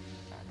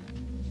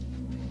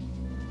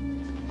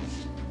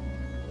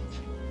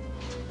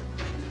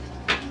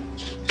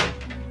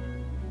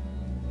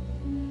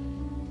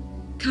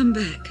 Come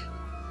back.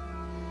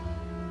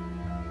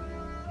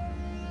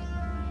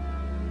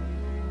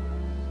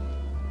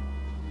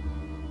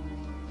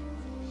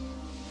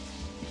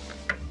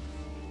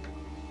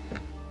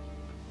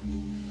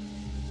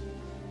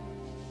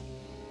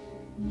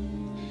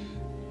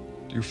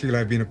 Do you feel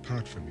I've been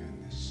apart from you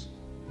in this?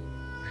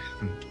 I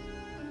haven't.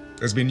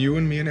 There's been you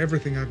and me in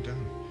everything I've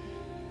done.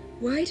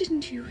 Why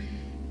didn't you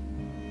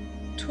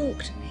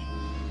talk to me?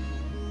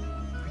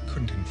 I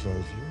couldn't involve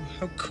you.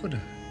 How could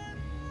I?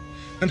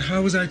 And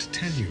how was I to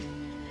tell you?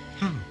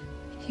 How?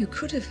 You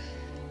could have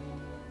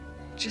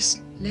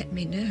just let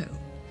me know.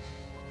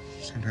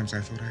 Sometimes I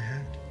thought I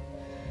had.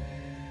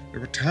 There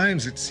were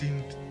times it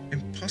seemed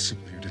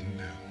impossible you didn't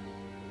know.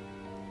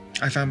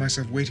 I found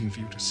myself waiting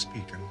for you to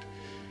speak, and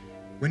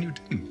when you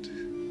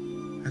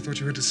didn't, I thought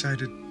you had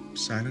decided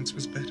silence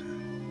was better.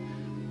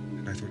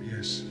 And I thought,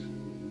 yes,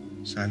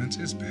 silence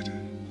is better.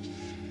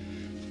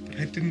 But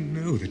I didn't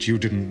know that you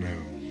didn't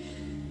know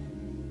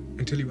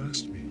until you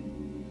asked me.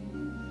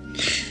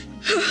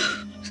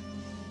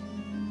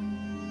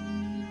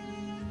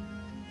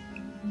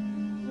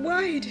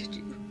 Why did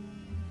you?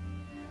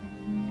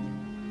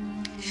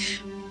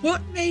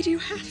 What made you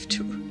have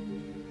to?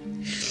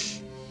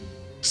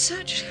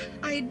 Such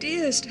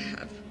ideas to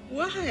have.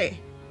 Why?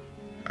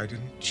 I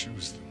didn't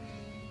choose them.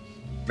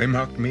 They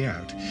marked me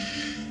out.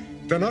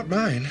 They're not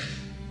mine.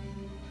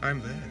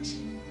 I'm theirs.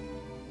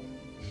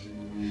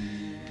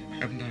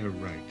 Haven't I a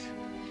right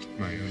to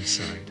my own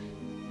side?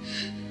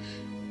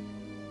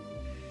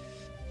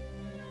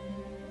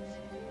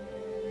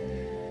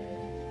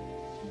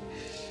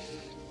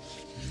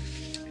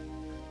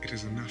 It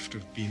is enough to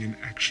have been in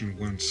action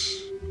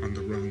once on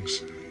the wrong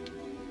side.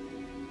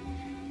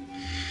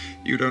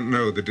 You don't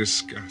know the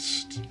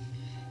disgust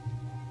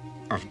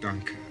of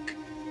Dunkirk.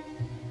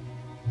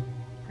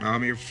 An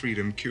army of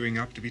freedom queuing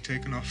up to be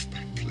taken off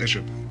by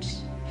pleasure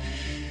boats.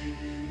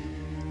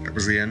 That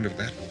was the end of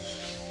that war.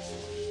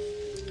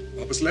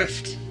 What was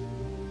left?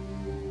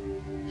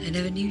 I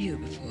never knew you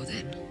before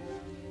then.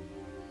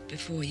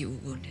 Before you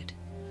were wounded.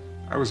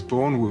 I was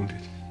born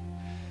wounded.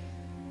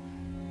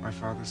 My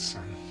father's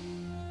son.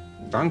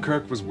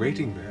 Dunkirk was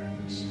waiting there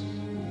as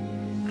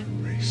a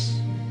race.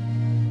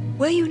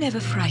 Were you never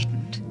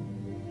frightened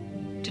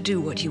to do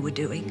what you were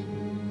doing?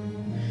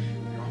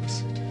 The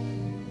opposite.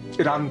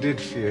 It undid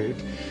fear.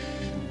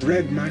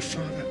 bred my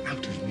father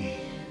out of me.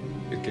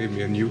 It gave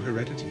me a new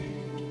heredity.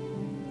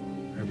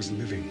 I was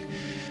living.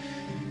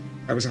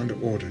 I was under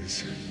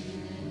orders.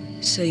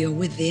 So you're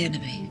with the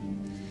enemy?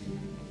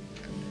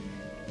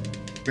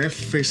 They're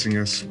facing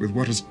us with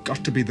what has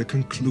got to be the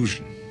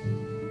conclusion.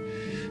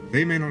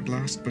 They may not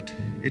last, but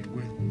it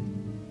will.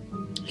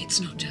 It's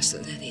not just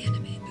that they're the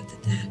enemy, but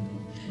that they're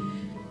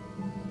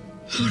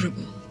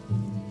horrible,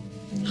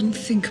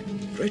 unthinkable,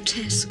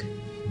 grotesque.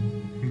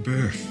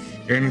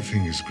 Birth,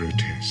 anything is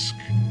grotesque.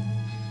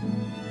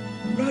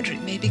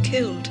 Roderick may be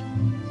killed.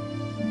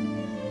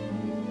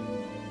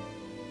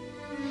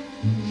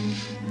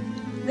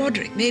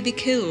 Roderick may be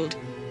killed.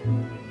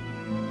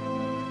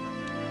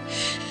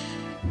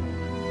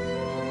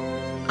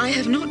 I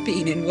have not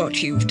been in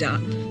what you've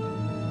done.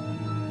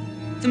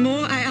 The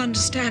more I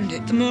understand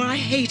it, the more I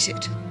hate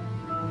it.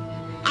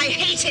 I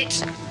hate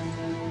it!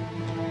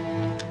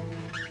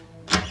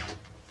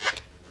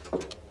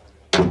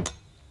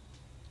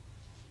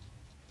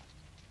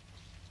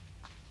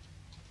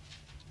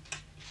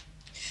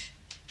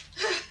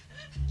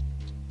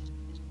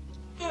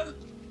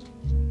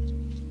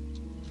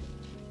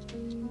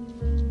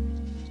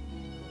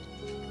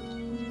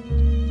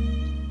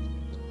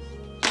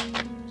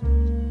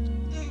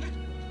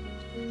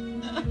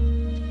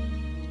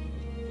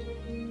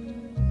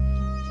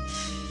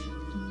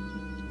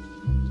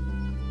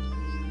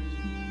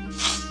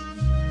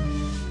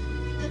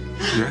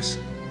 Yes?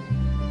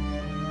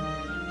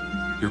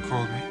 You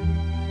called me?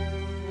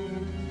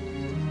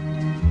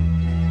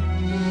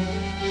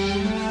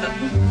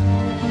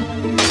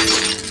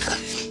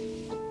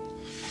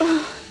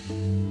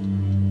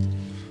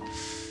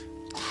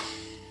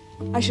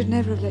 I should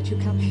never have let you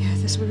come here.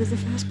 This was the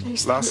first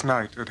place. Last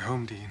night at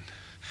home, Dean,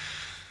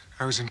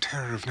 I was in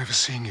terror of never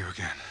seeing you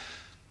again.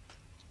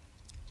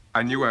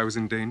 I knew I was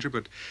in danger,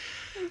 but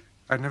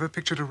I'd never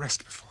pictured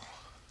arrest before.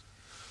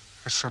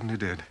 I suddenly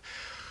did.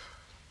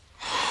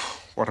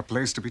 What a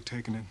place to be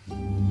taken in.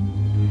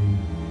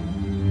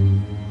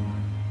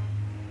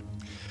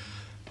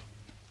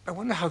 I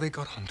wonder how they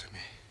got onto me.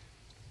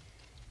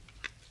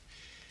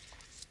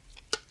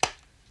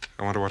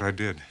 I wonder what I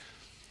did.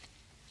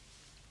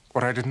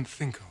 What I didn't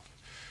think of.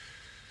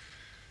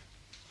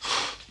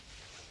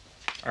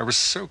 I was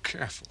so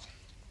careful.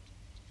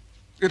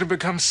 It had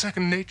become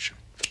second nature.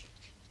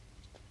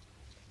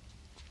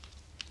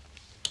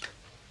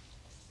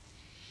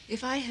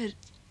 If I had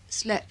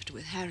slept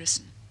with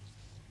Harrison,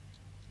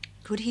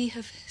 could he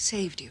have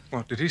saved you?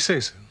 What, did he say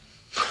so?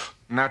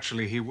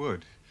 Naturally, he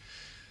would.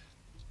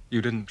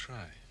 You didn't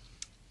try.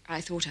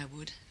 I thought I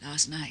would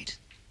last night,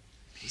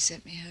 but he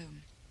sent me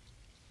home.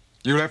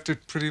 You left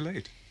it pretty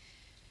late.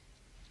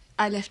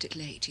 I left it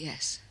late,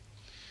 yes.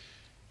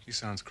 He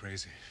sounds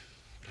crazy.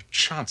 What a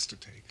chance to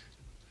take.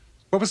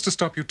 What was to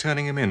stop you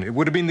turning him in? It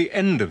would have been the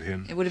end of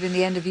him. It would have been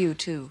the end of you,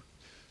 too.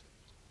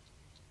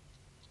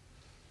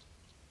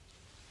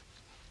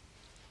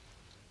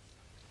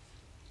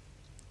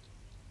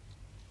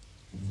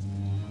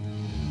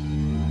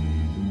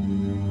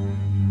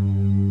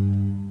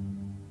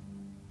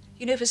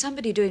 You know, for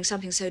somebody doing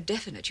something so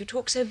definite, you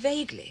talk so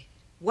vaguely.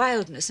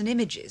 Wildness and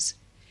images.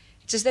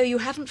 It's as though you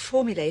haven't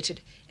formulated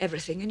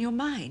everything in your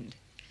mind.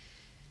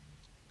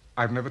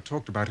 I've never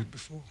talked about it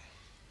before.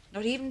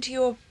 Not even to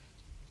your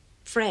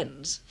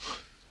friends.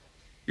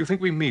 You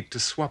think we meet to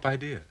swap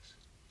ideas?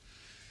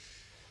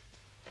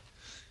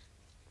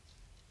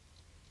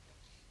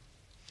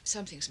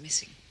 Something's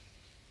missing.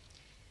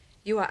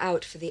 You are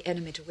out for the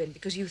enemy to win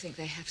because you think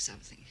they have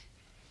something.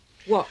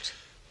 What?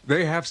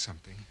 They have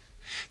something.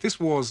 This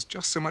war's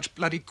just so much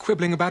bloody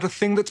quibbling about a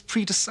thing that's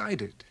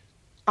pre-decided.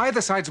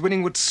 Either side's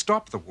winning would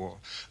stop the war.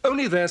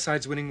 Only their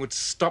side's winning would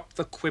stop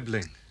the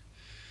quibbling.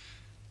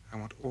 I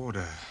want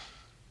order.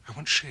 I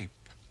want shape.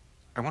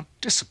 I want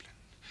discipline.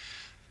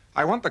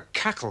 I want the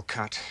cackle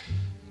cut.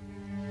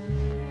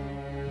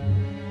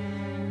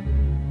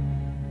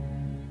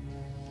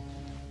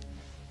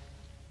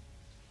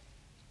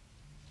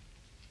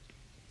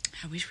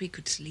 I wish we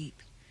could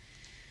sleep.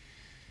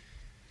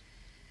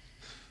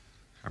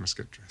 I must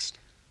get dressed.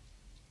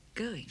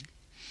 Going?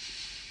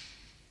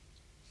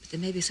 But there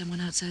may be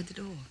someone outside the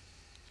door.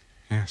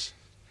 Yes.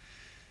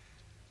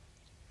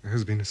 There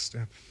has been a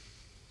step.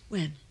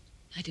 When?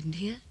 I didn't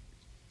hear.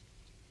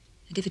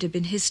 And if it had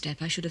been his step,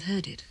 I should have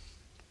heard it.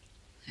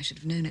 I should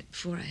have known it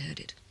before I heard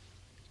it.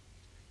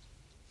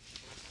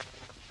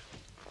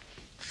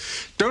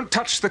 Don't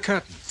touch the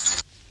curtain.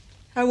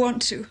 I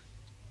want to.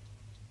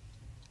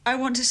 I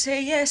want to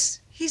say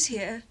yes, he's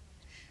here.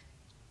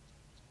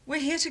 We're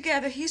here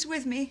together. He's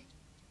with me.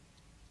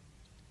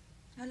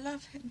 I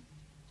love him.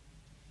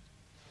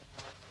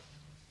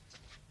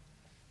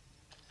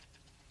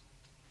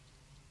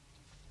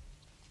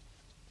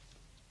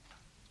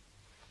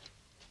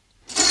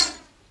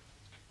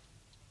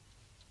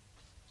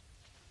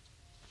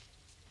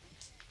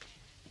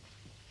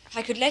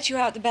 I could let you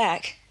out the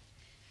back.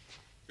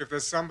 If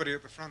there's somebody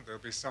at the front,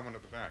 there'll be someone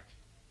at the back.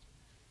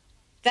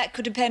 That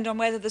could depend on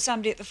whether the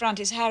somebody at the front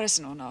is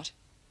Harrison or not.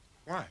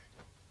 Why?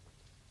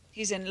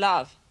 He's in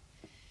love.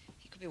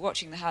 He could be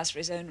watching the house for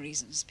his own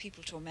reasons.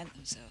 People torment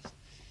themselves.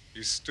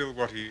 He's still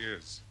what he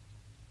is.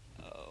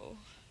 Oh,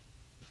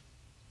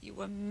 you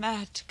were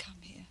mad to come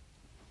here.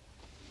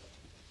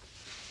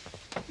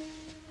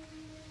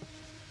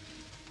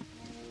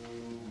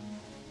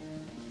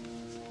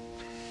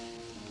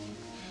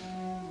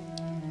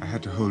 I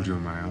had to hold you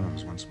in my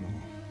arms once more.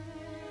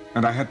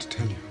 And I had to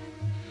tell you.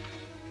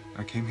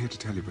 I came here to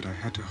tell you, but I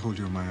had to hold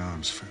you in my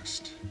arms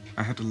first.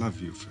 I had to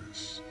love you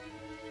first,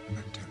 and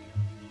then tell you.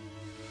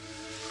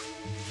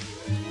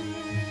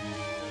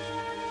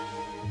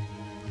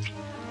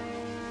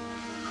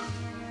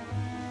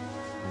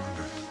 I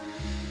wonder,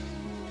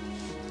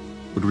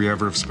 would we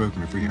ever have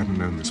spoken if we hadn't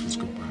known this was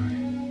goodbye?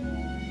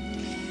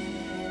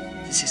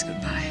 This is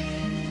goodbye.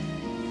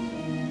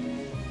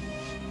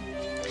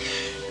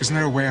 Isn't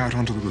there a way out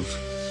onto the roof?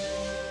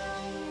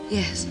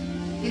 Yes.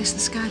 Yes, the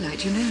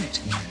skylight. You know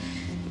it.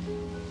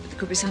 But there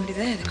could be somebody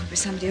there. There could be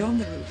somebody on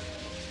the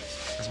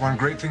roof. There's one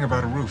great thing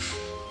about a roof.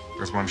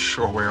 There's one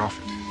sure way off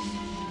it.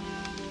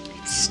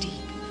 It's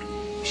steep.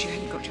 Wish you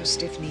hadn't got your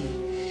stiff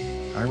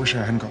knee. I wish I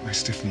hadn't got my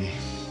stiff knee.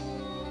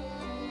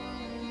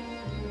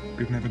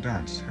 We've never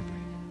danced, have we?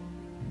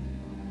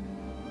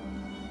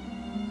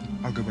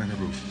 I'll go by the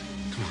roof.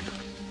 Come on.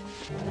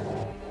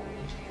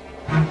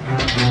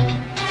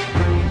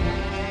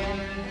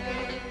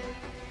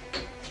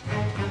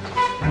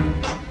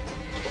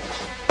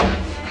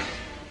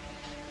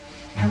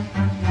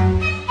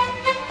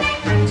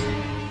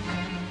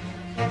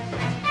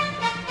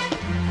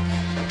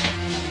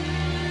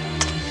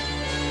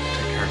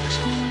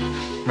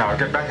 Now,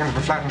 get back into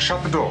the flat and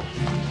shut the door.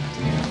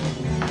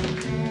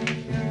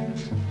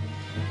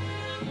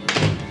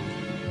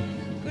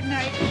 Good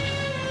night.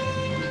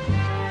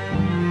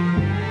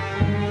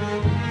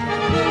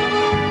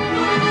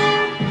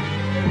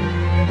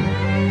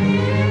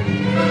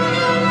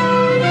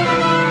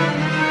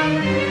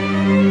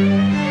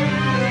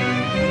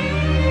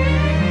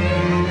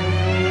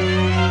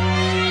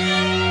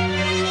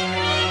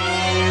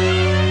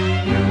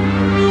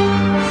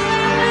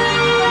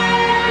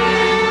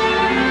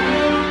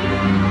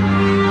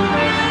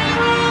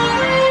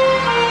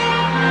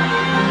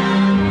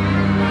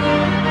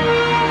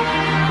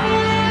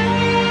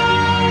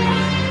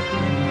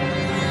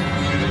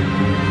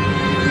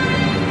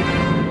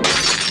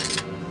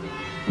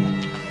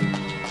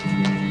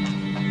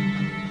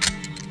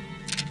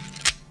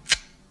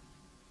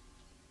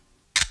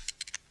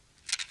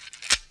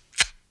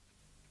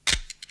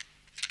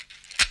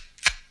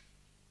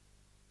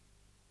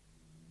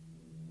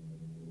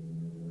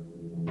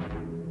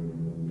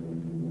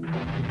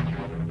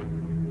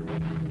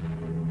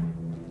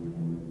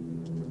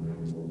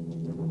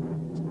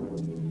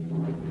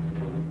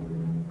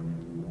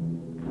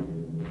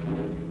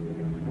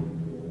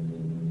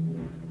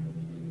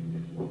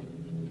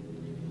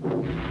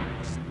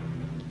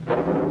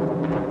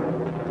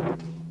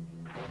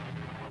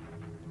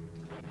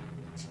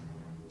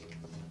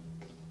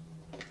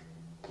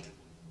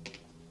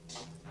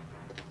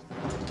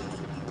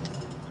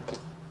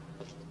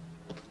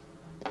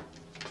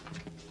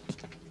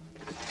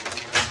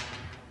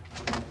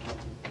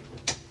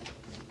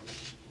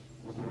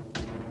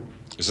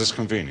 Is this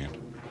convenient?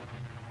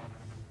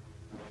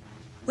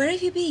 Where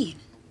have you been?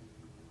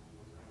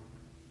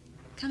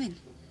 Come in.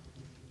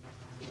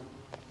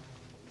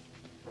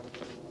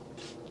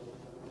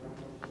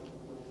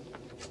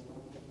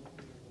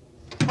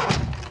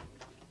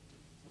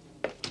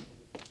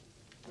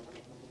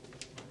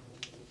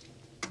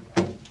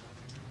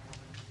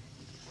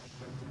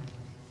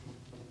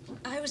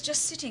 I was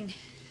just sitting,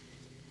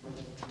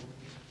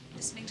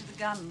 listening to the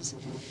guns.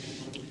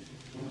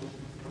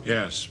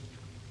 Yes.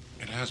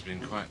 It has been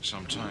quite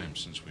some time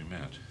since we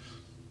met.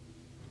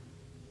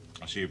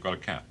 I see you've got a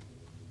cat.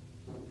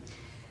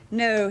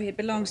 No, it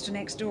belongs to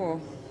next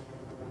door.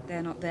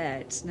 They're not there.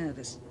 It's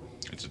nervous.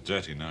 It's a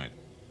dirty night.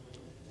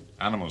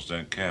 Animals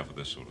don't care for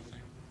this sort of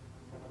thing.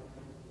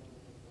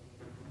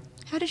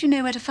 How did you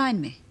know where to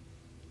find me?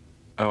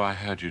 Oh, I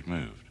heard you'd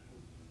moved.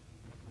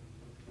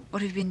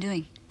 What have you been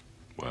doing?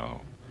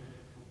 Well,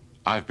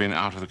 I've been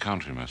out of the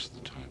country most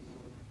of the time.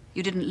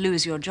 You didn't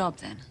lose your job,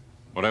 then?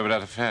 Whatever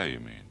that affair you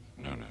mean?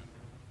 No. No.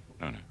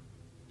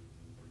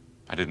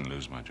 I didn't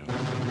lose my job.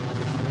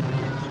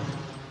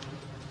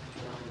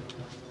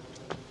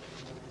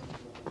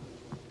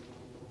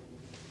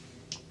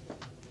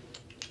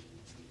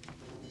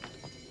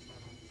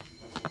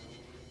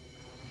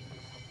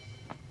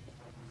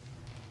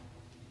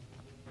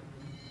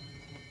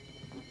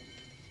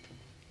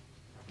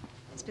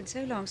 It's been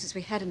so long since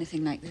we had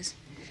anything like this.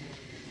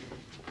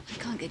 I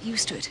can't get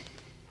used to it.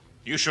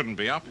 You shouldn't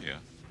be up here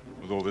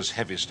with all this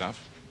heavy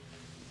stuff.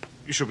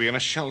 You should be in a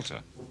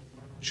shelter.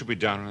 You should be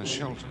down in a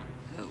shelter.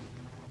 Oh.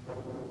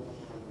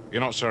 You're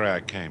not sorry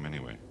I came,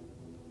 anyway.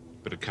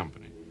 Bit of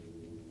company.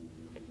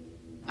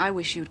 I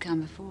wish you'd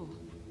come before.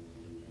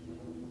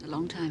 A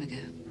long time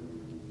ago.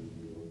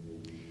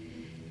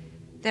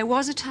 There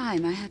was a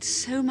time I had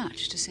so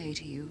much to say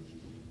to you.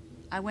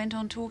 I went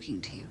on talking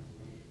to you,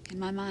 in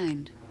my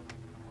mind.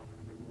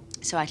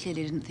 So I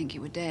clearly didn't think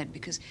you were dead,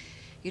 because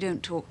You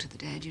don't talk to the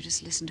dead, you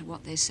just listen to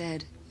what they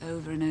said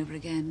over and over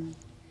again.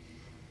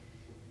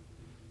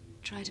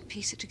 Try to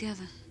piece it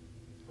together.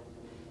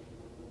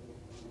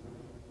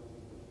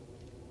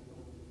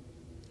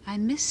 I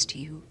missed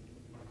you.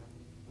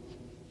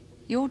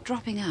 Your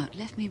dropping out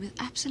left me with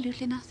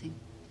absolutely nothing.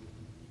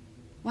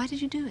 Why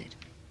did you do it?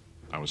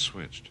 I was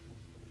switched.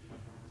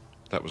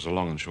 That was the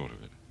long and short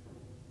of it.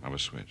 I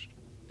was switched.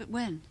 But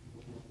when?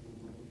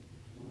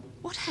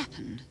 What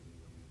happened?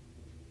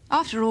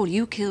 After all,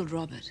 you killed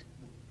Robert.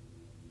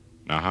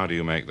 Now, how do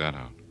you make that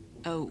out?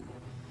 Oh,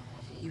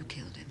 you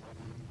killed him.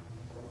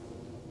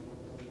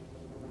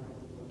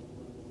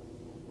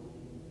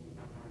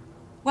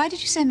 Why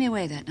did you send me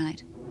away that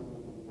night?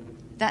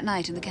 That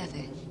night in the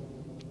cafe?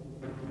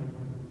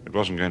 It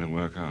wasn't going to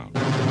work out.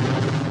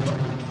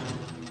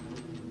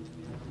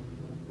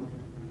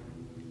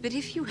 But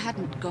if you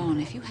hadn't gone,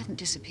 if you hadn't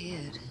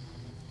disappeared,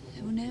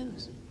 who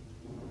knows?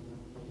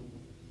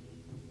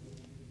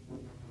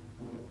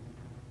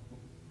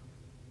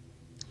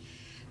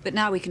 But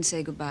now we can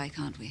say goodbye,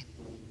 can't we?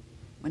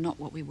 We're not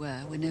what we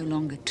were. We're no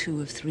longer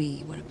 2 of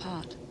 3. We're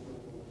apart.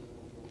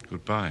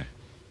 Goodbye.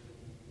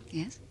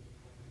 Yes?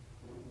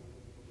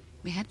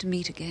 We had to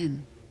meet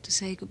again to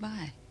say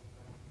goodbye.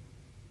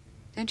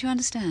 Don't you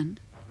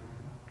understand?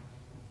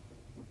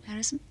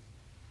 Harrison?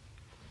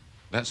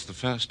 That's the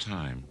first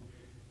time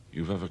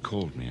you've ever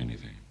called me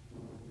anything.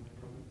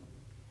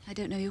 I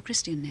don't know your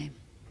Christian name.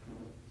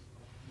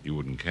 You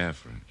wouldn't care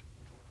for it.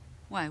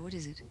 Why, what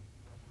is it?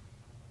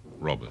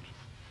 Robert.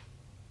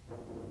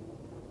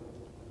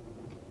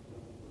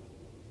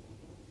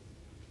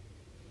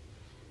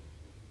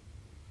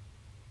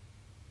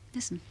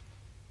 Listen,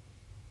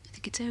 I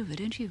think it's over,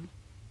 don't you?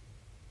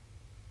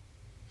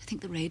 I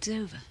think the raid's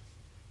over.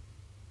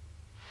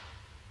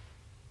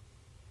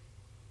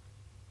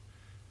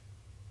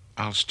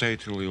 I'll stay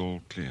till the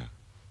all clear.